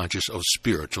be conscious of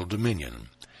spiritual dominion.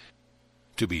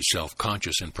 To be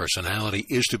self-conscious in personality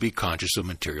is to be conscious of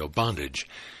material bondage.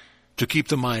 To keep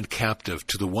the mind captive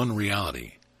to the one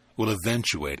reality will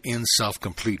eventuate in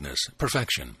self-completeness,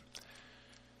 perfection.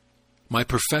 My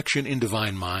perfection in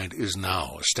divine mind is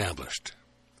now established.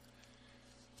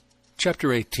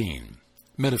 Chapter 18,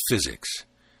 Metaphysics.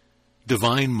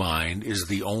 Divine mind is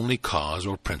the only cause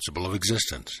or principle of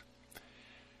existence.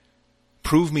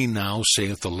 Prove me now,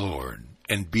 saith the Lord,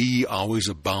 and be ye always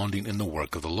abounding in the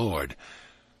work of the Lord.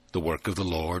 The work of the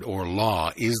Lord, or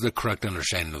law, is the correct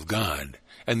understanding of God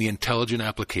and the intelligent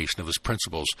application of His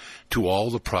principles to all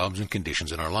the problems and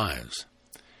conditions in our lives.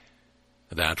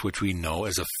 That which we know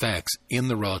as effects in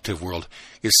the relative world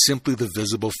is simply the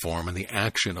visible form and the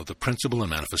action of the principle and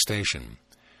manifestation.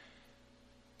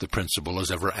 The principle is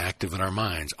ever active in our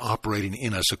minds, operating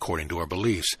in us according to our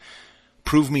beliefs.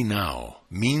 Prove me now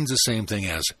means the same thing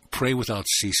as pray without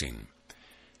ceasing.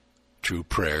 True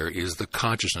prayer is the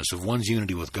consciousness of one's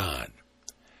unity with God.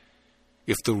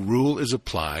 If the rule is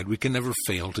applied, we can never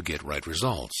fail to get right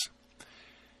results.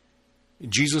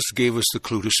 Jesus gave us the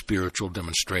clue to spiritual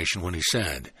demonstration when He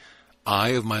said, I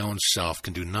of my own self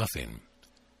can do nothing,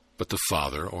 but the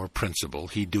Father, or principle,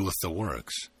 He doeth the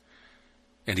works.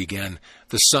 And again,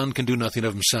 the Son can do nothing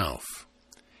of Himself.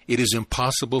 It is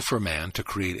impossible for man to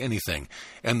create anything,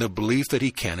 and the belief that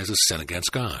he can is a sin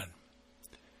against God.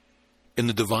 In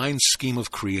the divine scheme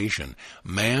of creation,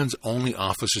 man's only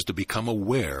office is to become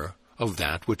aware of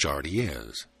that which already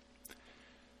is.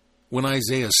 When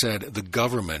Isaiah said, the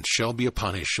government shall be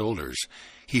upon his shoulders,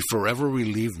 he forever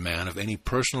relieved man of any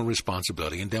personal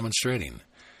responsibility in demonstrating.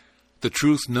 The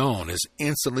truth known is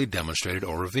instantly demonstrated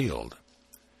or revealed.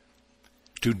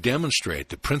 To demonstrate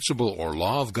the principle or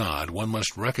law of God, one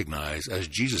must recognize, as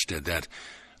Jesus did, that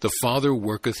the Father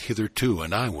worketh hitherto,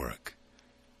 and I work.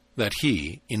 That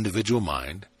He, individual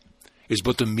mind, is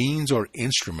but the means or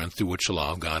instrument through which the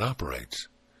law of God operates.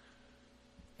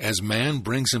 As man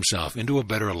brings himself into a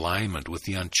better alignment with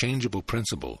the unchangeable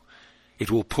principle,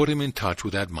 it will put him in touch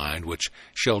with that mind which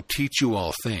shall teach you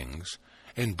all things,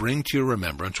 and bring to your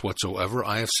remembrance whatsoever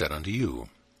I have said unto you.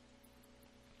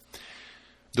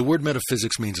 The word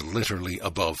metaphysics means literally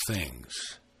above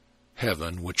things.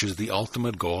 Heaven, which is the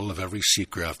ultimate goal of every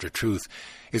seeker after truth,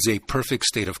 is a perfect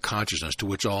state of consciousness to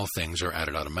which all things are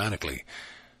added automatically,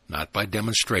 not by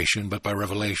demonstration but by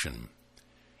revelation.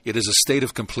 It is a state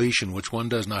of completion which one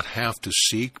does not have to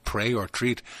seek, pray, or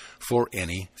treat for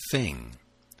anything.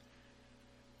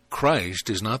 Christ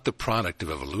is not the product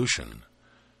of evolution,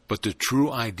 but the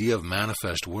true idea of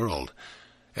manifest world.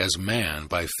 As man,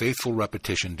 by faithful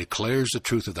repetition, declares the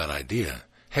truth of that idea,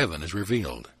 heaven is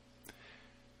revealed.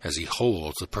 As he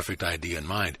holds the perfect idea in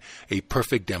mind, a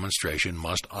perfect demonstration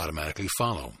must automatically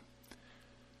follow.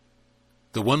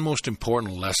 The one most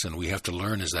important lesson we have to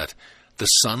learn is that the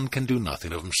Son can do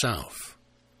nothing of Himself,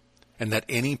 and that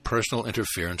any personal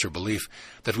interference or belief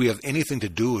that we have anything to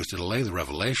do is to delay the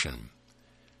revelation.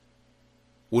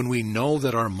 When we know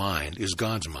that our mind is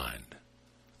God's mind,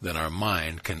 then our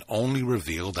mind can only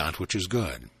reveal that which is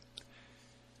good.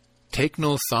 Take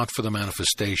no thought for the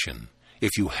manifestation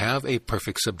if you have a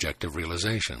perfect subjective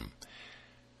realization.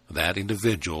 That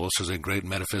individual, says a great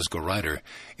metaphysical writer,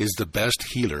 is the best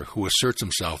healer who asserts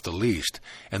himself the least,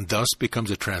 and thus becomes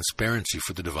a transparency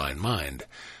for the divine mind,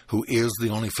 who is the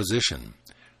only physician.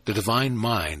 The divine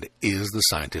mind is the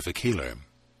scientific healer.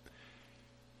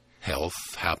 Health,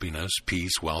 happiness,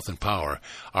 peace, wealth, and power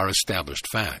are established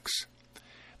facts.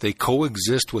 They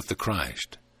coexist with the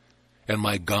Christ. And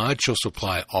my God shall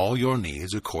supply all your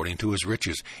needs according to His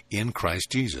riches in Christ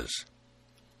Jesus.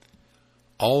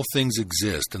 All things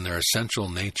exist in their essential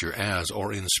nature as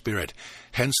or in spirit.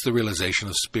 Hence the realization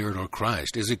of spirit or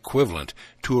Christ is equivalent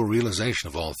to a realization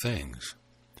of all things.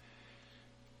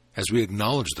 As we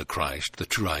acknowledge the Christ, the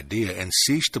true idea, and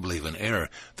cease to believe in error,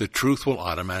 the truth will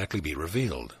automatically be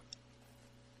revealed.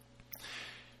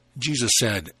 Jesus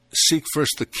said, seek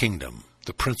first the kingdom,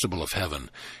 the principle of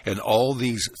heaven, and all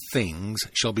these things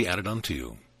shall be added unto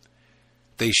you.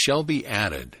 They shall be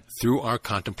added through our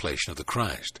contemplation of the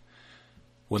Christ.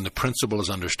 When the principle is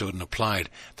understood and applied,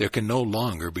 there can no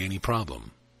longer be any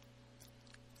problem.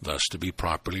 Thus, to be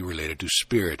properly related to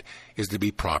spirit is to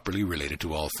be properly related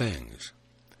to all things.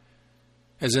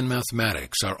 As in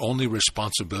mathematics, our only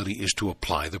responsibility is to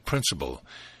apply the principle.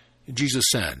 Jesus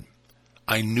said,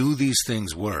 I knew these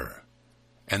things were,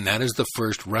 and that is the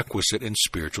first requisite in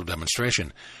spiritual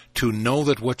demonstration, to know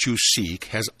that what you seek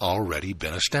has already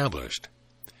been established.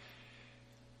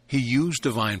 He used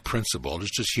divine principle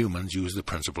just as humans use the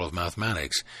principle of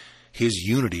mathematics. His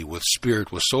unity with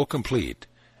spirit was so complete,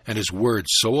 and his words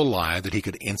so alive that he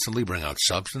could instantly bring out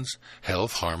substance,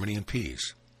 health, harmony, and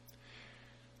peace.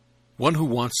 One who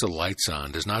wants the lights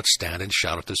on does not stand and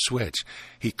shout at the switch.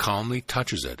 He calmly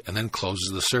touches it and then closes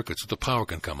the circuit so the power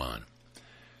can come on.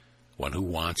 One who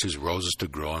wants his roses to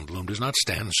grow and bloom does not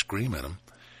stand and scream at them.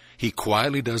 He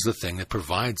quietly does the thing that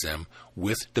provides them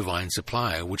with divine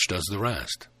supply, which does the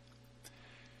rest.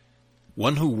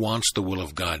 One who wants the will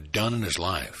of God done in his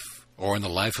life, or in the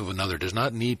life of another, does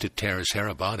not need to tear his hair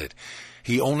about it.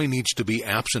 He only needs to be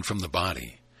absent from the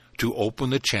body, to open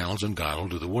the channels, and God will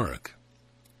do the work.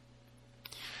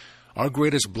 Our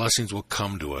greatest blessings will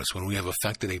come to us when we have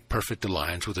effected a perfect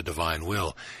alliance with the divine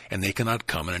will, and they cannot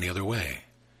come in any other way.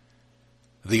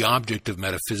 The object of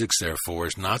metaphysics, therefore,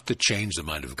 is not to change the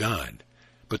mind of God,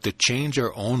 but to change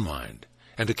our own mind,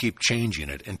 and to keep changing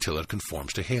it until it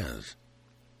conforms to His.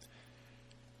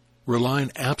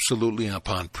 Relying absolutely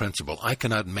upon principle, I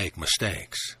cannot make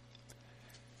mistakes.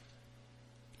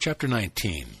 Chapter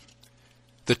 19.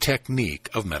 The Technique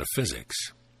of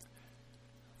Metaphysics.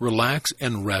 Relax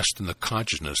and rest in the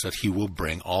consciousness that He will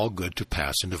bring all good to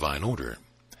pass in divine order.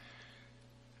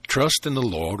 Trust in the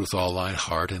Lord with all thine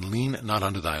heart, and lean not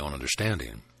unto thy own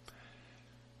understanding.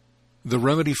 The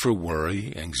remedy for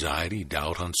worry, anxiety,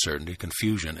 doubt, uncertainty,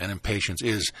 confusion, and impatience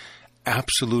is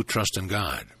absolute trust in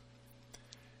God.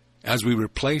 As we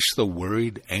replace the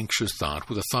worried, anxious thought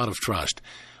with a thought of trust,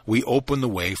 we open the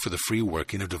way for the free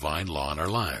working of divine law in our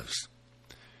lives.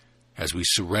 As we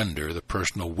surrender the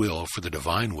personal will for the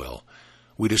divine will,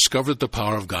 we discover that the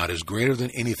power of God is greater than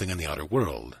anything in the outer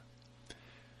world.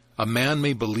 A man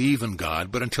may believe in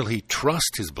God, but until he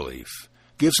trusts his belief,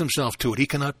 gives himself to it, he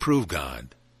cannot prove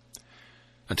God.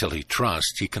 Until he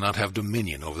trusts, he cannot have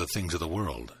dominion over the things of the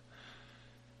world.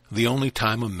 The only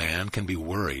time a man can be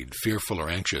worried, fearful, or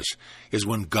anxious is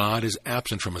when God is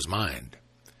absent from his mind.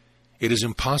 It is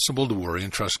impossible to worry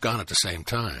and trust God at the same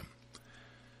time.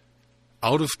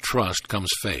 Out of trust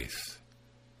comes faith.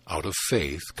 Out of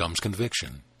faith comes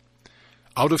conviction.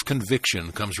 Out of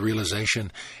conviction comes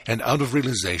realization, and out of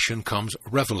realization comes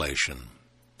revelation.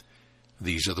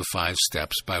 These are the 5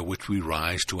 steps by which we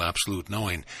rise to absolute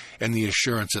knowing and the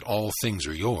assurance that all things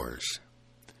are yours.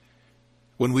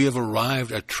 When we have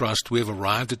arrived at trust, we have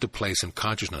arrived at the place in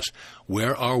consciousness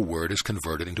where our word is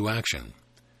converted into action.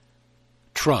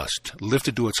 Trust,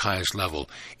 lifted to its highest level,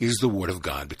 is the Word of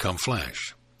God become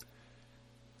flesh.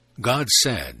 God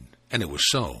said, and it was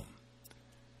so.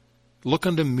 Look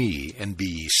unto me, and be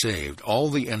ye saved, all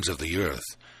the ends of the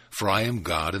earth, for I am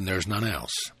God, and there is none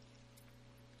else.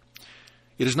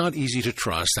 It is not easy to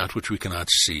trust that which we cannot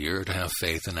see, or to have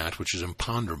faith in that which is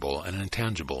imponderable and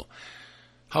intangible.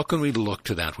 How can we look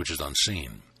to that which is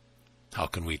unseen? How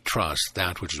can we trust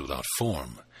that which is without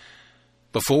form?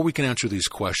 Before we can answer these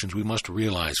questions, we must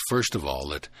realize, first of all,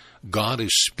 that God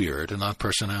is spirit and not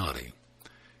personality,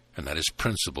 and that His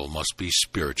principle must be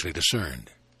spiritually discerned.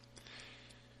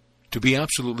 To be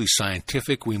absolutely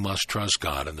scientific, we must trust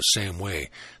God in the same way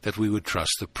that we would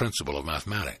trust the principle of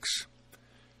mathematics.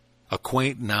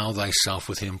 Acquaint now thyself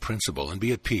with Him principle, and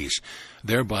be at peace,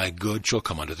 thereby good shall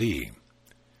come unto thee.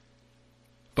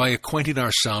 By acquainting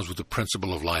ourselves with the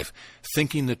principle of life,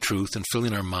 thinking the truth, and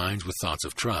filling our minds with thoughts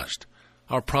of trust,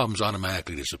 our problems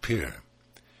automatically disappear.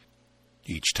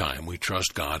 Each time we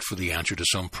trust God for the answer to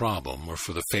some problem or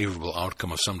for the favorable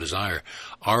outcome of some desire,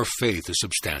 our faith is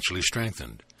substantially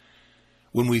strengthened.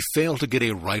 When we fail to get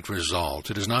a right result,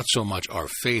 it is not so much our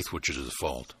faith which is at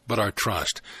fault, but our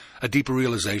trust, a deeper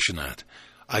realization that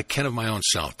I can of my own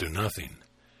self do nothing.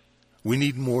 We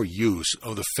need more use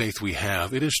of the faith we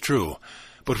have, it is true,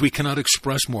 but we cannot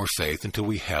express more faith until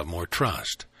we have more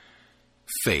trust.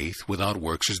 Faith without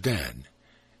works is dead,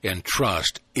 and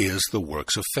trust is the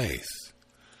works of faith.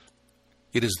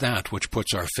 It is that which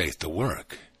puts our faith to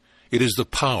work. It is the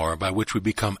power by which we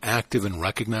become active in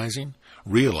recognizing,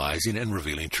 realizing, and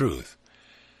revealing truth.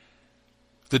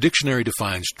 The dictionary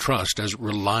defines trust as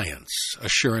reliance,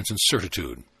 assurance, and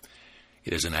certitude.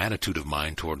 It is an attitude of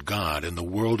mind toward God in the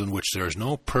world in which there is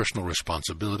no personal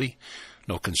responsibility,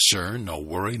 no concern, no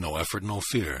worry, no effort, no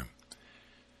fear.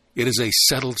 It is a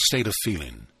settled state of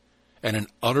feeling, and an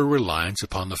utter reliance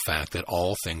upon the fact that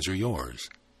all things are yours.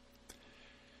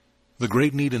 The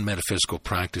great need in metaphysical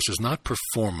practice is not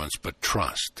performance, but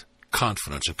trust,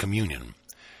 confidence, and communion.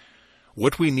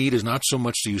 What we need is not so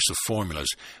much the use of formulas,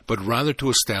 but rather to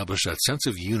establish that sense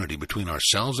of unity between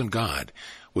ourselves and God,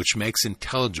 which makes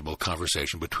intelligible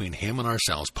conversation between Him and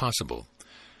ourselves possible.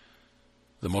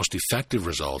 The most effective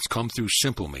results come through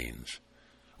simple means.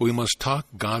 We must talk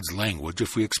God's language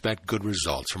if we expect good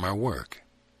results from our work.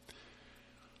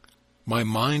 My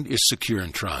mind is secure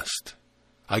in trust.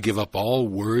 I give up all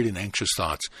worried and anxious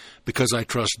thoughts because I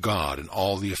trust God in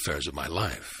all the affairs of my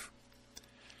life.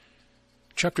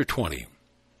 Chapter 20.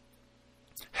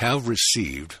 have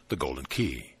received the golden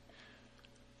key.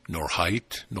 Nor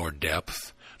height, nor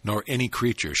depth, nor any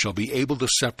creature shall be able to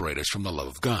separate us from the love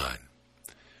of God.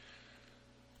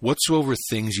 Whatsoever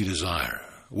things ye desire,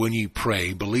 when ye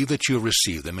pray, believe that you have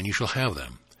received them, and you shall have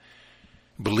them.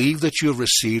 Believe that you have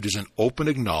received is an open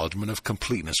acknowledgement of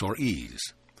completeness or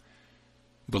ease.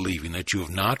 Believing that you have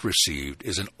not received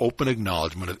is an open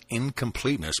acknowledgement of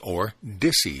incompleteness or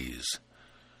dis-ease.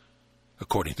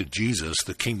 According to Jesus,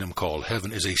 the kingdom called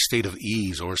heaven is a state of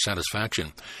ease or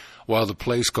satisfaction, while the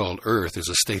place called earth is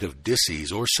a state of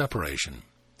dis-ease or separation.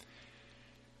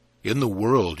 In the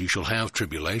world you shall have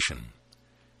tribulation.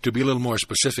 To be a little more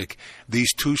specific,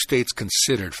 these two states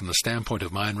considered from the standpoint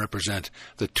of mind represent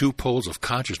the two poles of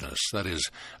consciousness, that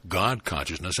is, God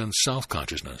consciousness and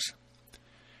self-consciousness.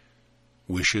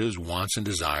 Wishes, wants, and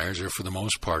desires are for the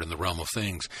most part in the realm of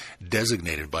things,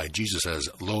 designated by Jesus as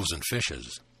loaves and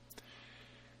fishes.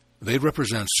 They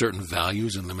represent certain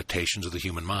values and limitations of the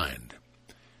human mind.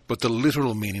 But the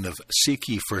literal meaning of seek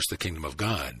ye first the kingdom of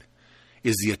God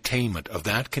is the attainment of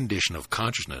that condition of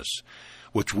consciousness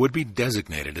which would be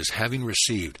designated as having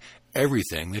received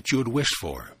everything that you had wished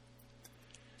for.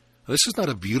 This is not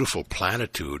a beautiful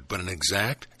platitude, but an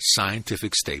exact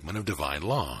scientific statement of divine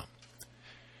law.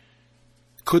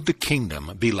 Could the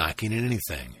kingdom be lacking in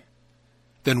anything?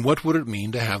 Then what would it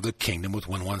mean to have the kingdom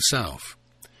within oneself?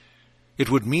 It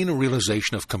would mean a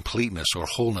realization of completeness or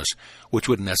wholeness, which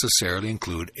would necessarily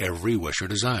include every wish or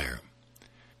desire.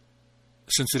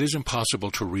 Since it is impossible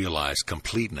to realize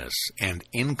completeness and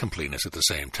incompleteness at the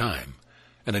same time,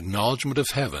 an acknowledgement of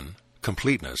heaven,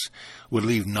 completeness, would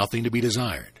leave nothing to be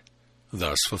desired,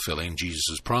 thus fulfilling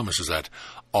Jesus' promises that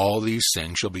all these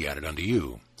things shall be added unto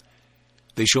you.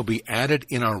 They shall be added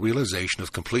in our realization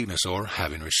of completeness or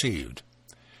having received.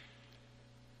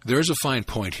 There is a fine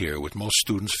point here which most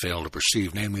students fail to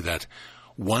perceive, namely that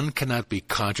one cannot be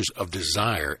conscious of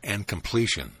desire and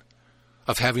completion,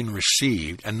 of having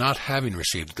received and not having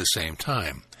received at the same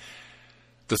time.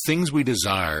 The things we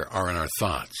desire are in our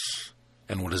thoughts,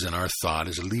 and what is in our thought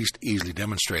is at least easily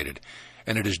demonstrated,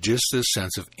 and it is just this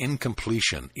sense of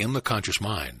incompletion in the conscious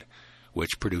mind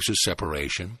which produces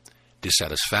separation,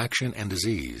 dissatisfaction, and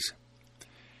disease.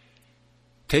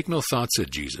 Take no thought,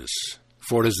 said Jesus,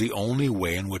 for it is the only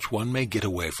way in which one may get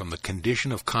away from the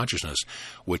condition of consciousness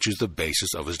which is the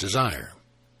basis of his desire.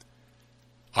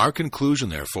 Our conclusion,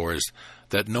 therefore, is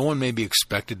that no one may be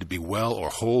expected to be well or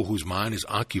whole whose mind is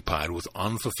occupied with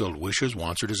unfulfilled wishes,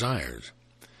 wants, or desires.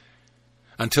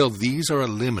 Until these are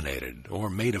eliminated or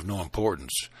made of no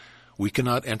importance, we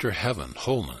cannot enter heaven,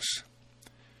 wholeness.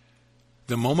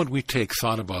 The moment we take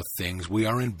thought about things, we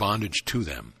are in bondage to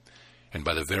them, and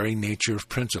by the very nature of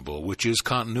principle, which is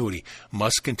continuity,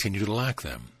 must continue to lack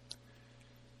them.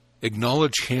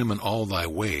 Acknowledge him in all thy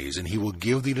ways, and he will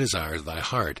give thee desires of thy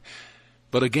heart.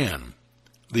 But again,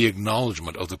 the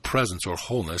acknowledgement of the presence or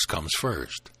wholeness comes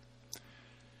first.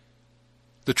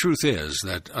 The truth is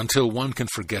that until one can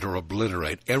forget or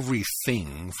obliterate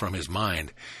everything from his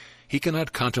mind, he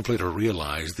cannot contemplate or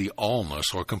realize the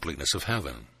allness or completeness of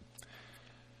heaven.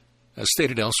 As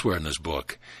stated elsewhere in this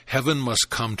book, heaven must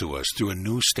come to us through a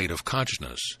new state of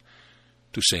consciousness.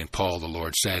 To St. Paul the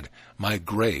Lord said, "My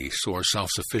grace, or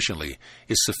self-sufficiently,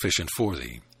 is sufficient for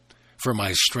thee, for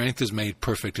my strength is made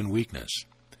perfect in weakness."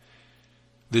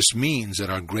 This means that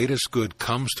our greatest good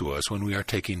comes to us when we are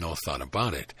taking no thought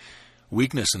about it.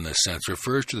 Weakness in this sense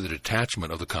refers to the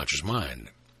detachment of the conscious mind.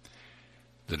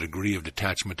 The degree of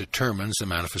detachment determines the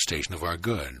manifestation of our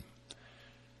good.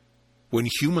 When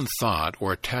human thought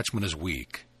or attachment is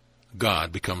weak,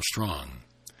 God becomes strong.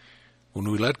 When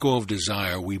we let go of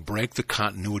desire, we break the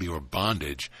continuity or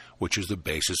bondage which is the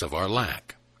basis of our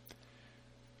lack.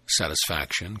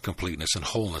 Satisfaction, completeness, and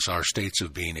wholeness are states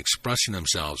of being expressing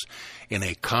themselves in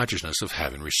a consciousness of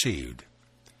having received.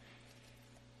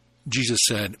 Jesus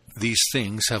said, "These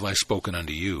things have I spoken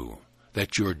unto you,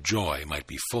 that your joy might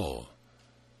be full."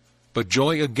 But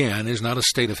joy, again, is not a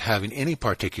state of having any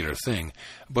particular thing,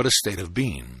 but a state of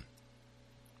being.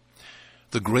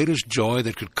 The greatest joy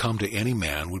that could come to any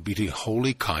man would be to be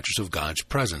wholly conscious of God's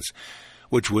presence,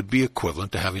 which would be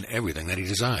equivalent to having everything that he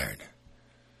desired.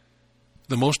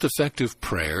 The most effective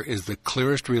prayer is the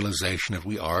clearest realization that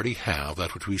we already have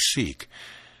that which we seek.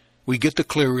 We get the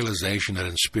clear realization that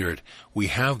in spirit we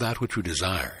have that which we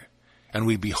desire, and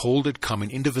we behold it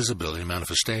coming into visibility and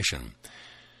manifestation,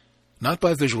 not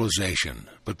by visualization,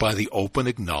 but by the open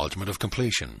acknowledgement of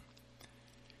completion.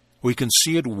 We can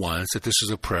see at once that this is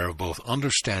a prayer of both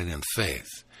understanding and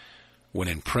faith. When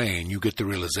in praying you get the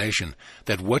realization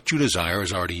that what you desire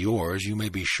is already yours, you may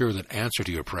be sure that answer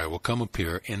to your prayer will come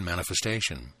appear in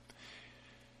manifestation.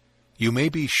 you may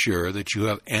be sure that you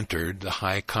have entered the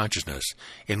high consciousness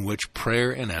in which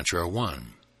prayer and answer are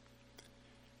one.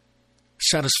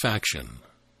 Satisfaction,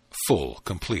 full,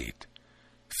 complete,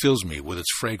 fills me with its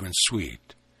fragrance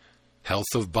sweet.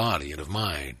 Health of body and of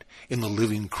mind in the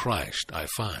living Christ I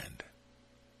find.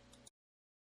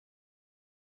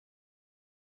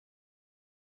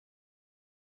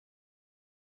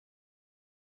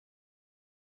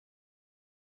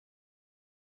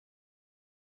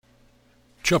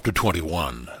 Chapter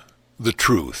 21. The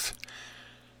Truth.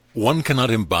 One cannot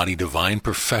embody divine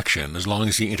perfection as long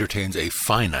as he entertains a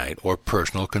finite or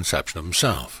personal conception of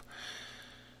himself.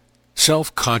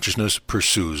 Self-consciousness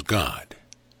pursues God.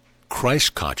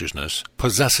 Christ consciousness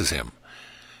possesses him.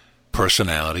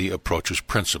 Personality approaches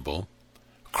principle.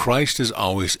 Christ is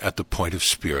always at the point of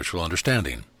spiritual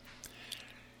understanding.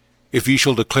 If ye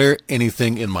shall declare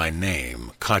anything in my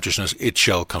name, consciousness, it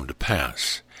shall come to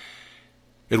pass.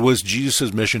 It was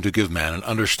Jesus' mission to give man an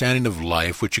understanding of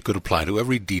life which he could apply to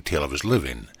every detail of his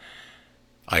living.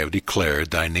 I have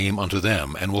declared thy name unto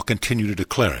them, and will continue to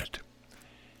declare it.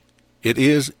 It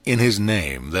is in his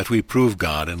name that we prove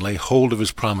God and lay hold of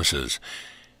his promises.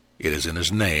 It is in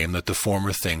his name that the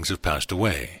former things have passed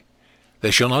away.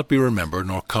 They shall not be remembered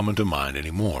nor come into mind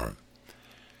any more.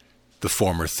 The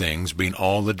former things being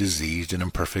all the diseased and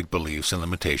imperfect beliefs and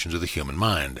limitations of the human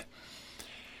mind.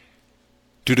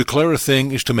 To declare a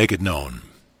thing is to make it known.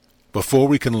 Before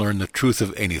we can learn the truth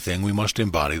of anything, we must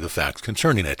embody the facts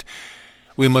concerning it.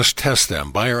 We must test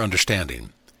them by our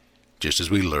understanding, just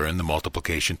as we learn the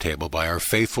multiplication table by our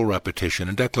faithful repetition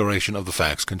and declaration of the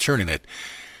facts concerning it.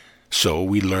 So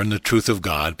we learn the truth of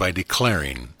God by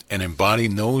declaring and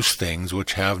embodying those things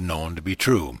which have known to be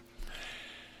true.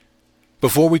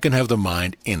 Before we can have the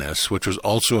mind in us, which was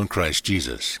also in Christ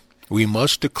Jesus, we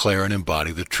must declare and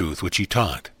embody the truth which he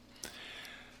taught.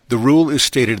 The rule is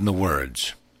stated in the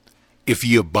words, If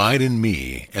ye abide in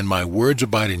me, and my words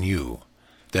abide in you,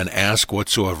 then ask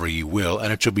whatsoever ye will,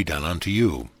 and it shall be done unto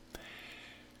you.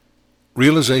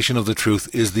 Realization of the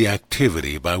truth is the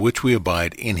activity by which we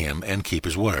abide in him and keep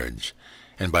his words,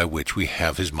 and by which we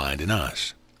have his mind in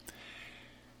us.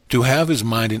 To have his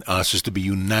mind in us is to be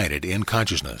united in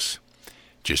consciousness,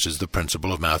 just as the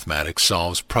principle of mathematics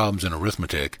solves problems in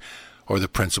arithmetic, or the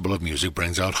principle of music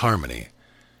brings out harmony.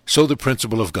 So the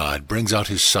principle of God brings out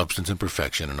his substance and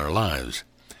perfection in our lives.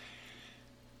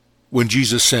 When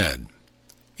Jesus said,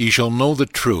 Ye shall know the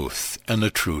truth, and the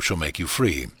truth shall make you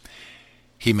free,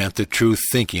 he meant that true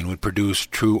thinking would produce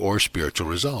true or spiritual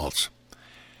results.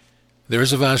 There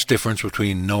is a vast difference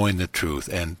between knowing the truth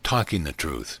and talking the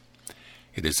truth.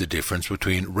 It is the difference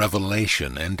between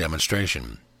revelation and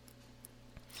demonstration.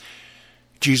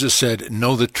 Jesus said,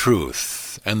 Know the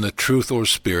truth, and the truth or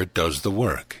spirit does the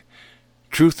work.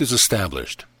 Truth is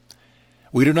established.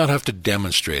 We do not have to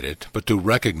demonstrate it, but to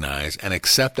recognize and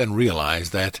accept and realize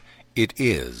that it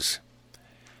is.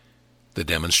 The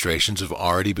demonstrations have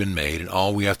already been made, and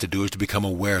all we have to do is to become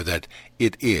aware that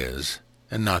it is,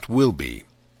 and not will be.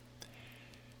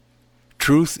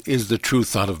 Truth is the true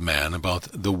thought of man about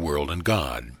the world and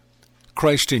God.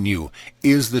 Christ in you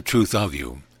is the truth of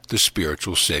you, the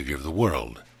spiritual Savior of the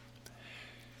world.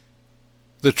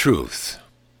 The truth.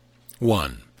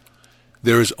 1.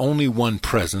 There is only one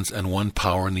presence and one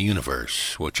power in the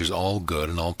universe, which is all good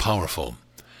and all powerful.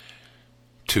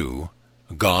 2.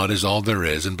 God is all there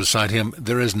is, and beside him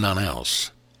there is none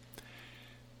else.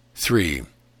 3.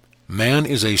 Man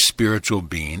is a spiritual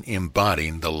being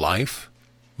embodying the life,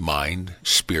 mind,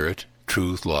 spirit,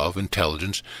 truth, love,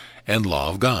 intelligence, and law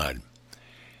of God.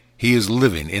 He is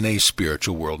living in a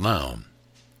spiritual world now.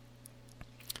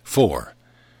 4.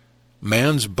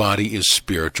 Man's body is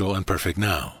spiritual and perfect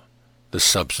now. The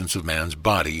substance of man's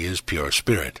body is pure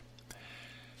spirit.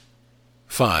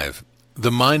 5.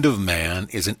 The mind of man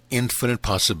is an infinite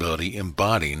possibility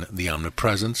embodying the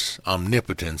omnipresence,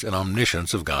 omnipotence, and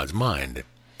omniscience of God's mind.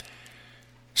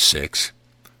 6.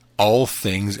 All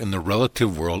things in the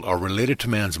relative world are related to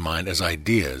man's mind as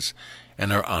ideas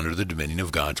and are under the dominion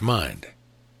of God's mind.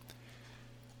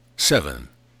 7.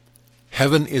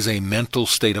 Heaven is a mental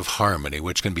state of harmony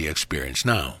which can be experienced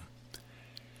now.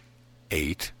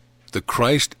 8. The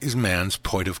Christ is man's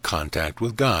point of contact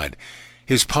with God,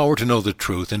 his power to know the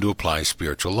truth and to apply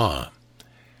spiritual law.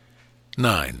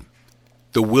 9.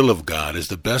 The will of God is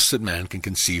the best that man can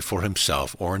conceive for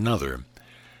himself or another.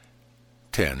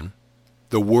 10.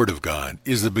 The Word of God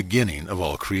is the beginning of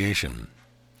all creation.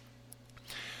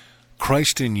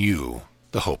 Christ in you,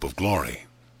 the hope of glory.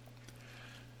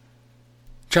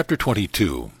 Chapter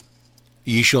 22.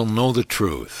 Ye shall know the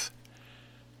truth.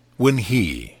 When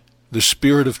he, the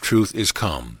Spirit of truth, is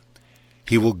come,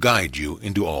 he will guide you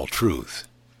into all truth.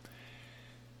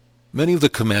 Many of the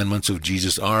commandments of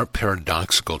Jesus are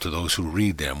paradoxical to those who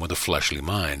read them with a fleshly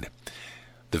mind.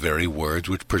 The very words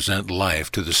which present life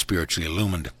to the spiritually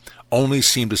illumined only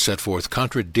seem to set forth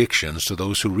contradictions to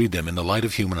those who read them in the light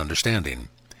of human understanding.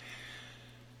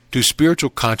 To spiritual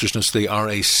consciousness they are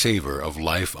a savor of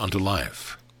life unto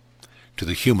life. To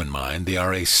the human mind they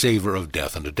are a savor of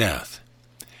death unto death.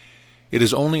 It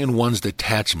is only in one's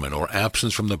detachment or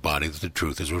absence from the body that the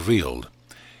truth is revealed.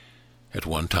 At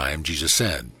one time Jesus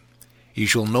said, "Ye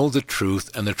shall know the truth,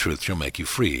 and the truth shall make you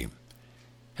free."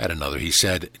 At another he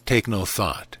said, "Take no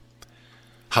thought."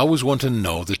 How is one to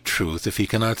know the truth if he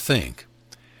cannot think?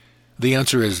 The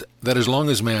answer is that as long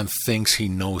as man thinks he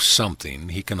knows something,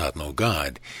 he cannot know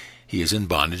God. He is in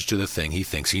bondage to the thing he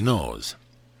thinks he knows.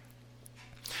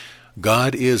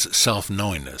 God is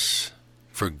self-knowingness.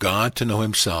 For God to know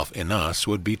himself in us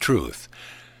would be truth.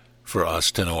 For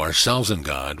us to know ourselves in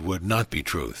God would not be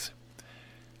truth.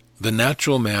 The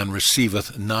natural man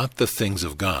receiveth not the things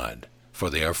of God,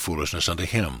 for they are foolishness unto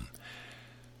him.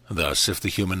 Thus, if the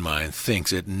human mind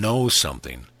thinks it knows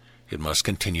something, it must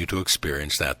continue to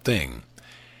experience that thing.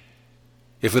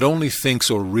 If it only thinks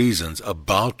or reasons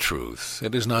about truth,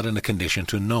 it is not in a condition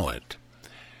to know it.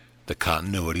 The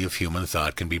continuity of human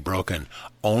thought can be broken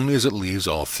only as it leaves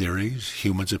all theories,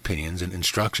 humans' opinions, and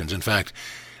instructions, in fact,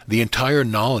 the entire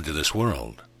knowledge of this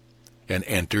world, and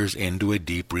enters into a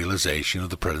deep realization of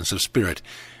the presence of Spirit.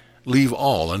 Leave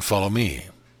all and follow me.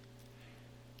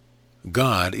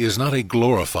 God is not a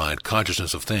glorified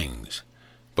consciousness of things,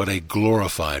 but a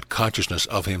glorified consciousness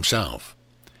of himself.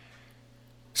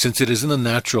 Since it is in the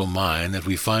natural mind that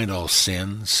we find all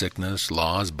sin, sickness,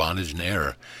 laws, bondage, and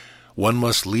error, one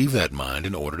must leave that mind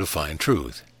in order to find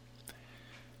truth.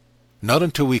 Not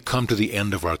until we come to the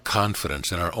end of our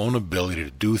confidence in our own ability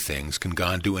to do things can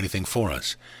God do anything for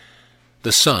us.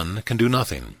 The Son can do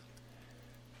nothing.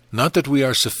 Not that we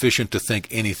are sufficient to think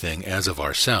anything as of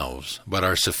ourselves, but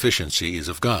our sufficiency is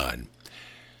of God.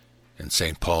 And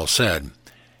St. Paul said,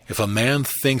 "If a man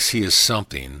thinks he is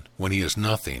something when he is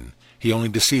nothing, he only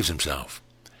deceives himself."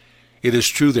 It is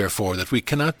true, therefore, that we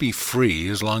cannot be free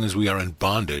as long as we are in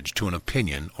bondage to an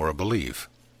opinion or a belief.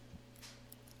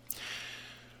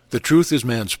 The truth is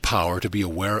man's power to be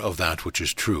aware of that which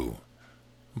is true,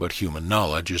 but human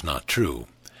knowledge is not true.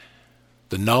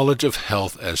 The knowledge of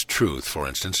health as truth, for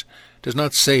instance, does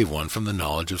not save one from the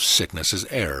knowledge of sickness as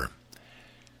error.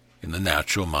 In the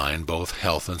natural mind, both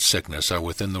health and sickness are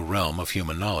within the realm of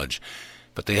human knowledge,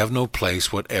 but they have no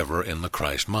place whatever in the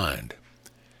Christ mind.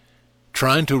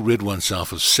 Trying to rid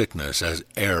oneself of sickness as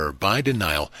error by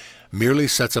denial merely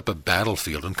sets up a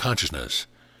battlefield in consciousness,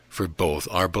 for both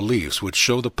are beliefs which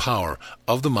show the power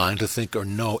of the mind to think or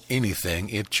know anything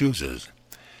it chooses.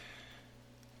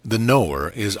 The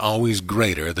knower is always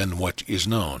greater than what is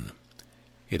known.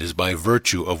 It is by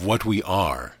virtue of what we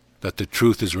are that the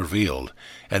truth is revealed,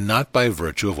 and not by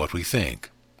virtue of what we think.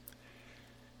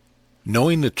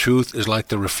 Knowing the truth is like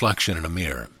the reflection in a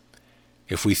mirror.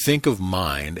 If we think of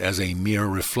mind as a mirror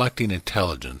reflecting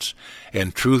intelligence,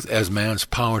 and truth as man's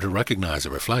power to recognize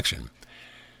a reflection,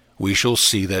 we shall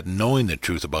see that knowing the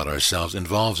truth about ourselves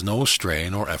involves no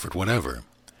strain or effort whatever.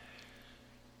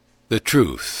 The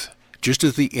truth, just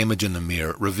as the image in the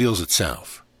mirror, reveals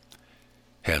itself.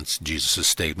 Hence Jesus'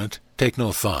 statement, "Take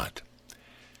no thought."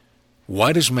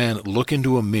 Why does man look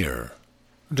into a mirror?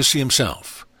 To see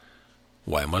himself.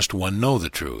 Why must one know the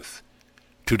truth?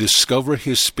 To discover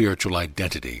his spiritual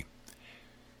identity.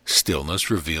 Stillness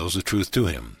reveals the truth to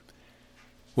him.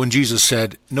 When Jesus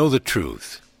said, "Know the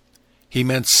truth," he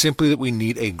meant simply that we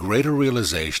need a greater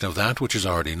realization of that which is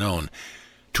already known.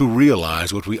 To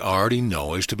realize what we already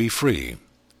know is to be free.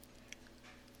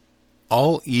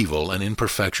 All evil and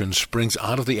imperfection springs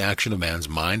out of the action of man's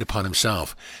mind upon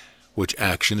himself, which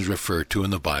action is referred to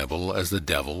in the Bible as the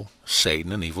devil,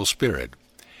 Satan, and evil spirit.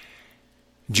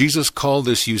 Jesus called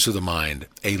this use of the mind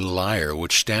a liar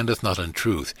which standeth not in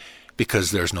truth,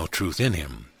 because there is no truth in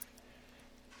him.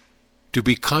 To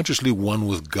be consciously one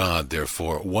with God,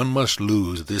 therefore, one must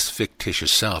lose this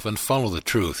fictitious self and follow the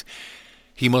truth.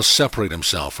 He must separate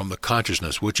himself from the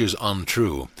consciousness which is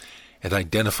untrue, and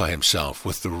identify himself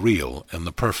with the real and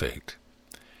the perfect.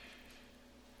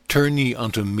 Turn ye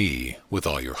unto me with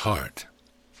all your heart.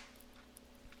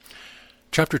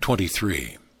 Chapter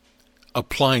 23.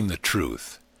 Applying the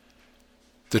truth.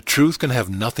 The truth can have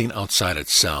nothing outside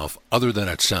itself other than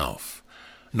itself,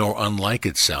 nor unlike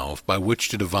itself by which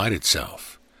to divide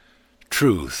itself.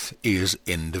 Truth is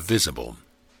indivisible.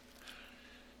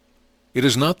 It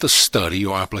is not the study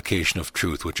or application of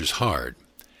truth which is hard,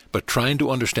 but trying to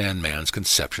understand man's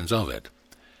conceptions of it.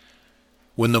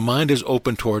 When the mind is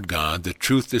open toward God, the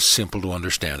truth is simple to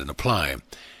understand and apply.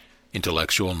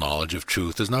 Intellectual knowledge of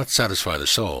truth does not satisfy the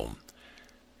soul.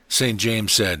 St.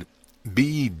 James said, "Be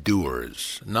ye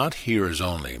doers, not hearers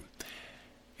only."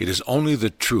 It is only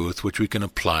the truth which we can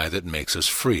apply that makes us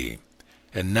free,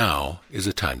 and now is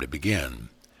the time to begin.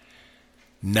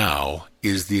 Now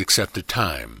is the accepted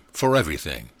time for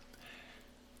everything.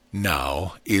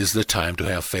 Now is the time to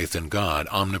have faith in God,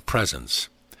 omnipresence.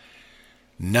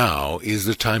 Now is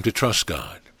the time to trust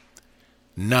God.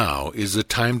 Now is the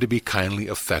time to be kindly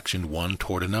affectioned one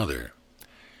toward another.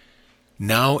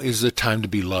 Now is the time to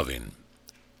be loving.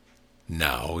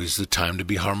 Now is the time to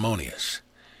be harmonious.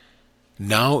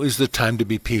 Now is the time to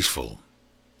be peaceful.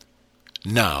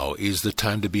 Now is the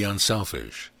time to be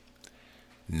unselfish.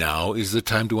 Now is the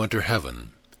time to enter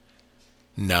heaven.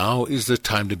 Now is the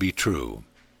time to be true.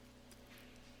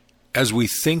 As we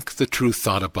think the true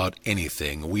thought about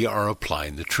anything, we are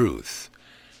applying the truth.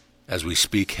 As we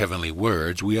speak heavenly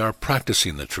words, we are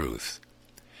practicing the truth.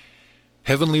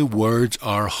 Heavenly words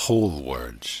are whole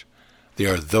words. They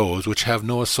are those which have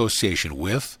no association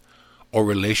with or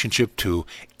relationship to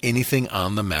anything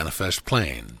on the manifest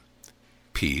plane.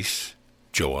 Peace,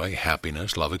 joy,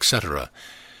 happiness, love, etc.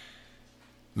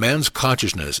 Man's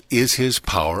consciousness is his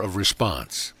power of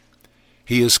response.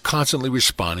 He is constantly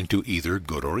responding to either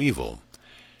good or evil.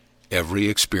 Every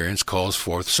experience calls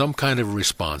forth some kind of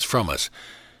response from us.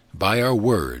 By our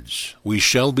words we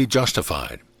shall be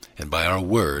justified, and by our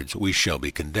words we shall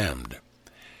be condemned.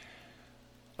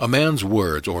 A man's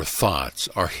words or thoughts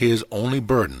are his only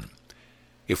burden.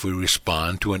 If we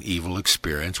respond to an evil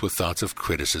experience with thoughts of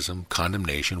criticism,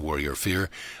 condemnation, worry, or fear,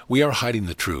 we are hiding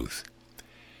the truth.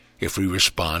 If we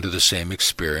respond to the same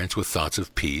experience with thoughts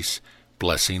of peace,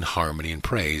 blessing, harmony, and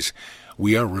praise,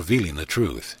 we are revealing the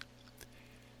truth.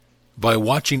 By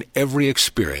watching every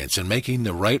experience and making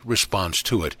the right response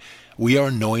to it, we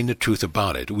are knowing the truth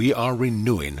about it. We are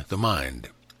renewing the mind.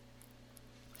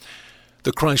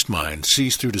 The Christ mind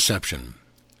sees through deception.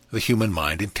 The human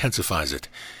mind intensifies it.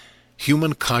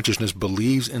 Human consciousness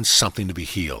believes in something to be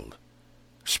healed.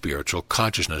 Spiritual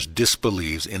consciousness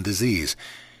disbelieves in disease.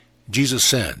 Jesus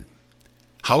said,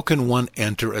 "How can one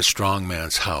enter a strong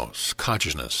man's house,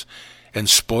 consciousness, and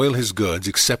spoil his goods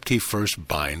except he first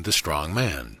bind the strong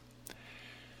man?"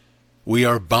 We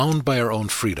are bound by our own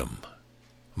freedom.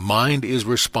 Mind is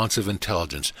responsive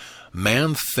intelligence.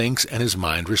 Man thinks and his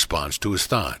mind responds to his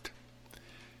thought.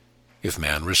 If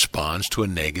man responds to a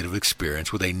negative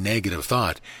experience with a negative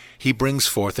thought, he brings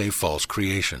forth a false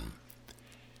creation.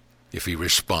 If he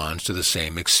responds to the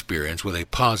same experience with a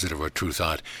positive or true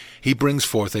thought, he brings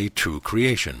forth a true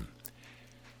creation.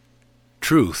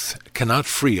 Truth cannot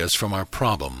free us from our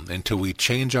problem until we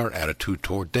change our attitude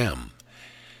toward them.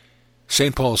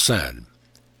 St. Paul said,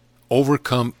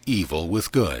 "Overcome evil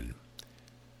with good."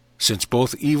 Since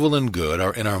both evil and good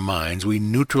are in our minds, we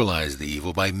neutralize the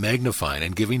evil by magnifying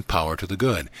and giving power to the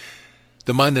good.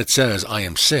 The mind that says, "I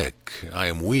am sick, I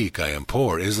am weak, I am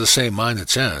poor," is the same mind that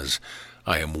says,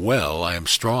 "I am well, I am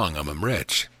strong, I am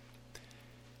rich."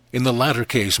 In the latter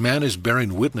case, man is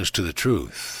bearing witness to the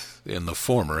truth. In the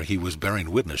former, he was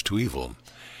bearing witness to evil.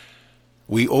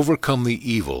 We overcome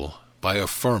the evil by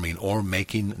affirming or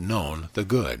making known the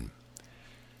good.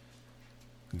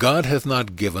 God hath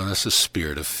not given us a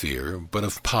spirit of fear, but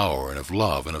of power and of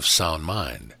love and of sound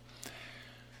mind.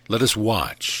 Let us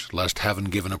watch, lest having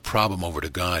given a problem over to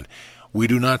God, we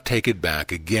do not take it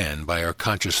back again by our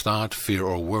conscious thought, fear,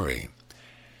 or worry.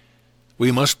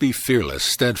 We must be fearless,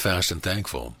 steadfast, and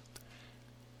thankful.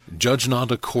 Judge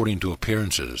not according to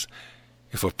appearances.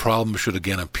 If a problem should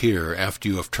again appear after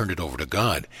you have turned it over to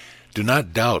God, do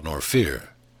not doubt nor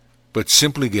fear, but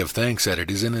simply give thanks that it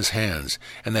is in his hands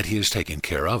and that he is taking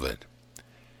care of it.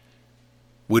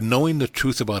 When knowing the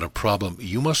truth about a problem,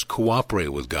 you must cooperate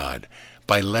with God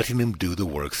by letting him do the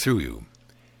work through you.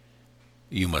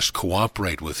 You must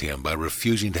cooperate with him by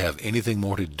refusing to have anything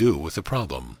more to do with the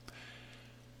problem.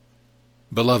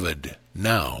 Beloved,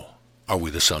 now are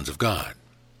we the sons of God.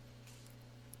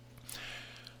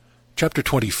 Chapter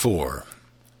 24.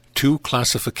 Two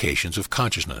classifications of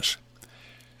consciousness.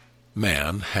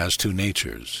 Man has two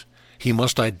natures. He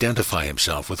must identify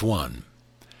himself with one.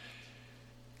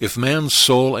 If man's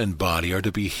soul and body are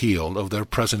to be healed of their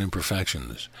present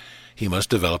imperfections, he must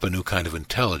develop a new kind of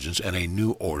intelligence and a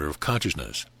new order of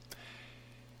consciousness.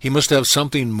 He must have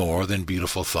something more than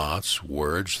beautiful thoughts,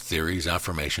 words, theories,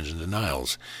 affirmations, and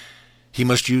denials. He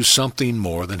must use something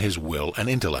more than his will and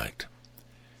intellect.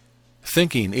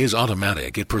 Thinking is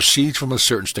automatic. It proceeds from a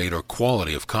certain state or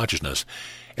quality of consciousness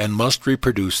and must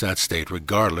reproduce that state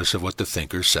regardless of what the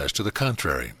thinker says to the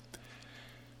contrary.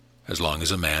 As long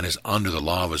as a man is under the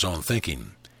law of his own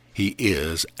thinking, He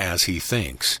is as he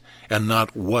thinks, and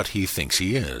not what he thinks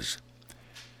he is.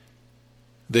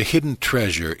 The hidden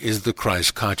treasure is the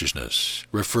Christ consciousness,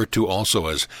 referred to also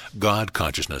as God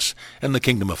consciousness and the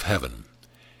kingdom of heaven.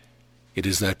 It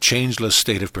is that changeless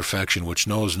state of perfection which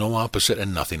knows no opposite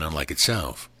and nothing unlike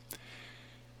itself.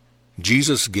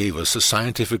 Jesus gave us a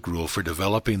scientific rule for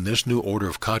developing this new order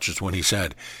of consciousness when he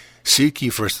said, "Seek ye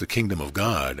first the kingdom of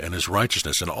God and his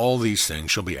righteousness, and all these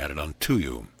things shall be added unto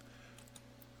you."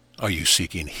 Are you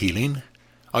seeking healing?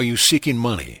 Are you seeking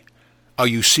money? Are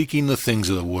you seeking the things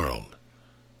of the world?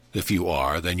 If you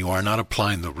are, then you are not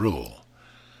applying the rule.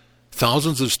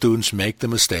 Thousands of students make the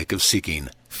mistake of seeking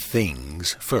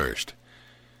things first.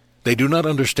 They do not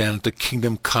understand that the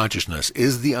kingdom consciousness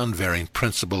is the unvarying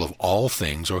principle of all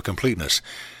things or completeness,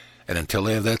 and until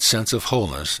they have that sense of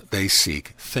wholeness, they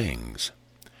seek things.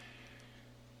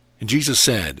 And Jesus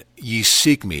said, "Ye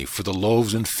seek me for the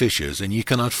loaves and fishes, and ye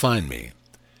cannot find me."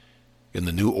 In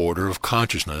the new order of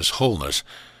consciousness, wholeness,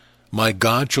 "My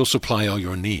God shall supply all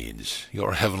your needs.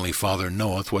 Your heavenly Father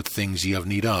knoweth what things ye have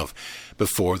need of.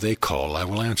 Before they call, I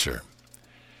will answer."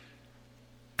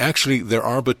 Actually, there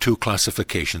are but two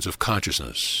classifications of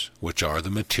consciousness, which are the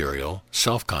material,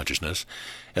 self-consciousness,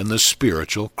 and the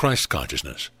spiritual, Christ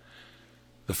consciousness.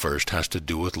 The first has to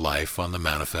do with life on the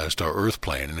manifest or earth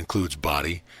plane and includes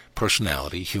body,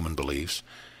 personality, human beliefs,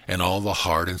 and all the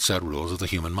hard and set rules of the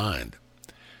human mind.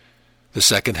 The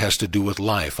second has to do with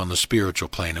life on the spiritual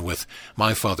plane and with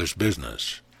my Father's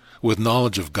business, with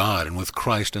knowledge of God and with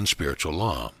Christ and spiritual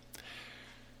law.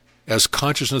 As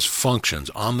consciousness functions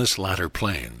on this latter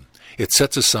plane, it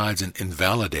sets aside and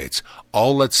invalidates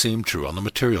all that seem true on the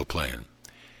material plane.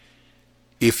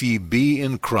 If ye be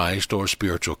in Christ or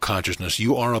spiritual consciousness,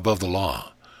 you are above the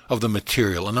law of the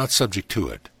material and not subject to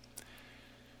it.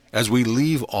 As we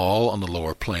leave all on the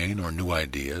lower plane, or new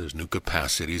ideas, new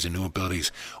capacities, and new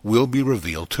abilities will be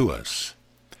revealed to us.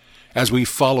 As we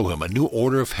follow him, a new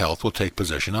order of health will take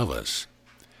possession of us.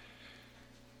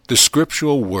 The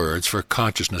scriptural words for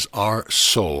consciousness are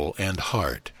soul and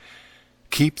heart.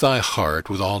 Keep thy heart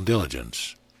with all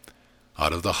diligence.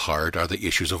 Out of the heart are the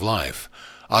issues of life.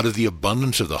 Out of the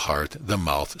abundance of the heart the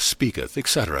mouth speaketh,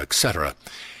 etc., etc.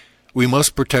 We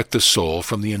must protect the soul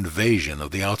from the invasion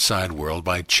of the outside world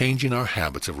by changing our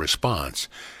habits of response.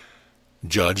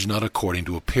 Judge not according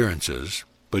to appearances,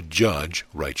 but judge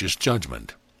righteous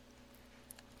judgment.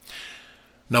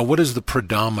 Now, what is the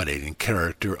predominating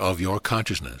character of your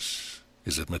consciousness?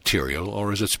 Is it material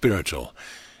or is it spiritual?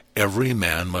 Every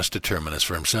man must determine this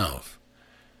for himself.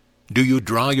 Do you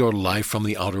draw your life from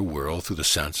the outer world through the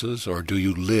senses, or do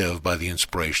you live by the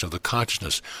inspiration of the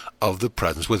consciousness of the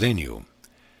presence within you?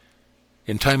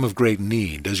 In time of great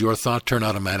need, does your thought turn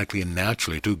automatically and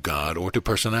naturally to God or to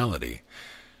personality?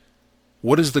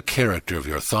 What is the character of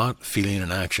your thought, feeling,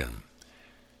 and action?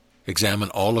 Examine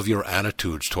all of your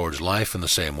attitudes towards life in the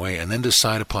same way, and then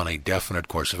decide upon a definite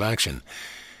course of action.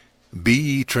 Be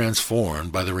ye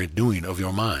transformed by the renewing of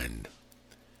your mind.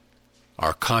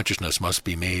 Our consciousness must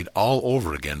be made all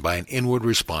over again by an inward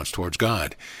response towards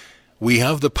God. We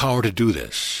have the power to do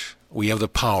this. We have the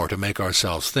power to make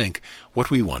ourselves think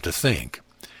what we want to think.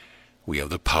 We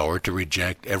have the power to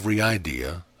reject every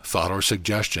idea, thought, or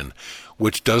suggestion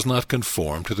which does not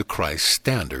conform to the Christ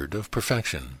standard of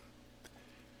perfection.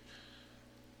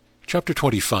 Chapter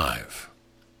 25.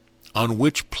 On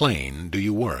which plane do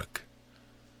you work?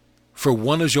 For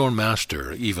one is your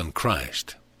master, even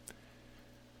Christ.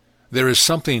 There is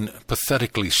something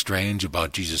pathetically strange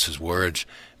about Jesus' words,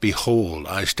 "Behold,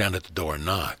 I stand at the door and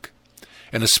knock,"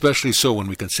 and especially so when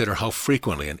we consider how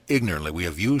frequently and ignorantly we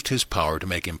have used his power to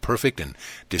make imperfect and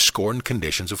discordant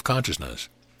conditions of consciousness.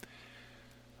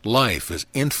 Life is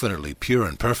infinitely pure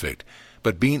and perfect,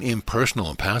 but being impersonal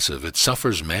and passive, it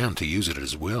suffers man to use it at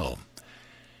his will.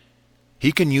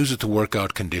 He can use it to work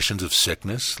out conditions of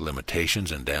sickness,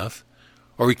 limitations, and death,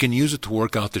 or he can use it to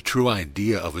work out the true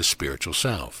idea of his spiritual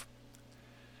self.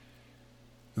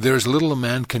 There is little a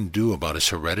man can do about his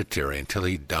hereditary until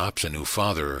he adopts a new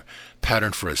father or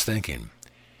pattern for his thinking.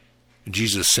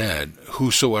 Jesus said,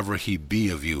 "Whosoever he be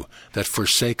of you that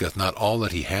forsaketh not all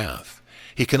that he hath,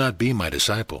 he cannot be my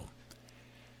disciple."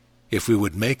 If we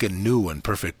would make a new and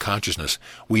perfect consciousness,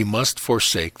 we must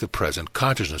forsake the present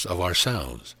consciousness of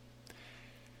ourselves.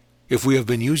 If we have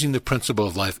been using the principle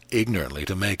of life ignorantly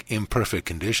to make imperfect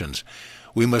conditions,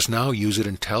 we must now use it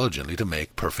intelligently to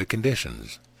make perfect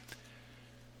conditions.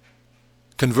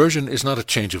 Conversion is not a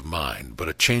change of mind, but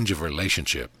a change of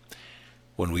relationship.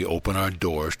 When we open our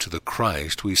doors to the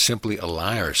Christ, we simply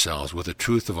ally ourselves with the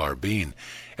truth of our being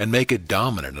and make it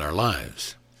dominant in our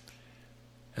lives.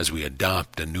 As we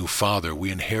adopt a new father, we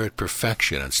inherit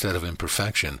perfection instead of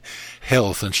imperfection,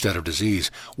 health instead of disease,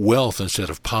 wealth instead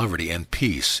of poverty, and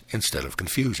peace instead of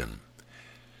confusion.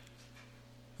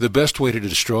 The best way to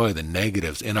destroy the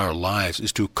negatives in our lives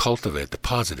is to cultivate the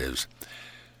positives.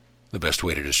 The best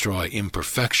way to destroy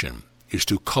imperfection is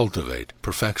to cultivate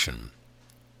perfection.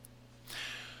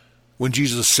 When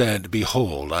Jesus said,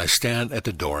 "Behold, I stand at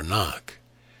the door and knock,"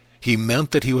 he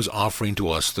meant that he was offering to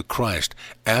us the Christ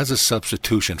as a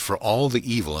substitution for all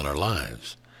the evil in our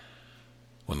lives.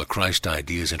 When the Christ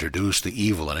idea is introduced, the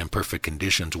evil and imperfect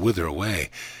conditions wither away.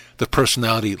 The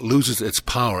personality loses its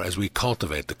power as we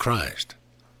cultivate the Christ.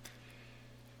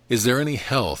 Is there any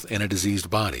health in a diseased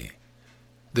body?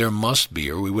 There must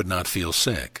be, or we would not feel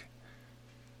sick.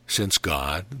 Since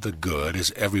God, the good,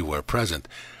 is everywhere present,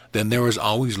 then there is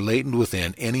always latent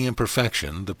within any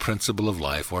imperfection the principle of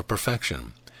life or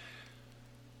perfection.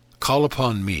 Call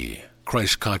upon me,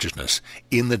 Christ consciousness,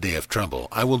 in the day of trouble.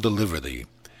 I will deliver thee.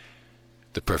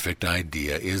 The perfect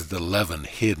idea is the leaven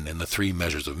hidden in the 3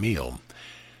 measures of meal.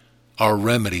 Our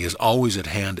remedy is always at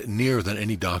hand, nearer than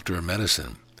any doctor or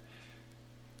medicine.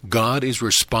 God is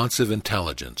responsive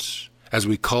intelligence. As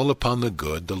we call upon the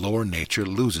good, the lower nature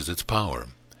loses its power.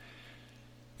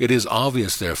 It is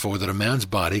obvious, therefore, that a man's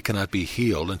body cannot be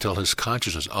healed until his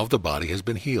consciousness of the body has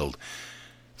been healed.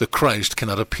 The Christ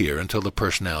cannot appear until the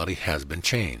personality has been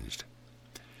changed.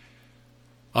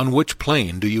 On which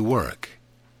plane do you work?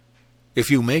 If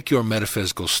you make your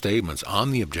metaphysical statements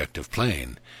on the objective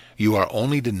plane, you are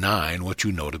only denying what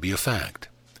you know to be a fact.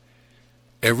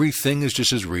 Everything is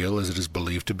just as real as it is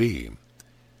believed to be.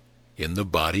 In the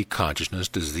body consciousness,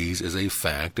 disease is a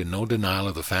fact, and no denial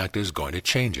of the fact is going to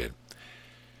change it.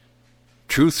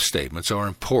 Truth statements are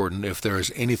important if there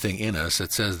is anything in us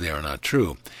that says they are not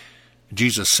true.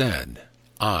 Jesus said,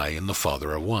 "I and the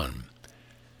Father are one."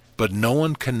 But no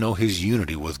one can know his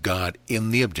unity with God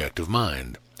in the objective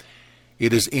mind.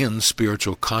 It is in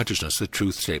spiritual consciousness that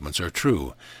truth statements are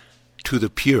true. To the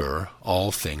pure,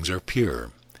 all things are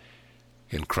pure.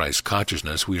 In Christ's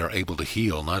consciousness, we are able to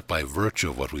heal not by virtue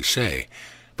of what we say,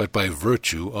 but by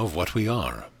virtue of what we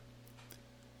are.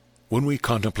 When we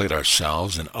contemplate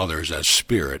ourselves and others as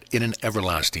spirit in an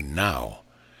everlasting now,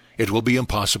 it will be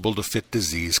impossible to fit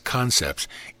disease concepts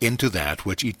into that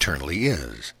which eternally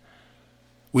is.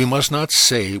 We must not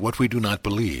say what we do not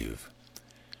believe.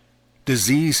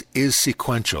 Disease is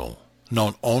sequential,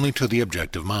 known only to the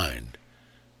objective mind.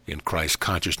 In Christ's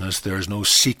consciousness there is no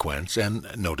sequence and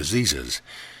no diseases.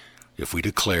 If we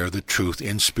declare the truth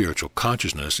in spiritual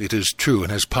consciousness, it is true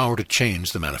and has power to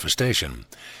change the manifestation.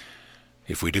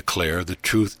 If we declare the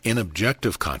truth in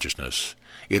objective consciousness,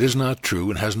 it is not true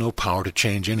and has no power to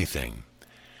change anything.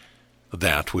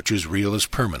 That which is real is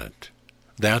permanent.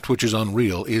 That which is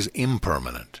unreal is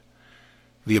impermanent.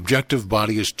 The objective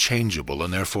body is changeable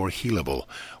and therefore healable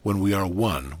when we are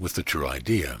one with the true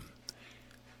idea.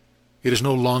 It is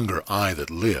no longer I that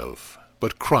live,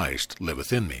 but Christ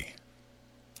liveth in me.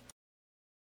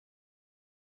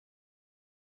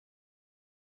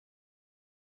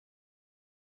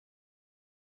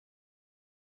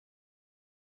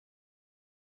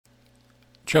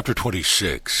 Chapter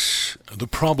 26. The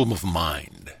Problem of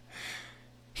Mind.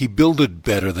 He builded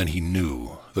better than he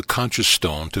knew. The conscious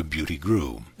stone to beauty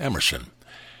grew. Emerson.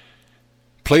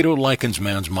 Plato likens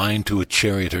man's mind to a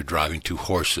charioteer driving 2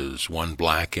 horses, one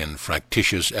black and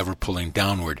fractious, ever pulling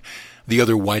downward, the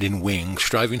other white in wing,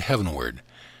 striving heavenward,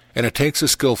 and it takes a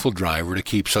skillful driver to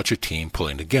keep such a team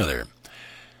pulling together.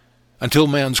 Until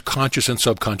man's conscious and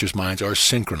subconscious minds are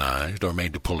synchronized or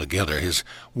made to pull together, his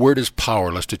word is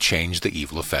powerless to change the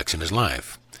evil effects in his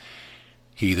life.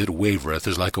 He that wavereth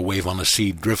is like a wave on the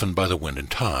sea, driven by the wind and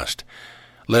tossed.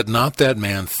 Let not that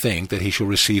man think that he shall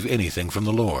receive anything from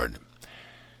the Lord.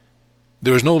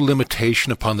 There is no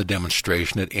limitation upon the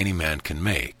demonstration that any man can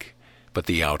make, but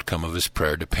the outcome of his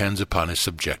prayer depends upon his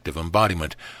subjective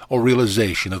embodiment or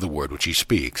realization of the word which he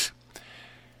speaks.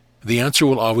 The answer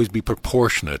will always be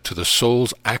proportionate to the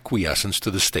soul's acquiescence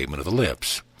to the statement of the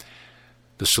lips.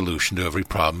 The solution to every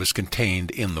problem is contained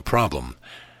in the problem.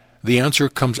 The answer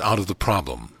comes out of the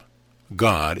problem.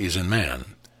 God is in man.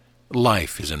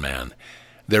 Life is in man.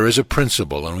 There is a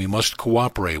principle, and we must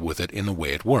cooperate with it in the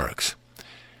way it works.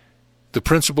 The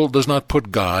principle does not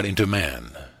put God into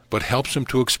man, but helps him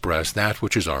to express that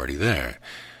which is already there.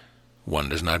 One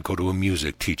does not go to a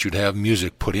music teacher to have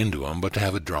music put into him, but to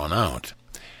have it drawn out.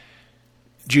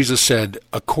 Jesus said,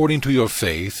 "According to your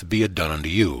faith be it done unto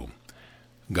you."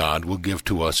 God will give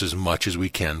to us as much as we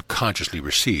can consciously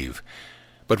receive,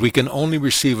 but we can only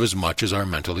receive as much as our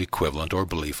mental equivalent or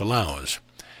belief allows.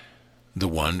 The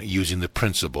one using the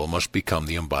principle must become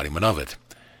the embodiment of it.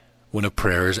 when a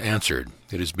prayer is answered.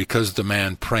 It is because the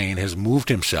man praying has moved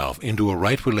himself into a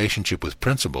right relationship with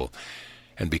principle,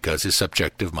 and because his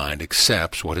subjective mind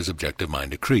accepts what his objective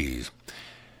mind decrees.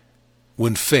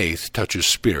 When faith touches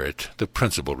spirit, the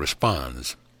principle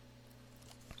responds.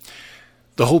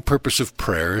 The whole purpose of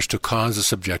prayer is to cause the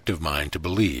subjective mind to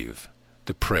believe.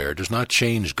 The prayer does not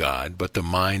change God, but the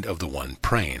mind of the one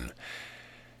praying.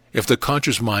 If the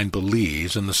conscious mind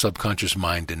believes and the subconscious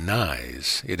mind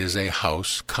denies, it is a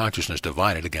house consciousness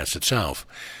divided against itself.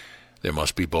 There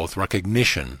must be both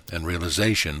recognition and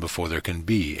realization before there can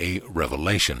be a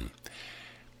revelation.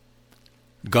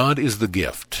 God is the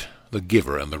gift, the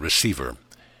giver and the receiver.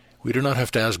 We do not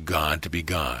have to ask God to be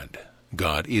God.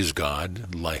 God is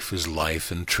God, life is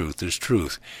life, and truth is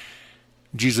truth.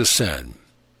 Jesus said,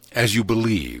 "As you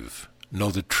believe, know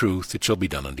the truth, it shall be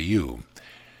done unto you."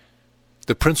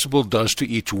 The principle does to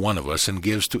each one of us and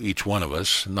gives to each one of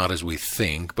us, not as we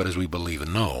think, but as we believe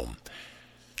and know.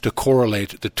 To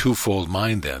correlate the twofold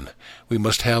mind, then, we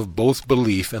must have both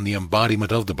belief and the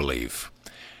embodiment of the belief.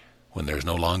 When there is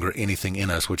no longer anything in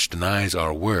us which denies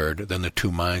our word, then the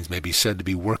two minds may be said to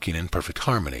be working in perfect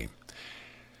harmony.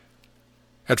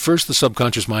 At first, the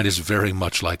subconscious mind is very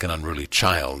much like an unruly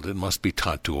child. It must be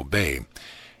taught to obey.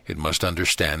 It must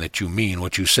understand that you mean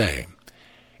what you say.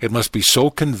 It must be so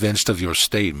convinced of your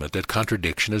statement that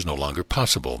contradiction is no longer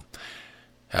possible.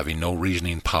 Having no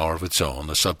reasoning power of its own,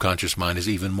 the subconscious mind is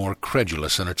even more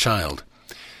credulous than a child.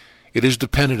 It is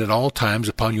dependent at all times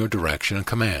upon your direction and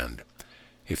command.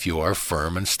 If you are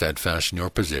firm and steadfast in your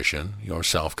position, you are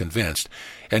self-convinced,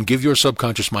 and give your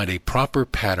subconscious mind a proper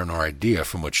pattern or idea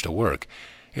from which to work,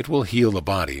 it will heal the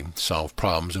body, solve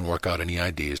problems, and work out any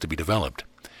ideas to be developed.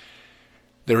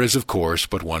 There is, of course,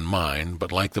 but one mind,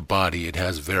 but like the body, it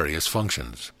has various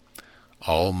functions.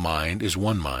 All mind is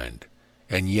one mind,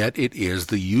 and yet it is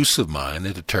the use of mind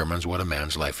that determines what a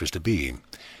man's life is to be.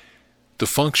 The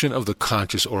function of the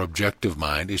conscious or objective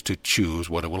mind is to choose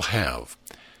what it will have.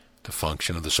 The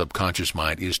function of the subconscious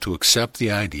mind is to accept the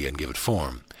idea and give it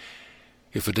form.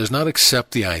 If it does not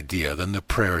accept the idea, then the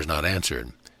prayer is not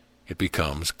answered. It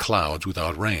becomes clouds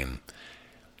without rain.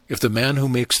 If the man who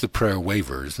makes the prayer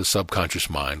wavers, the subconscious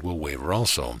mind will waver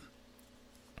also.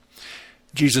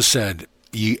 Jesus said,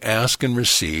 "Ye ask and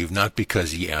receive, not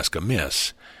because ye ask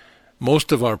amiss."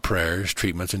 Most of our prayers,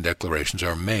 treatments, and declarations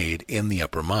are made in the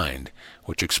upper mind,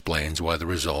 which explains why the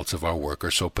results of our work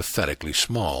are so pathetically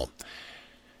small.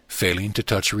 Failing to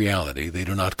touch reality, they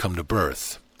do not come to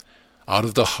birth. Out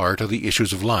of the heart are the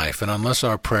issues of life, and unless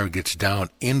our prayer gets down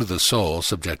into the soul,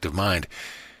 subjective mind,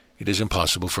 it is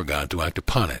impossible for God to act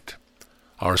upon it.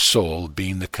 Our soul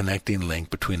being the connecting link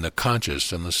between the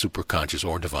conscious and the superconscious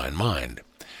or divine mind.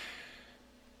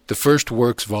 The first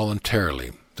works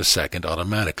voluntarily, the second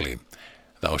automatically.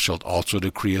 Thou shalt also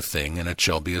decree a thing, and it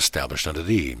shall be established unto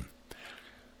thee.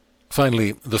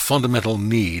 Finally, the fundamental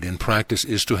need in practice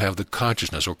is to have the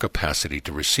consciousness or capacity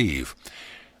to receive.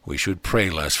 We should pray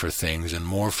less for things and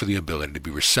more for the ability to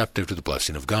be receptive to the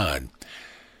blessing of God.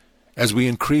 As we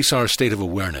increase our state of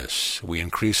awareness, we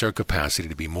increase our capacity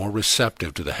to be more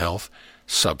receptive to the health,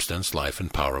 substance, life,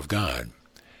 and power of God.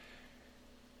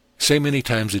 Say many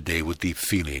times a day with deep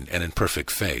feeling and in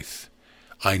perfect faith,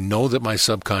 "I know that my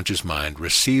subconscious mind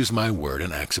receives my word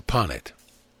and acts upon it."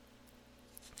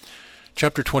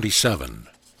 Chapter 27,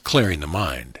 Clearing the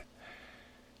Mind.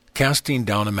 Casting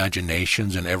down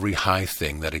imaginations and every high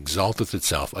thing that exalteth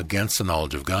itself against the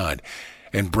knowledge of God,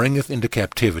 and bringeth into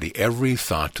captivity every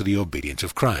thought to the obedience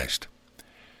of Christ.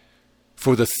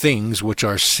 For the things which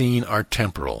are seen are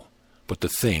temporal, but the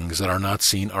things that are not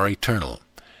seen are eternal.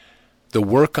 The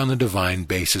work on the divine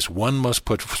basis, one must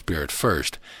put spirit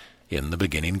first, in the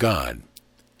beginning God.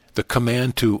 The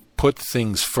command to put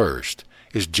things first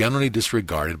is generally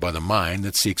disregarded by the mind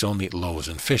that seeks only loaves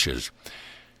and fishes,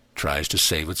 tries to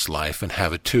save its life and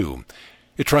have it too.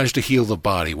 It tries to heal the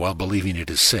body while believing it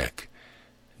is sick.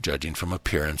 Judging from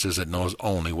appearances, it knows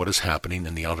only what is happening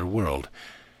in the outer world.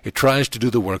 It tries to do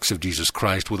the works of Jesus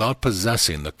Christ without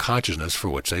possessing the consciousness for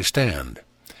which they stand.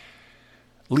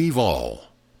 Leave all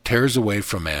tears away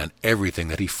from man everything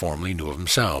that he formerly knew of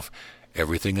himself,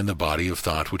 everything in the body of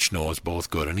thought which knows both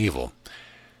good and evil.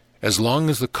 As long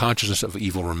as the consciousness of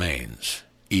evil remains,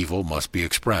 evil must be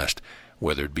expressed,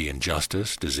 whether it be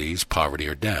injustice, disease, poverty,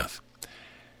 or death.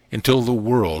 Until the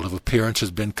world of appearance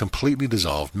has been completely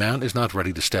dissolved, man is not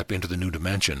ready to step into the new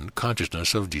dimension,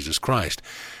 consciousness of Jesus Christ,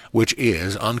 which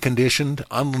is unconditioned,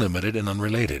 unlimited, and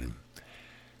unrelated.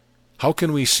 How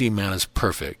can we see man as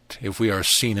perfect if we are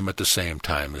seeing him at the same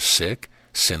time as sick,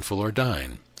 sinful, or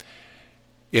dying?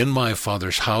 In my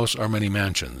Father's house are many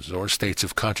mansions, or states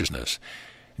of consciousness.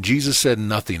 Jesus said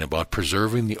nothing about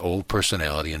preserving the old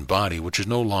personality and body, which is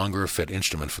no longer a fit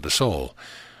instrument for the soul.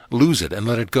 Lose it and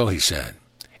let it go, he said,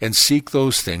 and seek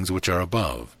those things which are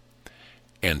above.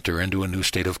 Enter into a new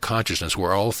state of consciousness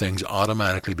where all things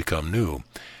automatically become new.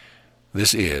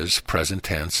 This is, present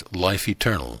tense, life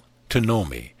eternal, to know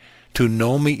me. To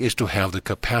know me is to have the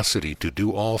capacity to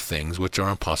do all things which are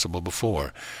impossible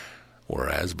before,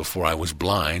 whereas before I was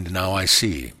blind, now I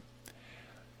see.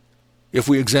 If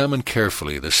we examine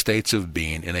carefully the states of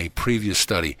being in a previous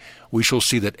study, we shall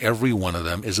see that every one of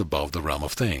them is above the realm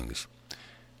of things.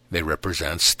 They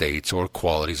represent states or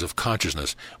qualities of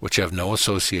consciousness which have no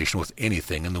association with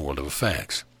anything in the world of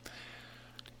effects.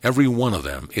 Every one of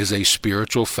them is a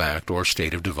spiritual fact or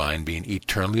state of divine being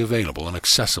eternally available and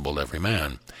accessible to every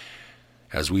man.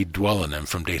 As we dwell in them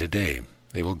from day to day,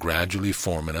 they will gradually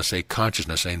form in us a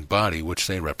consciousness and body which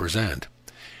they represent.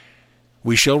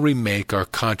 We shall remake our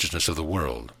consciousness of the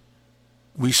world.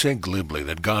 We say glibly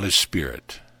that God is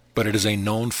spirit, but it is a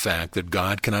known fact that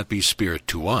God cannot be spirit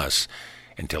to us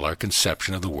until our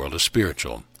conception of the world is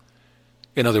spiritual.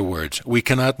 In other words, we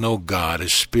cannot know God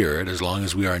as spirit as long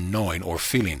as we are knowing or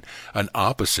feeling an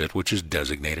opposite which is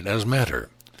designated as matter.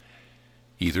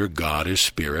 Either God is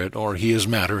spirit or he is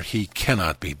matter. He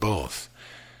cannot be both.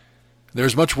 There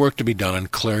is much work to be done in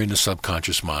clearing the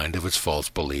subconscious mind of its false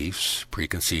beliefs,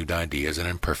 preconceived ideas, and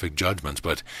imperfect judgments,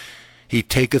 but he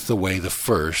taketh away the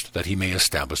first that he may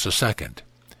establish the second.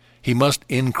 He must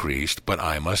increase, but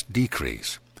I must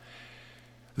decrease.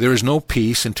 There is no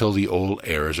peace until the old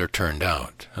errors are turned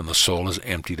out, and the soul is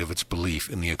emptied of its belief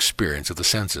in the experience of the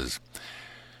senses.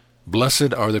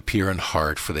 Blessed are the pure in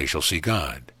heart, for they shall see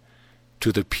God.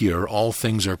 To the pure all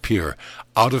things are pure.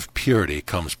 Out of purity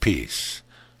comes peace.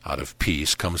 Out of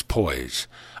peace comes poise.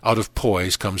 Out of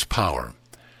poise comes power.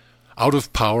 Out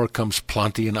of power comes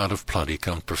plenty, and out of plenty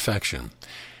comes perfection.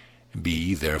 Be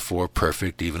ye therefore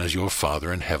perfect, even as your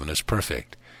Father in heaven is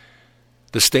perfect.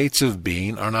 The states of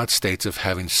being are not states of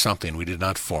having something we did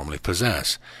not formerly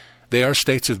possess. They are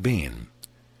states of being.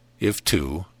 If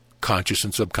two, conscious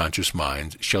and subconscious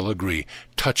minds, shall agree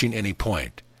touching any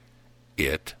point,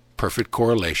 perfect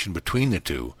correlation between the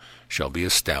two, shall be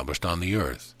established on the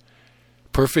earth.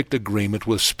 Perfect agreement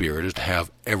with spirit is to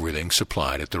have everything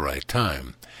supplied at the right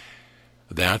time.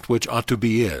 That which ought to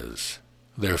be is.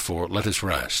 Therefore let us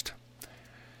rest.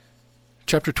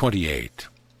 Chapter 28.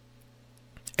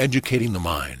 Educating the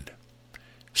mind.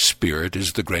 Spirit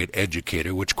is the great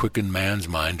educator which quickened man's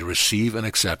mind to receive and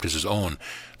accept as his own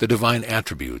the divine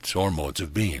attributes or modes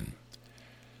of being.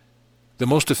 The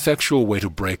most effectual way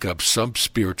to break up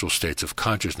sub-spiritual states of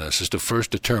consciousness is to first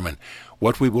determine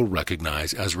what we will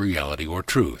recognize as reality or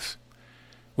truth.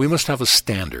 We must have a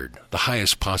standard, the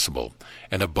highest possible,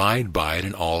 and abide by it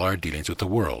in all our dealings with the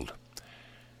world.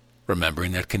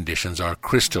 Remembering that conditions are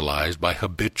crystallized by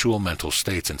habitual mental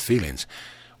states and feelings,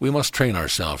 we must train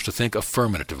ourselves to think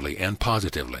affirmatively and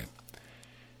positively.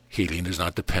 Healing does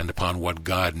not depend upon what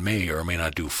God may or may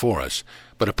not do for us,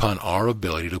 but upon our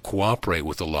ability to cooperate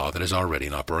with the law that is already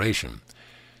in operation.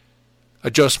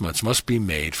 Adjustments must be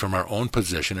made from our own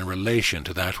position in relation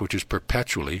to that which is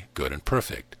perpetually good and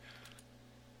perfect.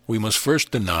 We must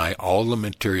first deny all the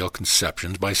material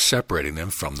conceptions by separating them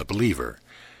from the believer.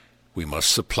 We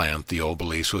must supplant the old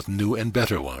beliefs with new and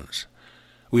better ones.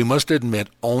 We must admit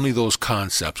only those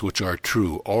concepts which are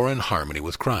true or in harmony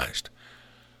with Christ.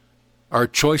 Our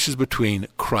choice is between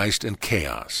Christ and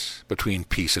chaos, between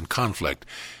peace and conflict,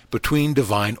 between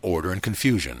divine order and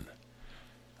confusion.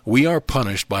 We are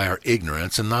punished by our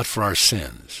ignorance and not for our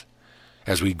sins.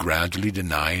 As we gradually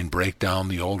deny and break down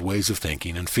the old ways of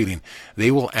thinking and feeling,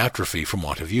 they will atrophy from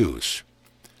want of use.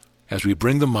 As we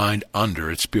bring the mind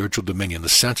under its spiritual dominion, the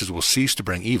senses will cease to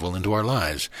bring evil into our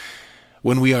lives.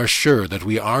 When we are sure that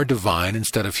we are divine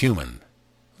instead of human,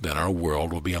 then our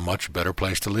world will be a much better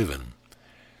place to live in.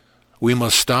 We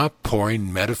must stop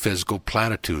pouring metaphysical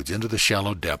platitudes into the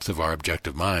shallow depth of our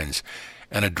objective minds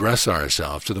and address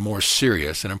ourselves to the more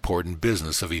serious and important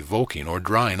business of evoking or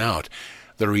drawing out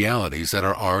the realities that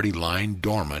are already lying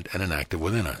dormant and inactive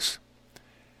within us.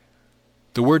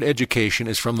 The word education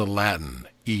is from the Latin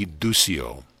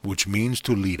educio, which means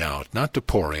to lead out, not to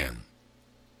pour in.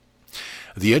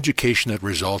 The education that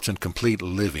results in complete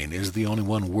living is the only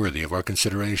one worthy of our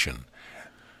consideration.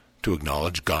 To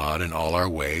acknowledge God in all our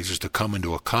ways is to come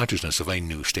into a consciousness of a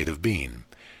new state of being.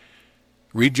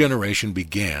 Regeneration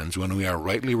begins when we are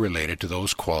rightly related to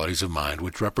those qualities of mind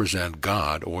which represent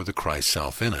God or the Christ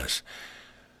self in us.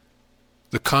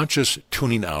 The conscious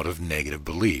tuning out of negative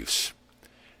beliefs.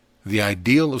 The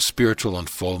ideal of spiritual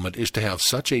unfoldment is to have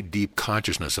such a deep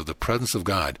consciousness of the presence of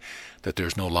God that there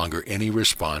is no longer any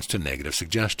response to negative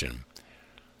suggestion.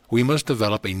 We must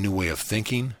develop a new way of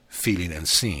thinking, feeling, and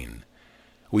seeing.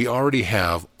 We already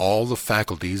have all the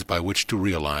faculties by which to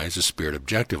realize the Spirit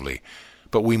objectively,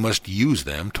 but we must use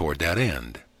them toward that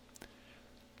end.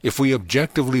 If we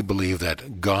objectively believe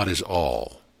that God is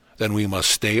all, then we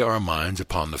must stay our minds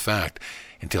upon the fact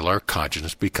until our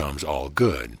consciousness becomes all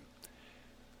good.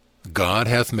 God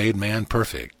hath made man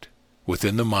perfect.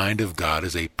 Within the mind of God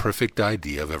is a perfect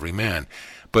idea of every man,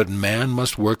 but man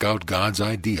must work out God's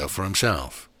idea for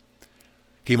himself.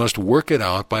 He must work it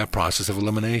out by a process of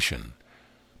elimination.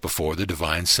 Before the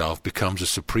divine self becomes a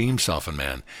supreme self in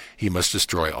man, he must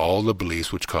destroy all the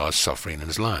beliefs which cause suffering in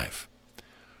his life.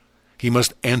 He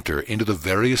must enter into the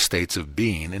various states of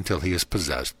being until he is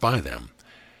possessed by them.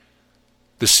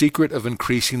 The secret of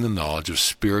increasing the knowledge of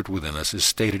spirit within us is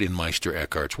stated in Meister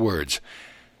Eckhart's words.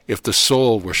 If the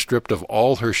soul were stripped of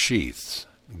all her sheaths,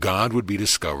 God would be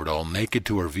discovered all naked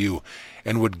to her view,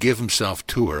 and would give himself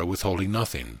to her, withholding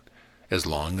nothing. As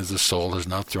long as the soul has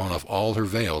not thrown off all her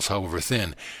veils, however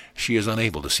thin, she is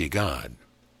unable to see God.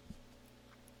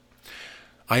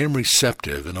 I am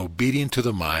receptive and obedient to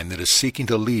the mind that is seeking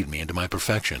to lead me into my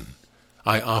perfection.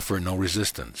 I offer no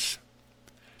resistance.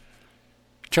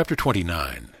 Chapter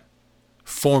 29.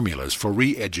 Formulas for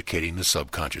re-educating the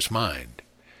subconscious mind.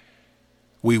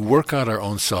 We work out our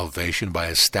own salvation by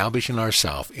establishing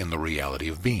ourselves in the reality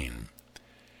of being.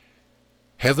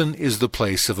 Heaven is the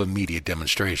place of immediate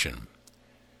demonstration.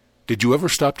 Did you ever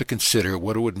stop to consider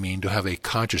what it would mean to have a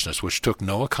consciousness which took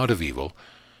no account of evil,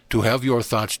 to have your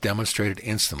thoughts demonstrated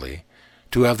instantly,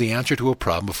 to have the answer to a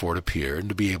problem before it appeared, and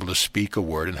to be able to speak a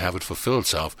word and have it fulfill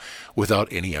itself without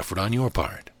any effort on your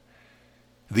part?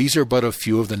 These are but a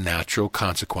few of the natural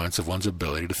consequences of one's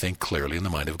ability to think clearly in the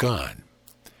mind of God.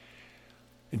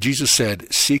 Jesus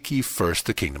said, "Seek ye first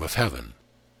the kingdom of heaven."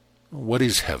 What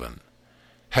is heaven?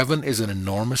 Heaven is an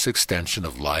enormous extension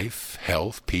of life,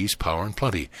 health, peace, power, and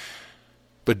plenty.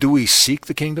 But do we seek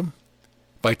the kingdom?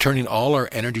 By turning all our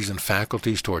energies and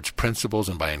faculties towards principles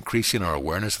and by increasing our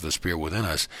awareness of the Spirit within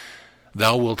us,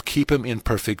 thou wilt keep him in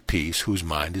perfect peace whose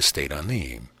mind is stayed on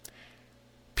thee.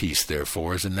 Peace,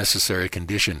 therefore, is a necessary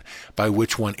condition by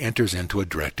which one enters into a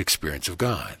direct experience of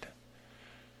God.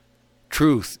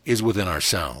 Truth is within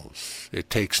ourselves. It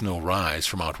takes no rise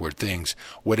from outward things,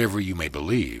 whatever you may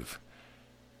believe.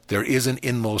 There is an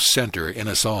inmost center in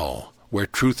us all, where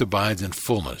truth abides in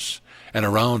fullness, and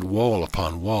around wall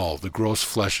upon wall the gross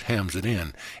flesh hems it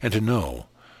in, and to know,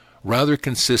 rather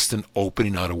consists in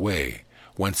opening out a way,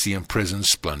 whence the imprisoned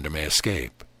splendor may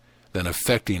escape, than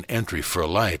effecting entry for a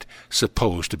light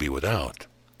supposed to be without.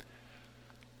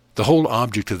 The whole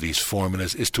object of these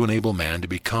formulas is to enable man to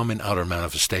become in outer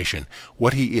manifestation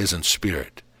what he is in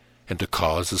spirit, and to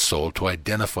cause the soul to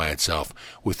identify itself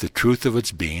with the truth of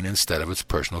its being instead of its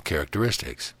personal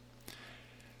characteristics.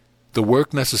 The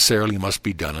work necessarily must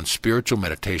be done in spiritual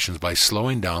meditations by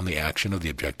slowing down the action of the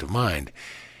objective mind.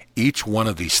 Each one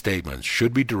of these statements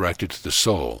should be directed to the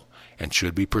soul and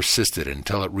should be persisted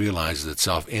until it realizes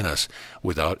itself in us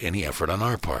without any effort on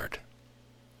our part.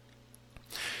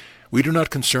 We do not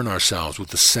concern ourselves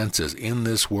with the senses in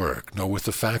this work, nor with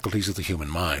the faculties of the human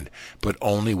mind, but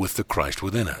only with the Christ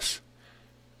within us.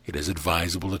 It is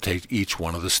advisable to take each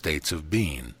one of the states of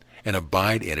being, and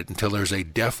abide in it until there is a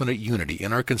definite unity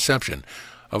in our conception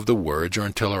of the words, or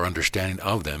until our understanding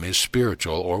of them is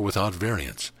spiritual or without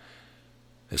variance.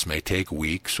 This may take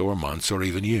weeks or months or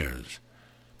even years.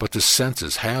 But the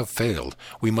senses have failed.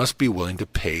 We must be willing to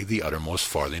pay the uttermost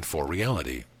farthing for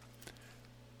reality.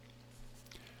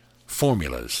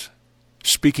 Formulas.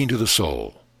 Speaking to the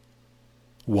soul.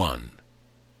 1.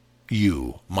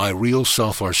 You, my real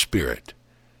self, are spirit.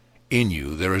 In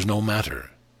you there is no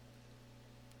matter.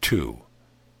 2.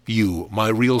 You, my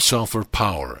real self, are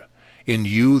power. In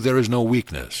you there is no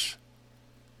weakness.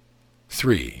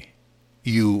 3.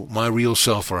 You, my real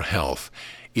self, are health.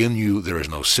 In you there is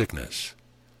no sickness.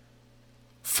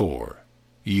 4.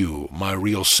 You, my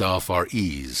real self, are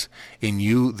ease. In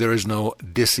you there is no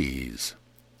dis-ease.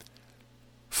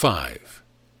 5.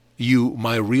 You,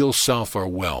 my real self, are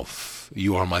wealth.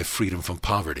 You are my freedom from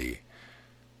poverty.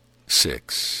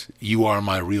 6. You are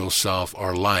my real self,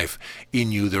 are life.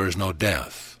 In you there is no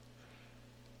death.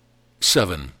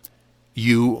 7.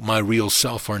 You, my real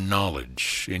self, are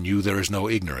knowledge. In you there is no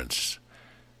ignorance.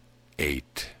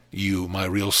 8. You, my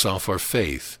real self, are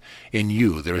faith. In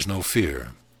you there is no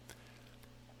fear.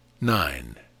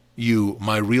 9. You,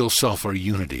 my real self, are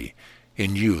unity.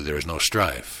 In you there is no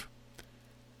strife.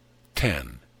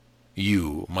 10.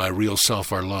 You, my real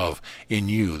self, are love. In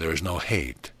you there is no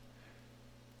hate.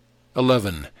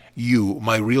 11. You,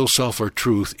 my real self, are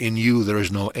truth. In you there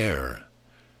is no error.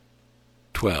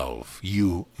 12.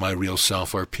 You, my real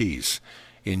self, are peace.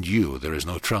 In you there is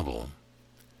no trouble.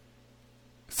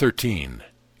 13.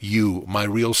 You, my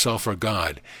real self, are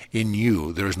God. In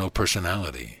you there is no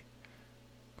personality.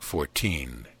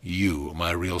 14. You,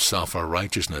 my real self, are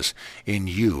righteousness. In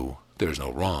you there is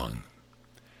no wrong.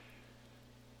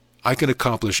 I can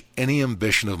accomplish any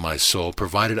ambition of my soul,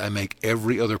 provided I make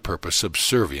every other purpose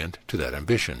subservient to that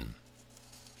ambition.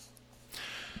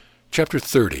 Chapter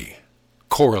 30.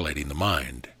 Correlating the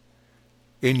mind.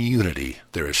 In unity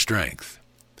there is strength.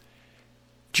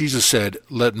 Jesus said,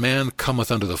 Let man cometh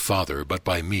unto the Father, but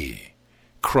by me.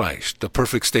 Christ, the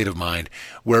perfect state of mind,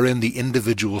 wherein the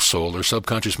individual soul or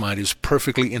subconscious mind is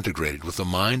perfectly integrated with the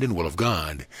mind and will of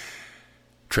God.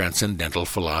 Transcendental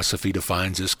philosophy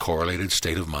defines this correlated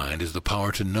state of mind as the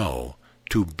power to know,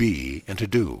 to be, and to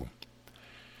do.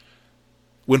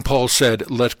 When Paul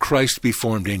said, Let Christ be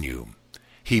formed in you,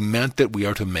 he meant that we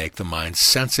are to make the mind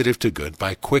sensitive to good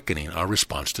by quickening our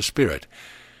response to spirit.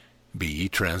 Be ye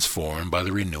transformed by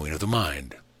the renewing of the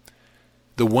mind.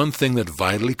 The one thing that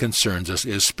vitally concerns us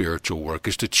is spiritual work,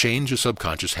 is to change the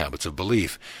subconscious habits of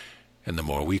belief, and the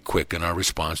more we quicken our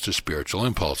response to spiritual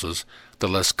impulses, the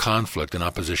less conflict and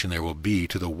opposition there will be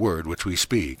to the word which we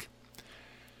speak.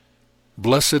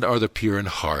 Blessed are the pure in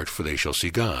heart, for they shall see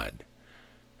God.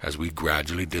 As we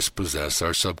gradually dispossess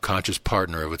our subconscious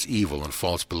partner of its evil and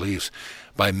false beliefs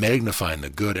by magnifying the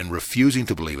good and refusing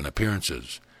to believe in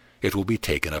appearances, it will be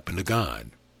taken up into God.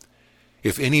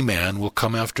 If any man will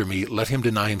come after me, let him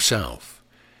deny himself.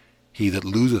 He that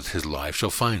loseth his life shall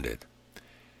find it.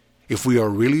 If we are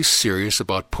really serious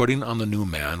about putting on the new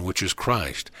man, which is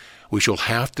Christ, we shall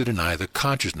have to deny the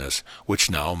consciousness which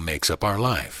now makes up our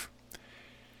life.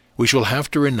 We shall have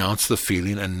to renounce the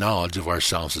feeling and knowledge of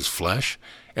ourselves as flesh,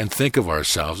 and think of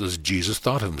ourselves as Jesus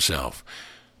thought of himself.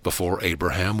 Before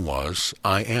Abraham was,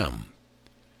 I am.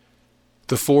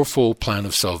 The fourfold plan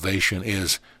of salvation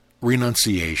is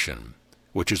renunciation,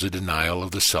 which is a denial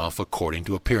of the self according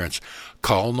to appearance.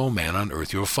 Call no man on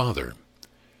earth your father.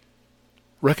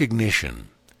 Recognition,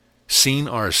 seeing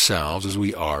ourselves as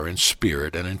we are in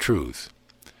spirit and in truth.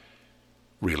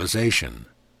 Realization,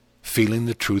 feeling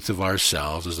the truth of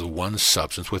ourselves as the one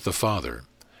substance with the Father.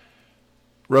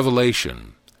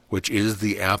 Revelation, which is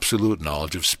the absolute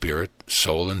knowledge of spirit,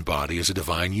 soul, and body as a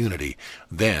divine unity.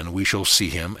 Then we shall see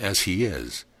him as he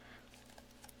is.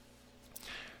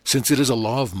 Since it is a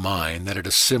law of mind that it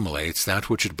assimilates that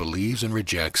which it believes and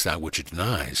rejects that which it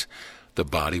denies, the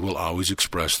body will always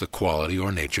express the quality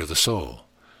or nature of the soul.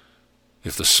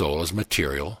 If the soul is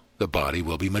material, the body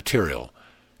will be material.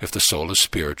 If the soul is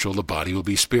spiritual, the body will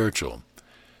be spiritual.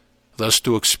 Thus,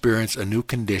 to experience a new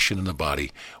condition in the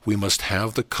body, we must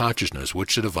have the consciousness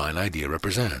which the divine idea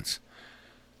represents.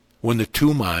 When the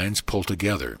two minds pull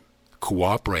together,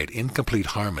 cooperate in complete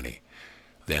harmony,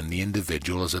 then the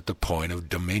individual is at the point of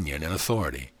dominion and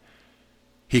authority.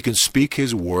 He can speak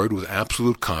his word with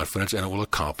absolute confidence, and it will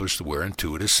accomplish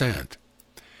whereunto it is sent.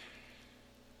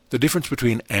 The difference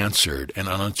between answered and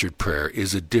unanswered prayer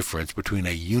is a difference between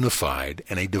a unified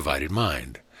and a divided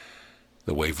mind.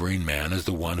 The wavering man is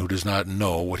the one who does not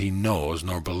know what he knows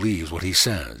nor believes what he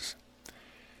says.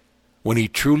 When he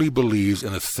truly believes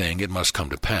in a thing, it must come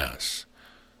to pass.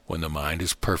 When the mind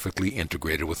is perfectly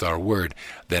integrated with our word,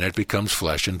 then it becomes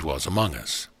flesh and dwells among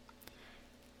us.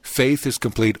 Faith is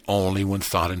complete only when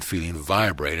thought and feeling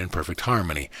vibrate in perfect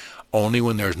harmony, only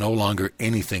when there is no longer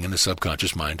anything in the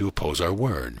subconscious mind to oppose our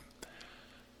word.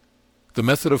 The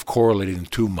method of correlating the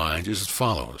two minds is as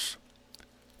follows.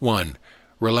 1.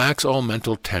 Relax all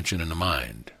mental tension in the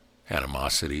mind,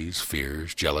 animosities,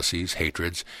 fears, jealousies,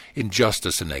 hatreds,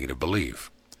 injustice, and negative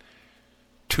belief.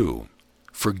 2.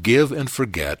 Forgive and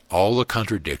forget all the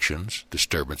contradictions,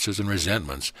 disturbances, and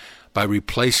resentments by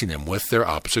replacing them with their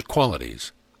opposite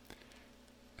qualities.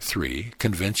 3.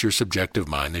 Convince your subjective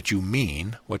mind that you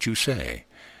mean what you say.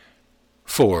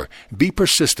 4. Be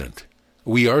persistent.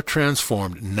 We are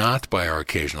transformed not by our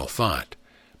occasional thought,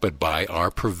 but by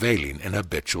our prevailing and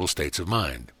habitual states of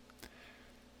mind.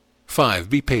 5.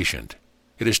 Be patient.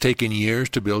 It has taken years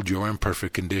to build your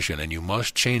imperfect condition, and you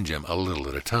must change them a little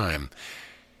at a time.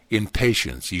 In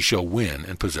patience ye shall win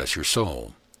and possess your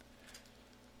soul.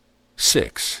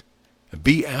 6.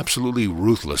 Be absolutely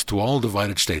ruthless to all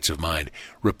divided states of mind.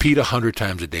 Repeat 100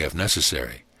 times a day if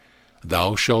necessary.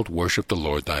 Thou shalt worship the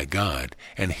Lord thy God,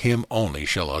 and him only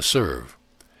shall us serve.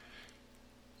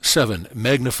 7.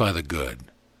 Magnify the good.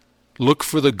 Look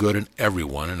for the good in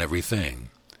everyone and everything.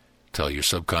 Tell your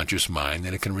subconscious mind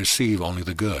that it can receive only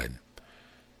the good.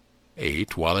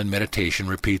 8. While in meditation,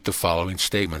 repeat the following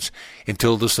statements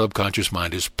until the subconscious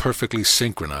mind is perfectly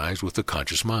synchronized with the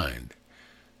conscious mind.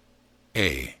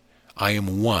 A. I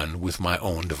am one with my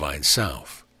own divine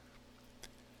self.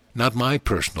 Not my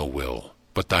personal will,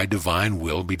 but thy divine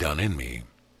will be done in me.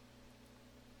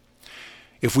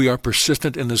 If we are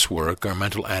persistent in this work, our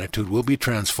mental attitude will be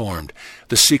transformed.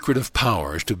 The secret of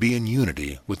power is to be in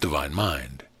unity with divine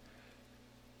mind.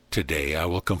 Today I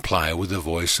will comply with the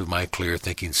voice of my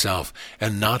clear-thinking self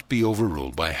and not be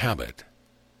overruled by habit.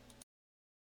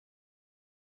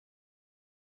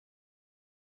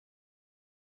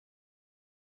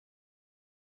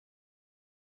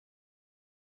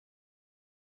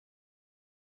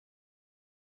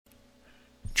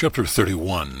 Chapter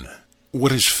 31.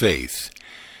 What is faith?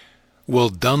 Well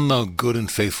done, thou good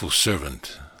and faithful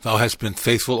servant. Thou hast been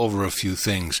faithful over a few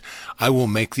things. I will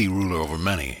make thee ruler over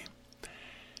many.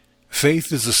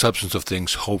 Faith is the substance of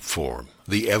things hoped for,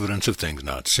 the evidence of things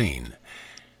not seen.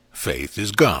 Faith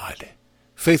is God.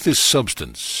 Faith is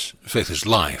substance. Faith is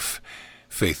life.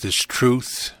 Faith is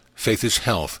truth. Faith is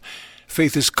health.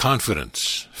 Faith is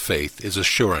confidence. Faith is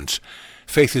assurance.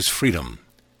 Faith is freedom.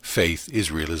 Faith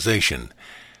is realization.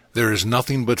 There is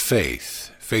nothing but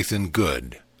faith, faith in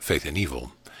good, faith in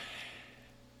evil.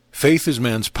 Faith is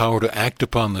man's power to act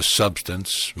upon the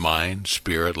substance, mind,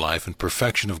 spirit, life, and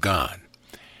perfection of God.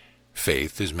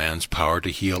 Faith is man's power to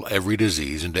heal every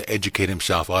disease and to educate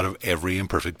himself out of every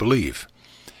imperfect belief.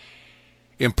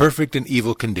 Imperfect and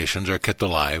evil conditions are kept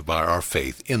alive by our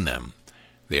faith in them.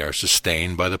 They are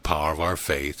sustained by the power of our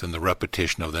faith and the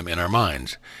repetition of them in our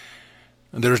minds.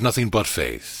 There is nothing but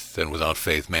faith, and without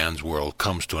faith man's world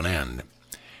comes to an end.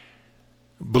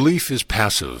 Belief is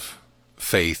passive.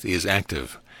 Faith is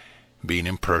active. Being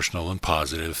impersonal and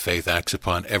positive, faith acts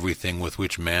upon everything with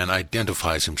which man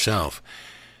identifies himself.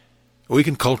 We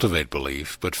can cultivate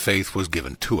belief, but faith was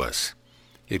given to us.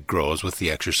 It grows with the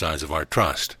exercise of our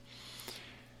trust.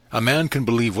 A man can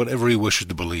believe whatever he wishes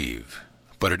to believe,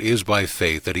 but it is by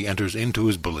faith that he enters into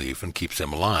his belief and keeps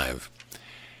him alive.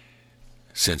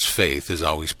 Since faith is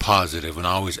always positive and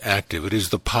always active, it is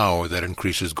the power that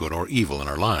increases good or evil in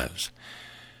our lives.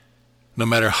 No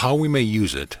matter how we may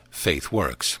use it, faith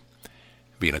works.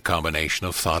 Being a combination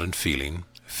of thought and feeling,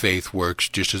 faith works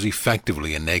just as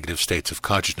effectively in negative states of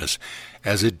consciousness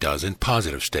as it does in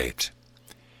positive states.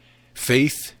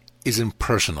 Faith is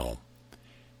impersonal.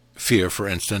 Fear, for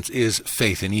instance, is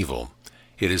faith in evil.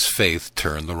 It is faith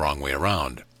turned the wrong way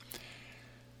around.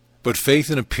 But faith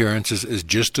in appearances is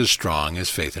just as strong as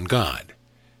faith in God.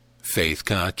 Faith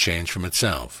cannot change from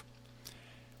itself.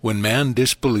 When man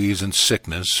disbelieves in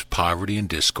sickness, poverty, and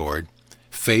discord,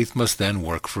 faith must then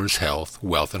work for his health,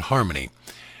 wealth, and harmony.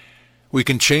 We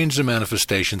can change the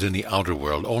manifestations in the outer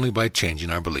world only by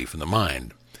changing our belief in the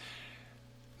mind.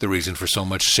 The reason for so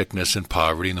much sickness and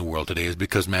poverty in the world today is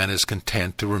because man is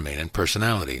content to remain in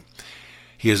personality.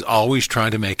 He is always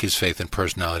trying to make his faith and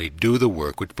personality do the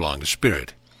work which belongs to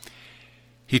spirit.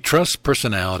 He trusts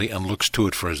personality and looks to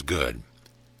it for his good.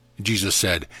 Jesus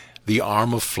said, "The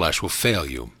arm of flesh will fail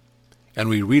you." And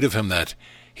we read of him that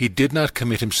he did not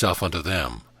commit himself unto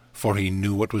them, for he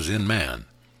knew what was in man.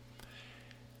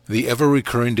 The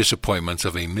ever-recurring disappointments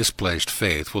of a misplaced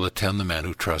faith will attend the man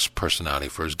who trusts personality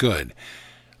for his good.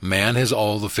 Man has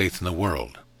all the faith in the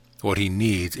world. What he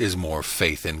needs is more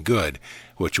faith in good,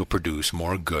 which will produce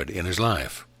more good in his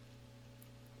life.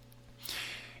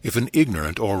 If an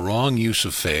ignorant or wrong use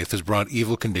of faith has brought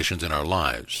evil conditions in our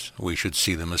lives, we should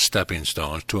see them as stepping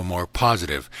stones to a more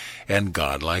positive and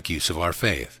godlike use of our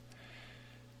faith.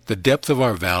 The depth of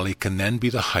our valley can then be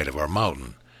the height of our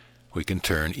mountain. We can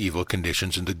turn evil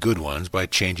conditions into good ones by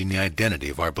changing the identity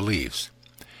of our beliefs.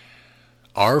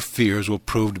 Our fears will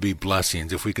prove to be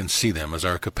blessings if we can see them as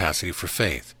our capacity for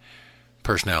faith.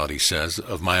 Personality says,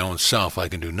 "Of my own self I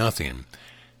can do nothing."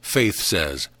 Faith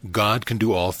says, "God can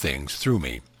do all things through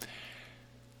me."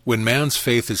 When man's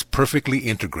faith is perfectly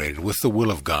integrated with the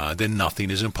will of God, then nothing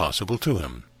is impossible to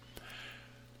him.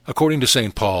 According to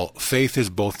St. Paul, faith is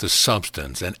both the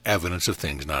substance and evidence of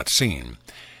things not seen.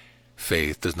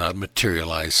 Faith does not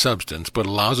materialize substance, but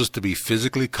allows us to be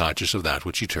physically conscious of that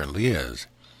which eternally is.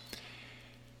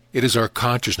 It is our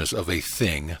consciousness of a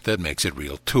thing that makes it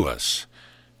real to us.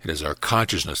 It is our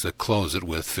consciousness that clothes it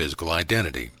with physical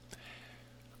identity.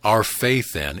 Our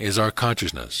faith, then, is our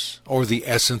consciousness, or the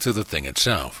essence of the thing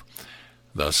itself.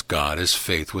 Thus, God as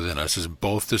faith within us is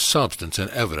both the substance and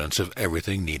evidence of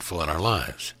everything needful in our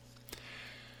lives.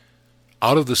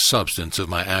 Out of the substance of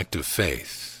my active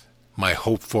faith, my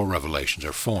hoped-for revelations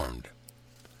are formed.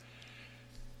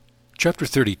 Chapter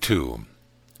 32.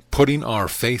 Putting our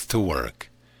faith to work.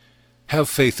 Have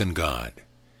faith in God.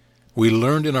 We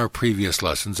learned in our previous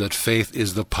lessons that faith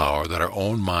is the power that our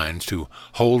own minds to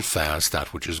hold fast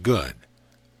that which is good,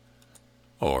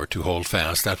 or to hold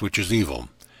fast that which is evil,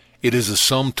 It is the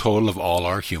sum total of all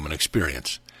our human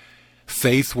experience.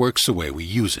 Faith works the way we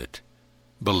use it.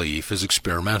 Belief is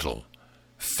experimental.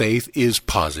 Faith is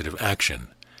positive action.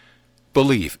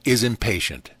 Belief is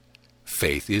impatient.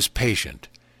 Faith is patient.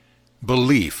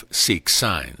 Belief seeks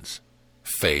signs.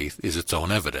 Faith is its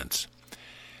own evidence.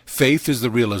 Faith is the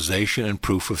realization and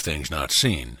proof of things not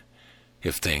seen.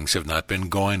 If things have not been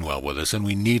going well with us, then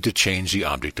we need to change the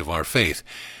object of our faith.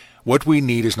 What we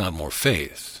need is not more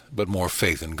faith, but more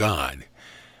faith in God.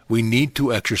 We need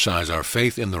to exercise our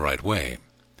faith in the right way.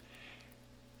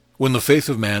 When the faith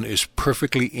of man is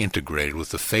perfectly integrated with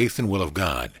the faith and will of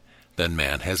God, then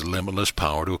man has limitless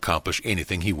power to accomplish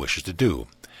anything he wishes to do.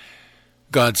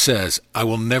 God says, "I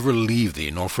will never leave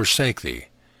thee nor forsake thee."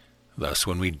 Thus,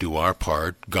 when we do our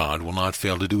part, God will not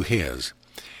fail to do his.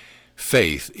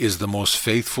 Faith is the most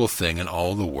faithful thing in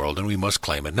all the world, and we must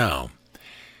claim it now.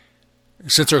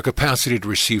 Since our capacity to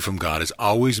receive from God is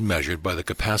always measured by the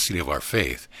capacity of our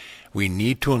faith, we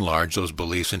need to enlarge those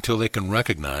beliefs until they can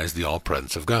recognize the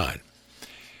all-presence of God.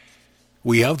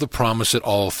 We have the promise that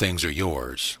all things are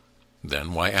yours.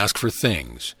 Then why ask for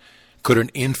things? Could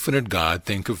an infinite God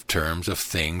think of terms of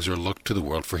things or look to the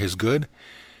world for his good?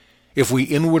 If we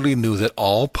inwardly knew that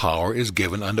all power is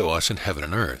given unto us in heaven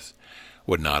and earth,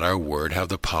 would not our word have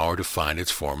the power to find its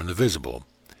form in the visible?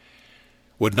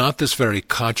 Would not this very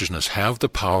consciousness have the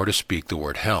power to speak the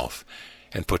word health,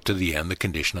 and put to the end the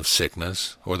condition of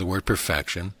sickness, or the word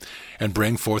perfection, and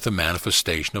bring forth a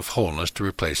manifestation of wholeness to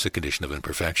replace the condition of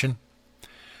imperfection?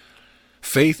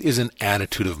 Faith is an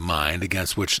attitude of mind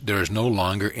against which there is no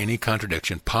longer any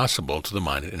contradiction possible to the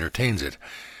mind that entertains it.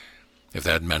 If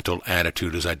that mental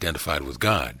attitude is identified with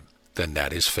God, then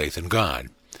that is faith in God.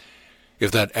 If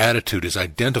that attitude is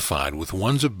identified with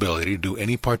one's ability to do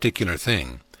any particular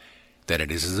thing, then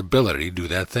it is his ability to do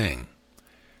that thing.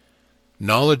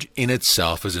 Knowledge in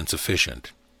itself is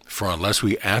insufficient, for unless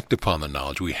we act upon the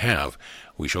knowledge we have,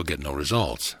 we shall get no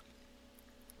results.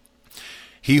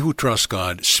 He who trusts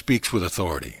God speaks with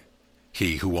authority.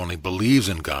 He who only believes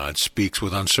in God speaks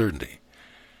with uncertainty.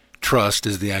 Trust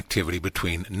is the activity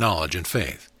between knowledge and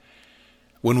faith.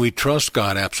 When we trust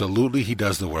God absolutely, he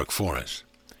does the work for us.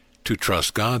 To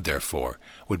trust God, therefore,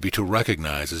 would be to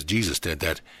recognize, as Jesus did,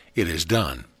 that it is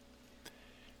done.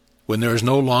 When there is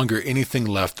no longer anything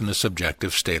left in the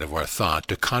subjective state of our thought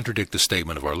to contradict the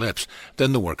statement of our lips,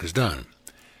 then the work is done.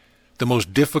 The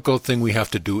most difficult thing we have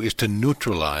to do is to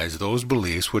neutralize those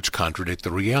beliefs which contradict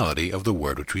the reality of the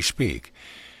word which we speak.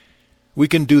 We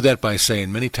can do that by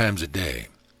saying many times a day,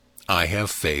 "I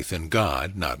have faith in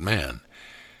God, not man.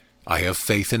 I have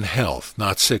faith in health,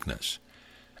 not sickness.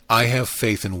 I have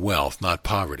faith in wealth, not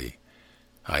poverty.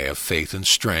 I have faith in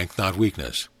strength, not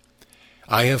weakness.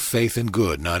 I have faith in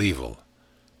good, not evil.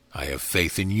 I have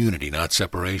faith in unity, not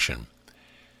separation."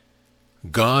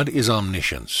 God is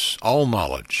omniscience, all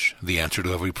knowledge, the answer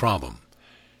to every problem.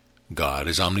 God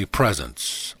is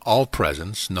omnipresence, all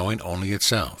presence, knowing only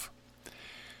itself.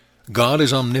 God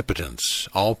is omnipotence,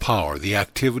 all power, the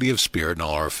activity of spirit in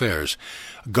all our affairs.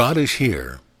 God is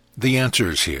here. The answer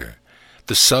is here.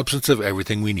 The substance of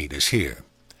everything we need is here.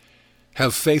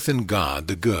 Have faith in God,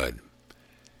 the good.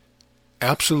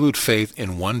 Absolute faith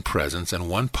in one presence and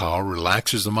one power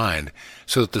relaxes the mind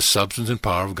so that the substance and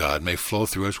power of God may flow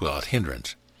through us without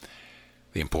hindrance.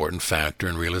 The important factor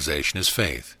in realization is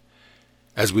faith.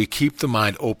 As we keep the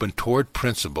mind open toward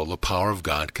principle, the power of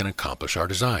God can accomplish our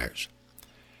desires.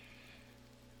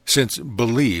 Since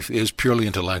belief is purely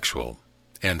intellectual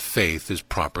and faith is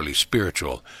properly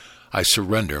spiritual, I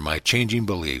surrender my changing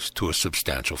beliefs to a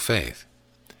substantial faith.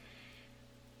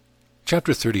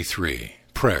 Chapter 33,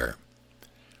 Prayer.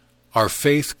 Our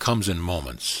faith comes in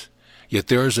moments, yet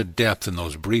there is a depth in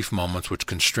those brief moments which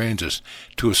constrains us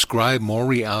to ascribe more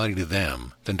reality to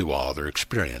them than to all other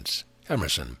experience.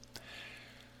 Emerson.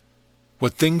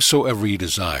 What things soever ye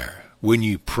desire, when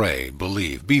ye pray,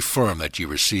 believe, be firm that ye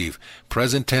receive,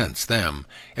 present tense, them,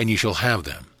 and ye shall have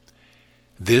them.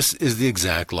 This is the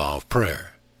exact law of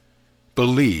prayer.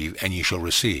 Believe, and ye shall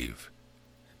receive.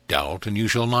 Doubt, and you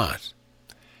shall not.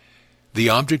 The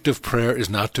object of prayer is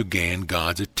not to gain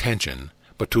God's attention,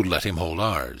 but to let him hold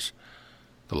ours.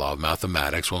 The law of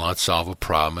mathematics will not solve a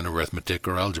problem in arithmetic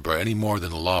or algebra any more than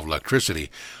the law of electricity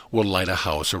will light a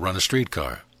house or run a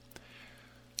streetcar.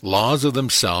 Laws of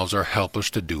themselves are helpless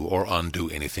to do or undo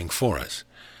anything for us.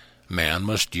 Man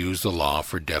must use the law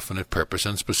for definite purpose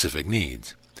and specific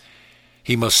needs.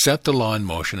 He must set the law in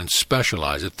motion and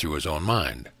specialize it through his own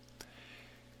mind.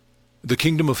 The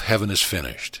kingdom of heaven is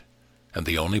finished, and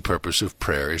the only purpose of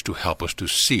prayer is to help us to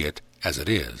see it as it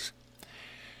is.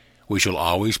 We shall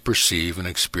always perceive and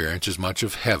experience as much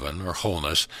of heaven or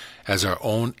wholeness as our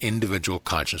own individual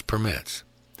conscience permits.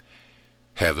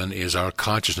 Heaven is our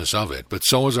consciousness of it, but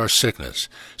so is our sickness,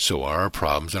 so are our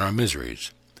problems and our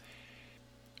miseries.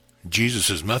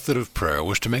 Jesus' method of prayer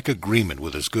was to make agreement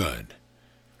with his good.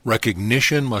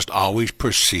 Recognition must always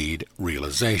precede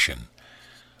realization.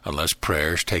 Unless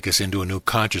prayers take us into a new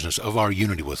consciousness of our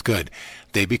unity with good,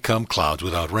 they become clouds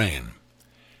without rain.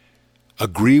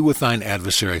 Agree with thine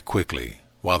adversary quickly,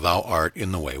 while thou art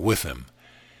in the way with him.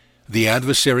 The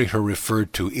adversary here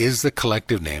referred to is the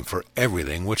collective name for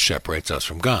everything which separates us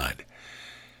from God.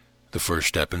 The first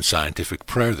step in scientific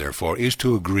prayer, therefore, is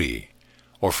to agree,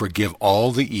 or forgive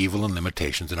all the evil and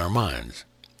limitations in our minds.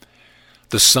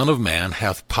 The Son of Man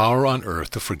hath power on earth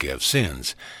to forgive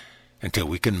sins. Until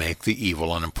we can make the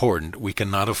evil unimportant, we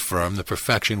cannot affirm the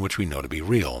perfection which we know to be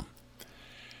real.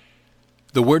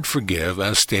 The word forgive,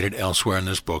 as stated elsewhere in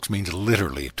this book, means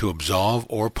literally to absolve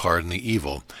or pardon the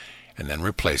evil, and then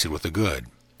replace it with the good.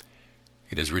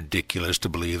 It is ridiculous to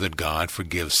believe that God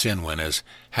forgives sin when, as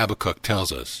Habakkuk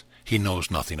tells us, he knows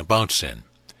nothing about sin.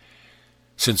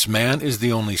 Since man is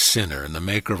the only sinner and the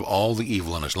maker of all the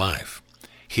evil in his life,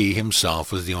 he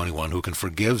himself is the only one who can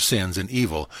forgive sins and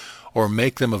evil or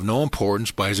make them of no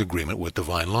importance by his agreement with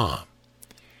divine law.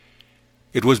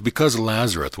 It was because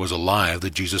Lazarus was alive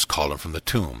that Jesus called him from the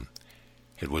tomb.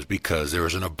 It was because there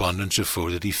was an abundance of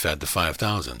food that he fed the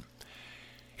 5,000.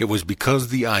 It was because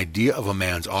the idea of a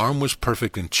man's arm was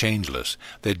perfect and changeless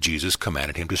that Jesus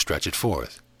commanded him to stretch it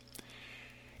forth.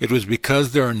 It was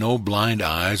because there are no blind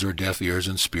eyes or deaf ears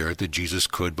in spirit that Jesus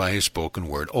could by his spoken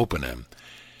word open them.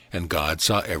 And God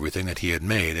saw everything that he had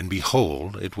made, and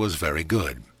behold, it was very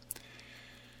good.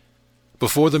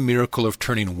 Before the miracle of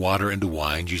turning water into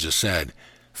wine, Jesus said,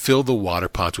 "Fill the water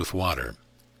pots with water."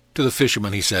 To the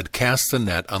fisherman he said, "Cast the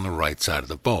net on the right side of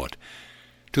the boat."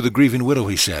 To the grieving widow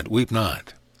he said, "Weep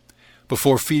not."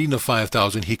 Before feeding the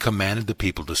 5,000, he commanded the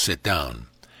people to sit down.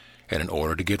 And in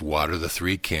order to get water, the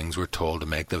 3 kings were told to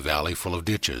make the valley full of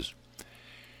ditches.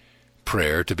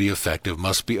 Prayer, to be effective,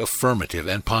 must be affirmative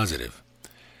and positive.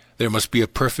 There must be a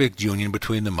perfect union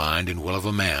between the mind and will of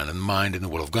a man and the mind and the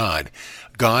will of God.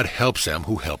 God helps them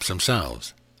who helps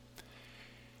themselves.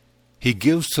 He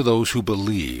gives to those who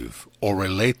believe or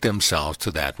relate themselves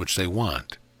to that which they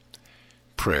want.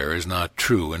 Prayer is not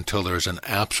true until there is an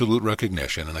absolute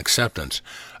recognition and acceptance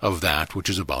of that which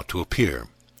is about to appear.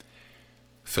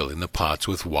 Filling the pots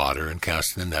with water and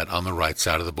casting the net on the right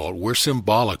side of the boat were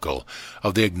symbolical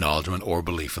of the acknowledgement or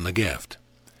belief in the gift.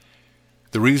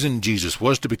 The reason Jesus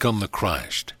was to become the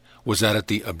Christ was that at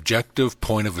the objective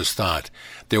point of his thought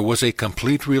there was a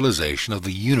complete realization of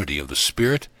the unity of the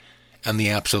Spirit and the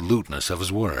absoluteness of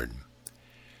his word.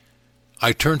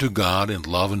 I turn to God in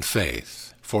love and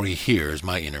faith, for he hears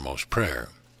my innermost prayer.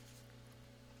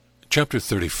 Chapter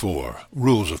 34,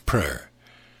 Rules of Prayer.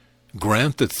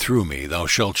 Grant that through me thou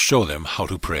shalt show them how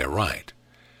to pray aright.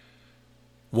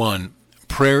 1.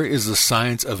 Prayer is the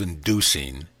science of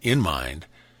inducing, in mind,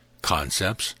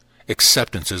 concepts,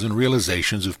 acceptances, and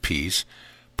realizations of peace,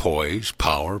 poise,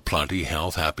 power, plenty,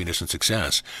 health, happiness, and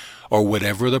success, or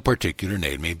whatever the particular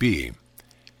need may be.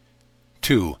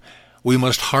 2. We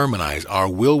must harmonize our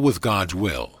will with God's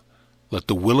will. Let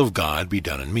the will of God be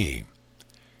done in me.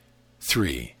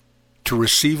 3. To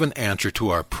receive an answer to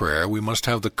our prayer, we must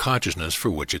have the consciousness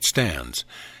for which it stands.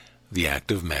 The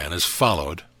act of man is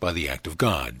followed by the act of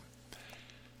God.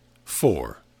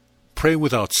 4. Pray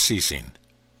without ceasing.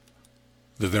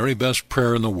 The very best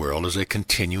prayer in the world is a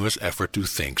continuous effort to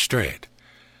think straight.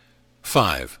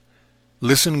 5.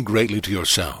 Listen greatly to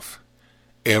yourself.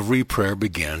 Every prayer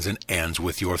begins and ends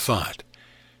with your thought.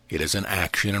 It is an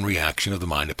action and reaction of the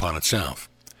mind upon itself.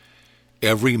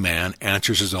 Every man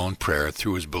answers his own prayer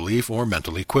through his belief or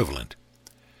mental equivalent.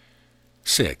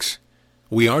 6.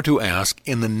 We are to ask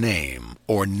in the name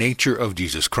or nature of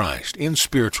Jesus Christ, in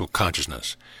spiritual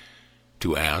consciousness.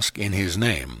 To ask in his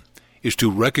name is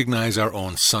to recognize our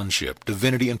own sonship,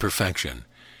 divinity, and perfection,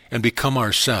 and become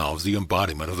ourselves the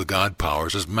embodiment of the God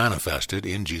powers as manifested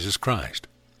in Jesus Christ.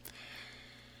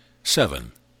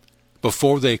 7.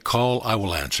 Before they call, I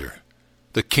will answer.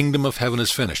 The kingdom of heaven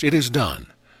is finished. It is done.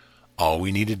 All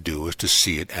we need to do is to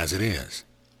see it as it is.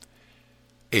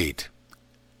 8.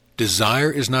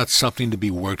 Desire is not something to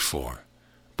be worked for,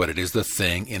 but it is the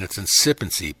thing in its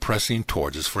incipiency pressing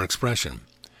towards us for expression.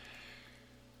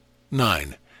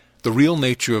 9. The real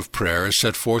nature of prayer is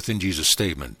set forth in Jesus'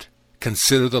 statement,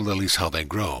 "Consider the lilies how they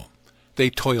grow.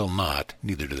 They toil not,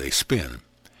 neither do they spin."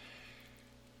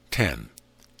 10.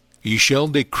 Ye shall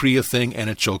decree a thing,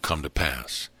 and it shall come to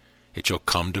pass. It shall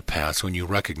come to pass when you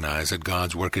recognize that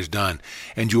God's work is done,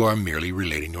 and you are merely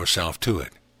relating yourself to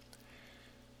it.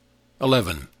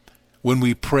 11. When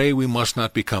we pray, we must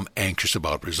not become anxious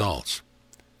about results.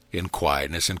 In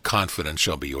quietness and confidence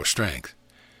shall be your strength.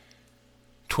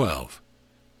 12.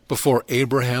 Before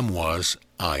Abraham was,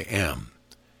 I am.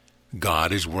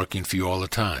 God is working for you all the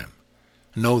time.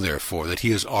 Know, therefore, that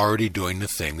he is already doing the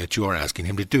thing that you are asking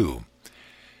him to do.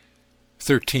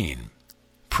 13.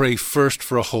 Pray first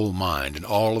for a whole mind, and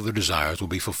all other desires will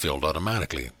be fulfilled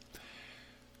automatically.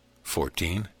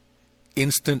 14.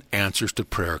 Instant answers to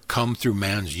prayer come through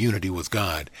man's unity with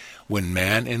God, when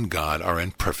man and God are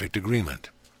in perfect agreement.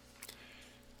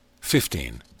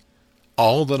 15.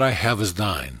 All that I have is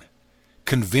thine.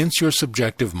 Convince your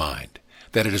subjective mind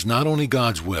that it is not only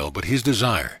God's will, but his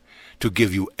desire to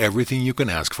give you everything you can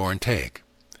ask for and take.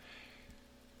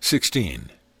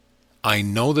 16. I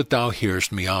know that thou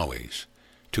hearest me always.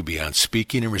 To be on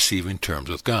speaking and receiving terms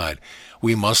with God,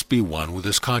 we must be one with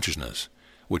this consciousness,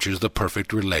 which is the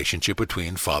perfect relationship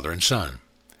between Father and Son.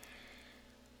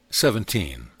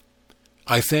 17.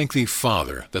 I thank thee,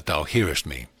 Father, that thou hearest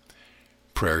me.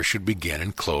 Prayer should begin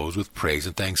and close with praise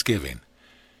and thanksgiving.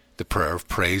 The prayer of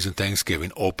praise and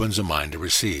thanksgiving opens the mind to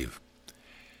receive.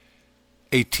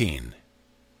 18.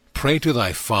 Pray to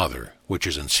thy Father, which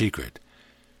is in secret.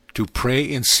 To pray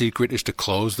in secret is to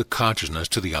close the consciousness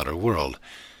to the outer world.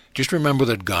 Just remember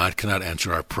that God cannot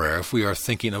answer our prayer if we are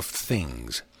thinking of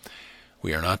things.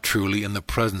 We are not truly in the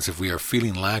presence if we are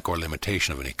feeling lack or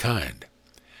limitation of any kind.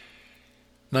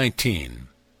 19.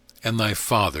 And thy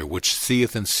Father, which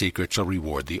seeth in secret, shall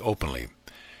reward thee openly.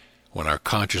 When our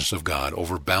consciousness of God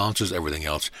overbalances everything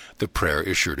else, the prayer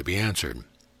is sure to be answered.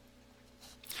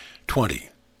 20.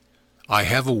 I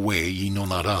have a way ye know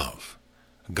not of.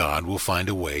 God will find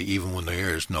a way even when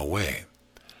there is no way.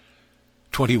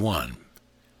 21.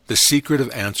 The secret of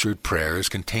answered prayer is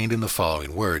contained in the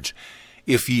following words: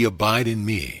 If ye abide in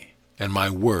me, and my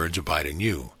words abide in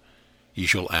you, ye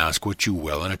shall ask what you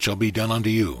will, and it shall be done unto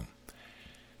you.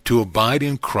 To abide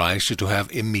in Christ is to have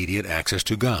immediate access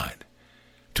to God.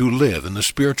 To live in the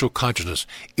spiritual consciousness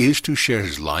is to share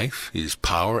his life, his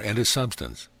power, and his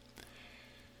substance.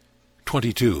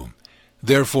 22.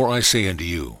 Therefore I say unto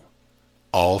you,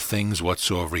 all things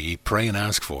whatsoever ye pray and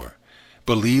ask for,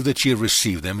 believe that ye have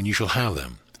received them, and ye shall have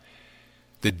them.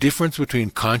 The difference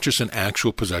between conscious and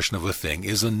actual possession of a thing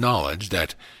is the knowledge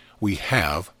that we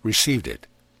have received it.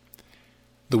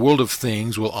 The world of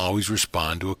things will always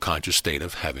respond to a conscious state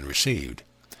of having received.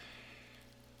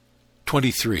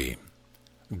 23.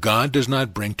 God does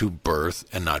not bring to birth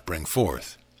and not bring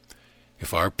forth.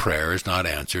 If our prayer is not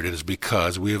answered, it is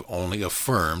because we have only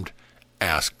affirmed,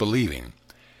 ask believing.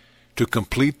 To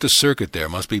complete the circuit there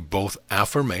must be both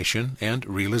affirmation and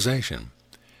realization.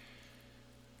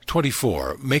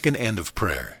 24. Make an end of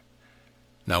prayer.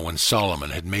 Now when Solomon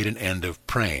had made an end of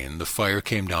praying, the fire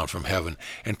came down from heaven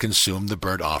and consumed the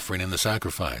burnt offering and the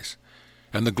sacrifice,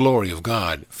 and the glory of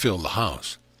God filled the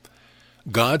house.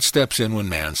 God steps in when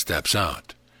man steps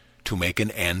out. To make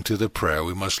an end to the prayer,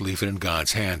 we must leave it in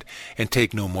God's hand and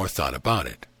take no more thought about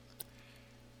it.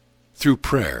 Through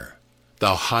prayer,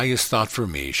 thou highest thought for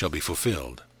me shall be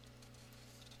fulfilled.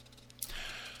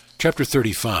 Chapter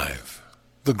 35.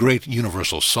 The Great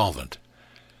Universal Solvent.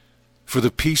 For the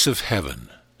peace of heaven,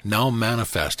 now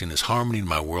manifesting as harmony in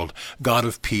my world, God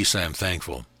of peace, I am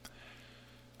thankful.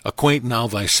 Acquaint now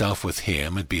thyself with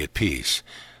him, and be at peace.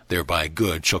 Thereby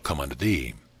good shall come unto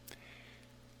thee.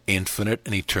 Infinite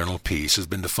and eternal peace has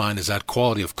been defined as that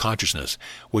quality of consciousness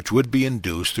which would be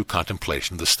induced through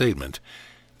contemplation of the statement,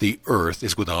 the earth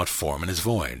is without form and is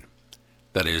void.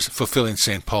 That is, fulfilling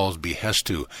St. Paul's behest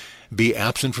to be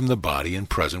absent from the body and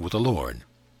present with the Lord.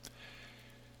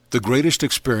 The greatest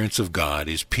experience of God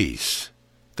is peace,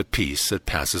 the peace that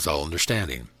passes all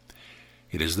understanding.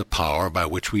 It is the power by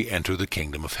which we enter the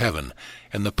kingdom of heaven,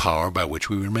 and the power by which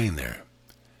we remain there.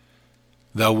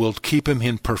 Thou wilt keep him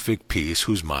in perfect peace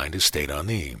whose mind is stayed on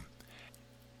thee.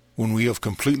 When we have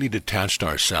completely detached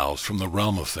ourselves from the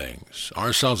realm of things,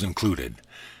 ourselves included,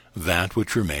 that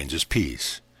which remains is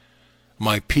peace.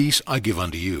 My peace I give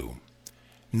unto you.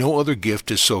 No other gift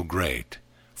is so great,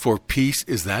 for peace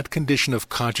is that condition of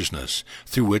consciousness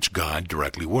through which God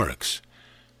directly works.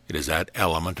 It is that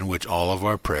element in which all of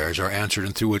our prayers are answered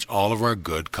and through which all of our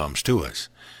good comes to us.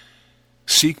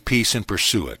 Seek peace and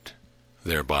pursue it.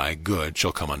 Thereby good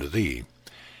shall come unto thee.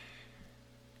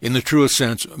 In the truest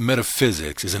sense,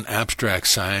 metaphysics is an abstract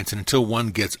science, and until one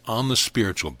gets on the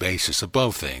spiritual basis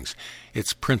above things,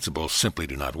 its principles simply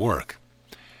do not work.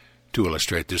 To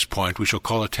illustrate this point, we shall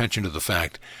call attention to the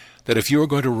fact that if you were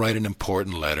going to write an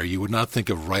important letter, you would not think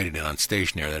of writing it on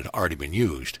stationery that had already been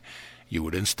used. You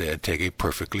would instead take a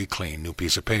perfectly clean new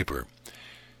piece of paper.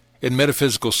 In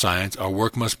metaphysical science, our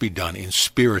work must be done in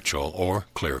spiritual or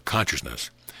clear consciousness.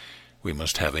 We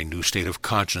must have a new state of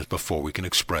consciousness before we can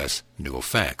express new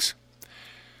effects.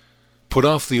 Put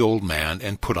off the old man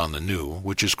and put on the new,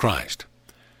 which is Christ.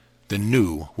 The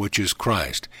new, which is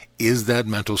Christ, is that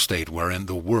mental state wherein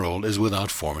the world is without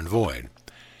form and void.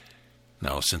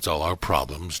 Now, since all our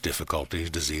problems, difficulties,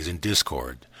 disease, and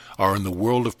discord are in the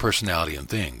world of personality and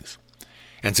things,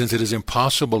 and since it is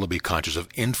impossible to be conscious of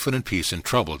infinite peace and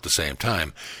trouble at the same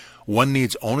time, one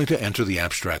needs only to enter the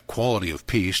abstract quality of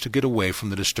peace to get away from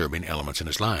the disturbing elements in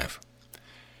his life.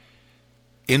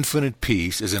 Infinite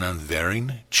peace is an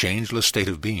unvarying, changeless state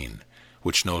of being,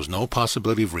 which knows no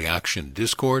possibility of reaction,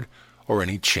 discord, or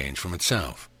any change from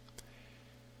itself.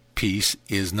 Peace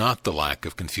is not the lack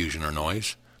of confusion or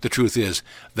noise. The truth is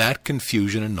that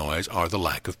confusion and noise are the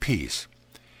lack of peace.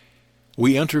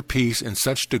 We enter peace in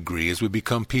such degree as we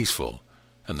become peaceful,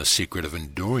 and the secret of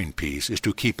enduring peace is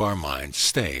to keep our minds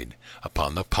stayed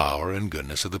upon the power and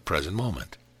goodness of the present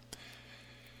moment.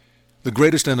 The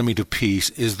greatest enemy to peace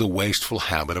is the wasteful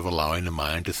habit of allowing the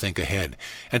mind to think ahead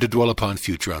and to dwell upon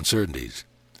future uncertainties.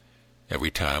 Every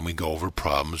time we go over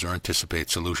problems or anticipate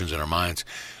solutions in our minds,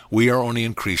 we are only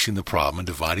increasing the problem and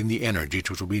dividing the energies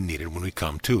which will be needed when we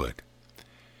come to it.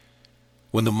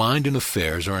 When the mind and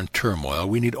affairs are in turmoil,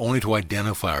 we need only to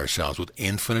identify ourselves with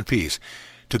infinite peace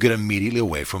to get immediately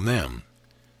away from them.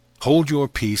 Hold your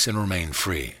peace and remain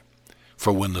free.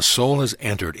 For when the soul has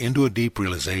entered into a deep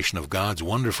realization of God's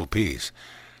wonderful peace,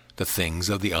 the things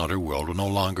of the outer world will no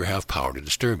longer have power to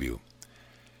disturb you.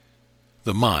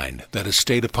 The mind that is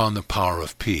stayed upon the power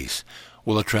of peace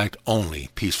will attract only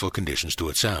peaceful conditions to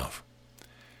itself.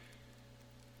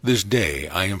 This day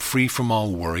I am free from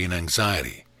all worry and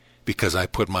anxiety, because I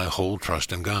put my whole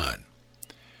trust in God.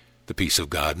 The peace of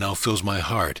God now fills my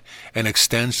heart and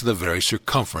extends to the very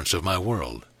circumference of my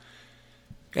world.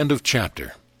 End of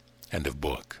chapter. End of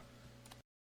book.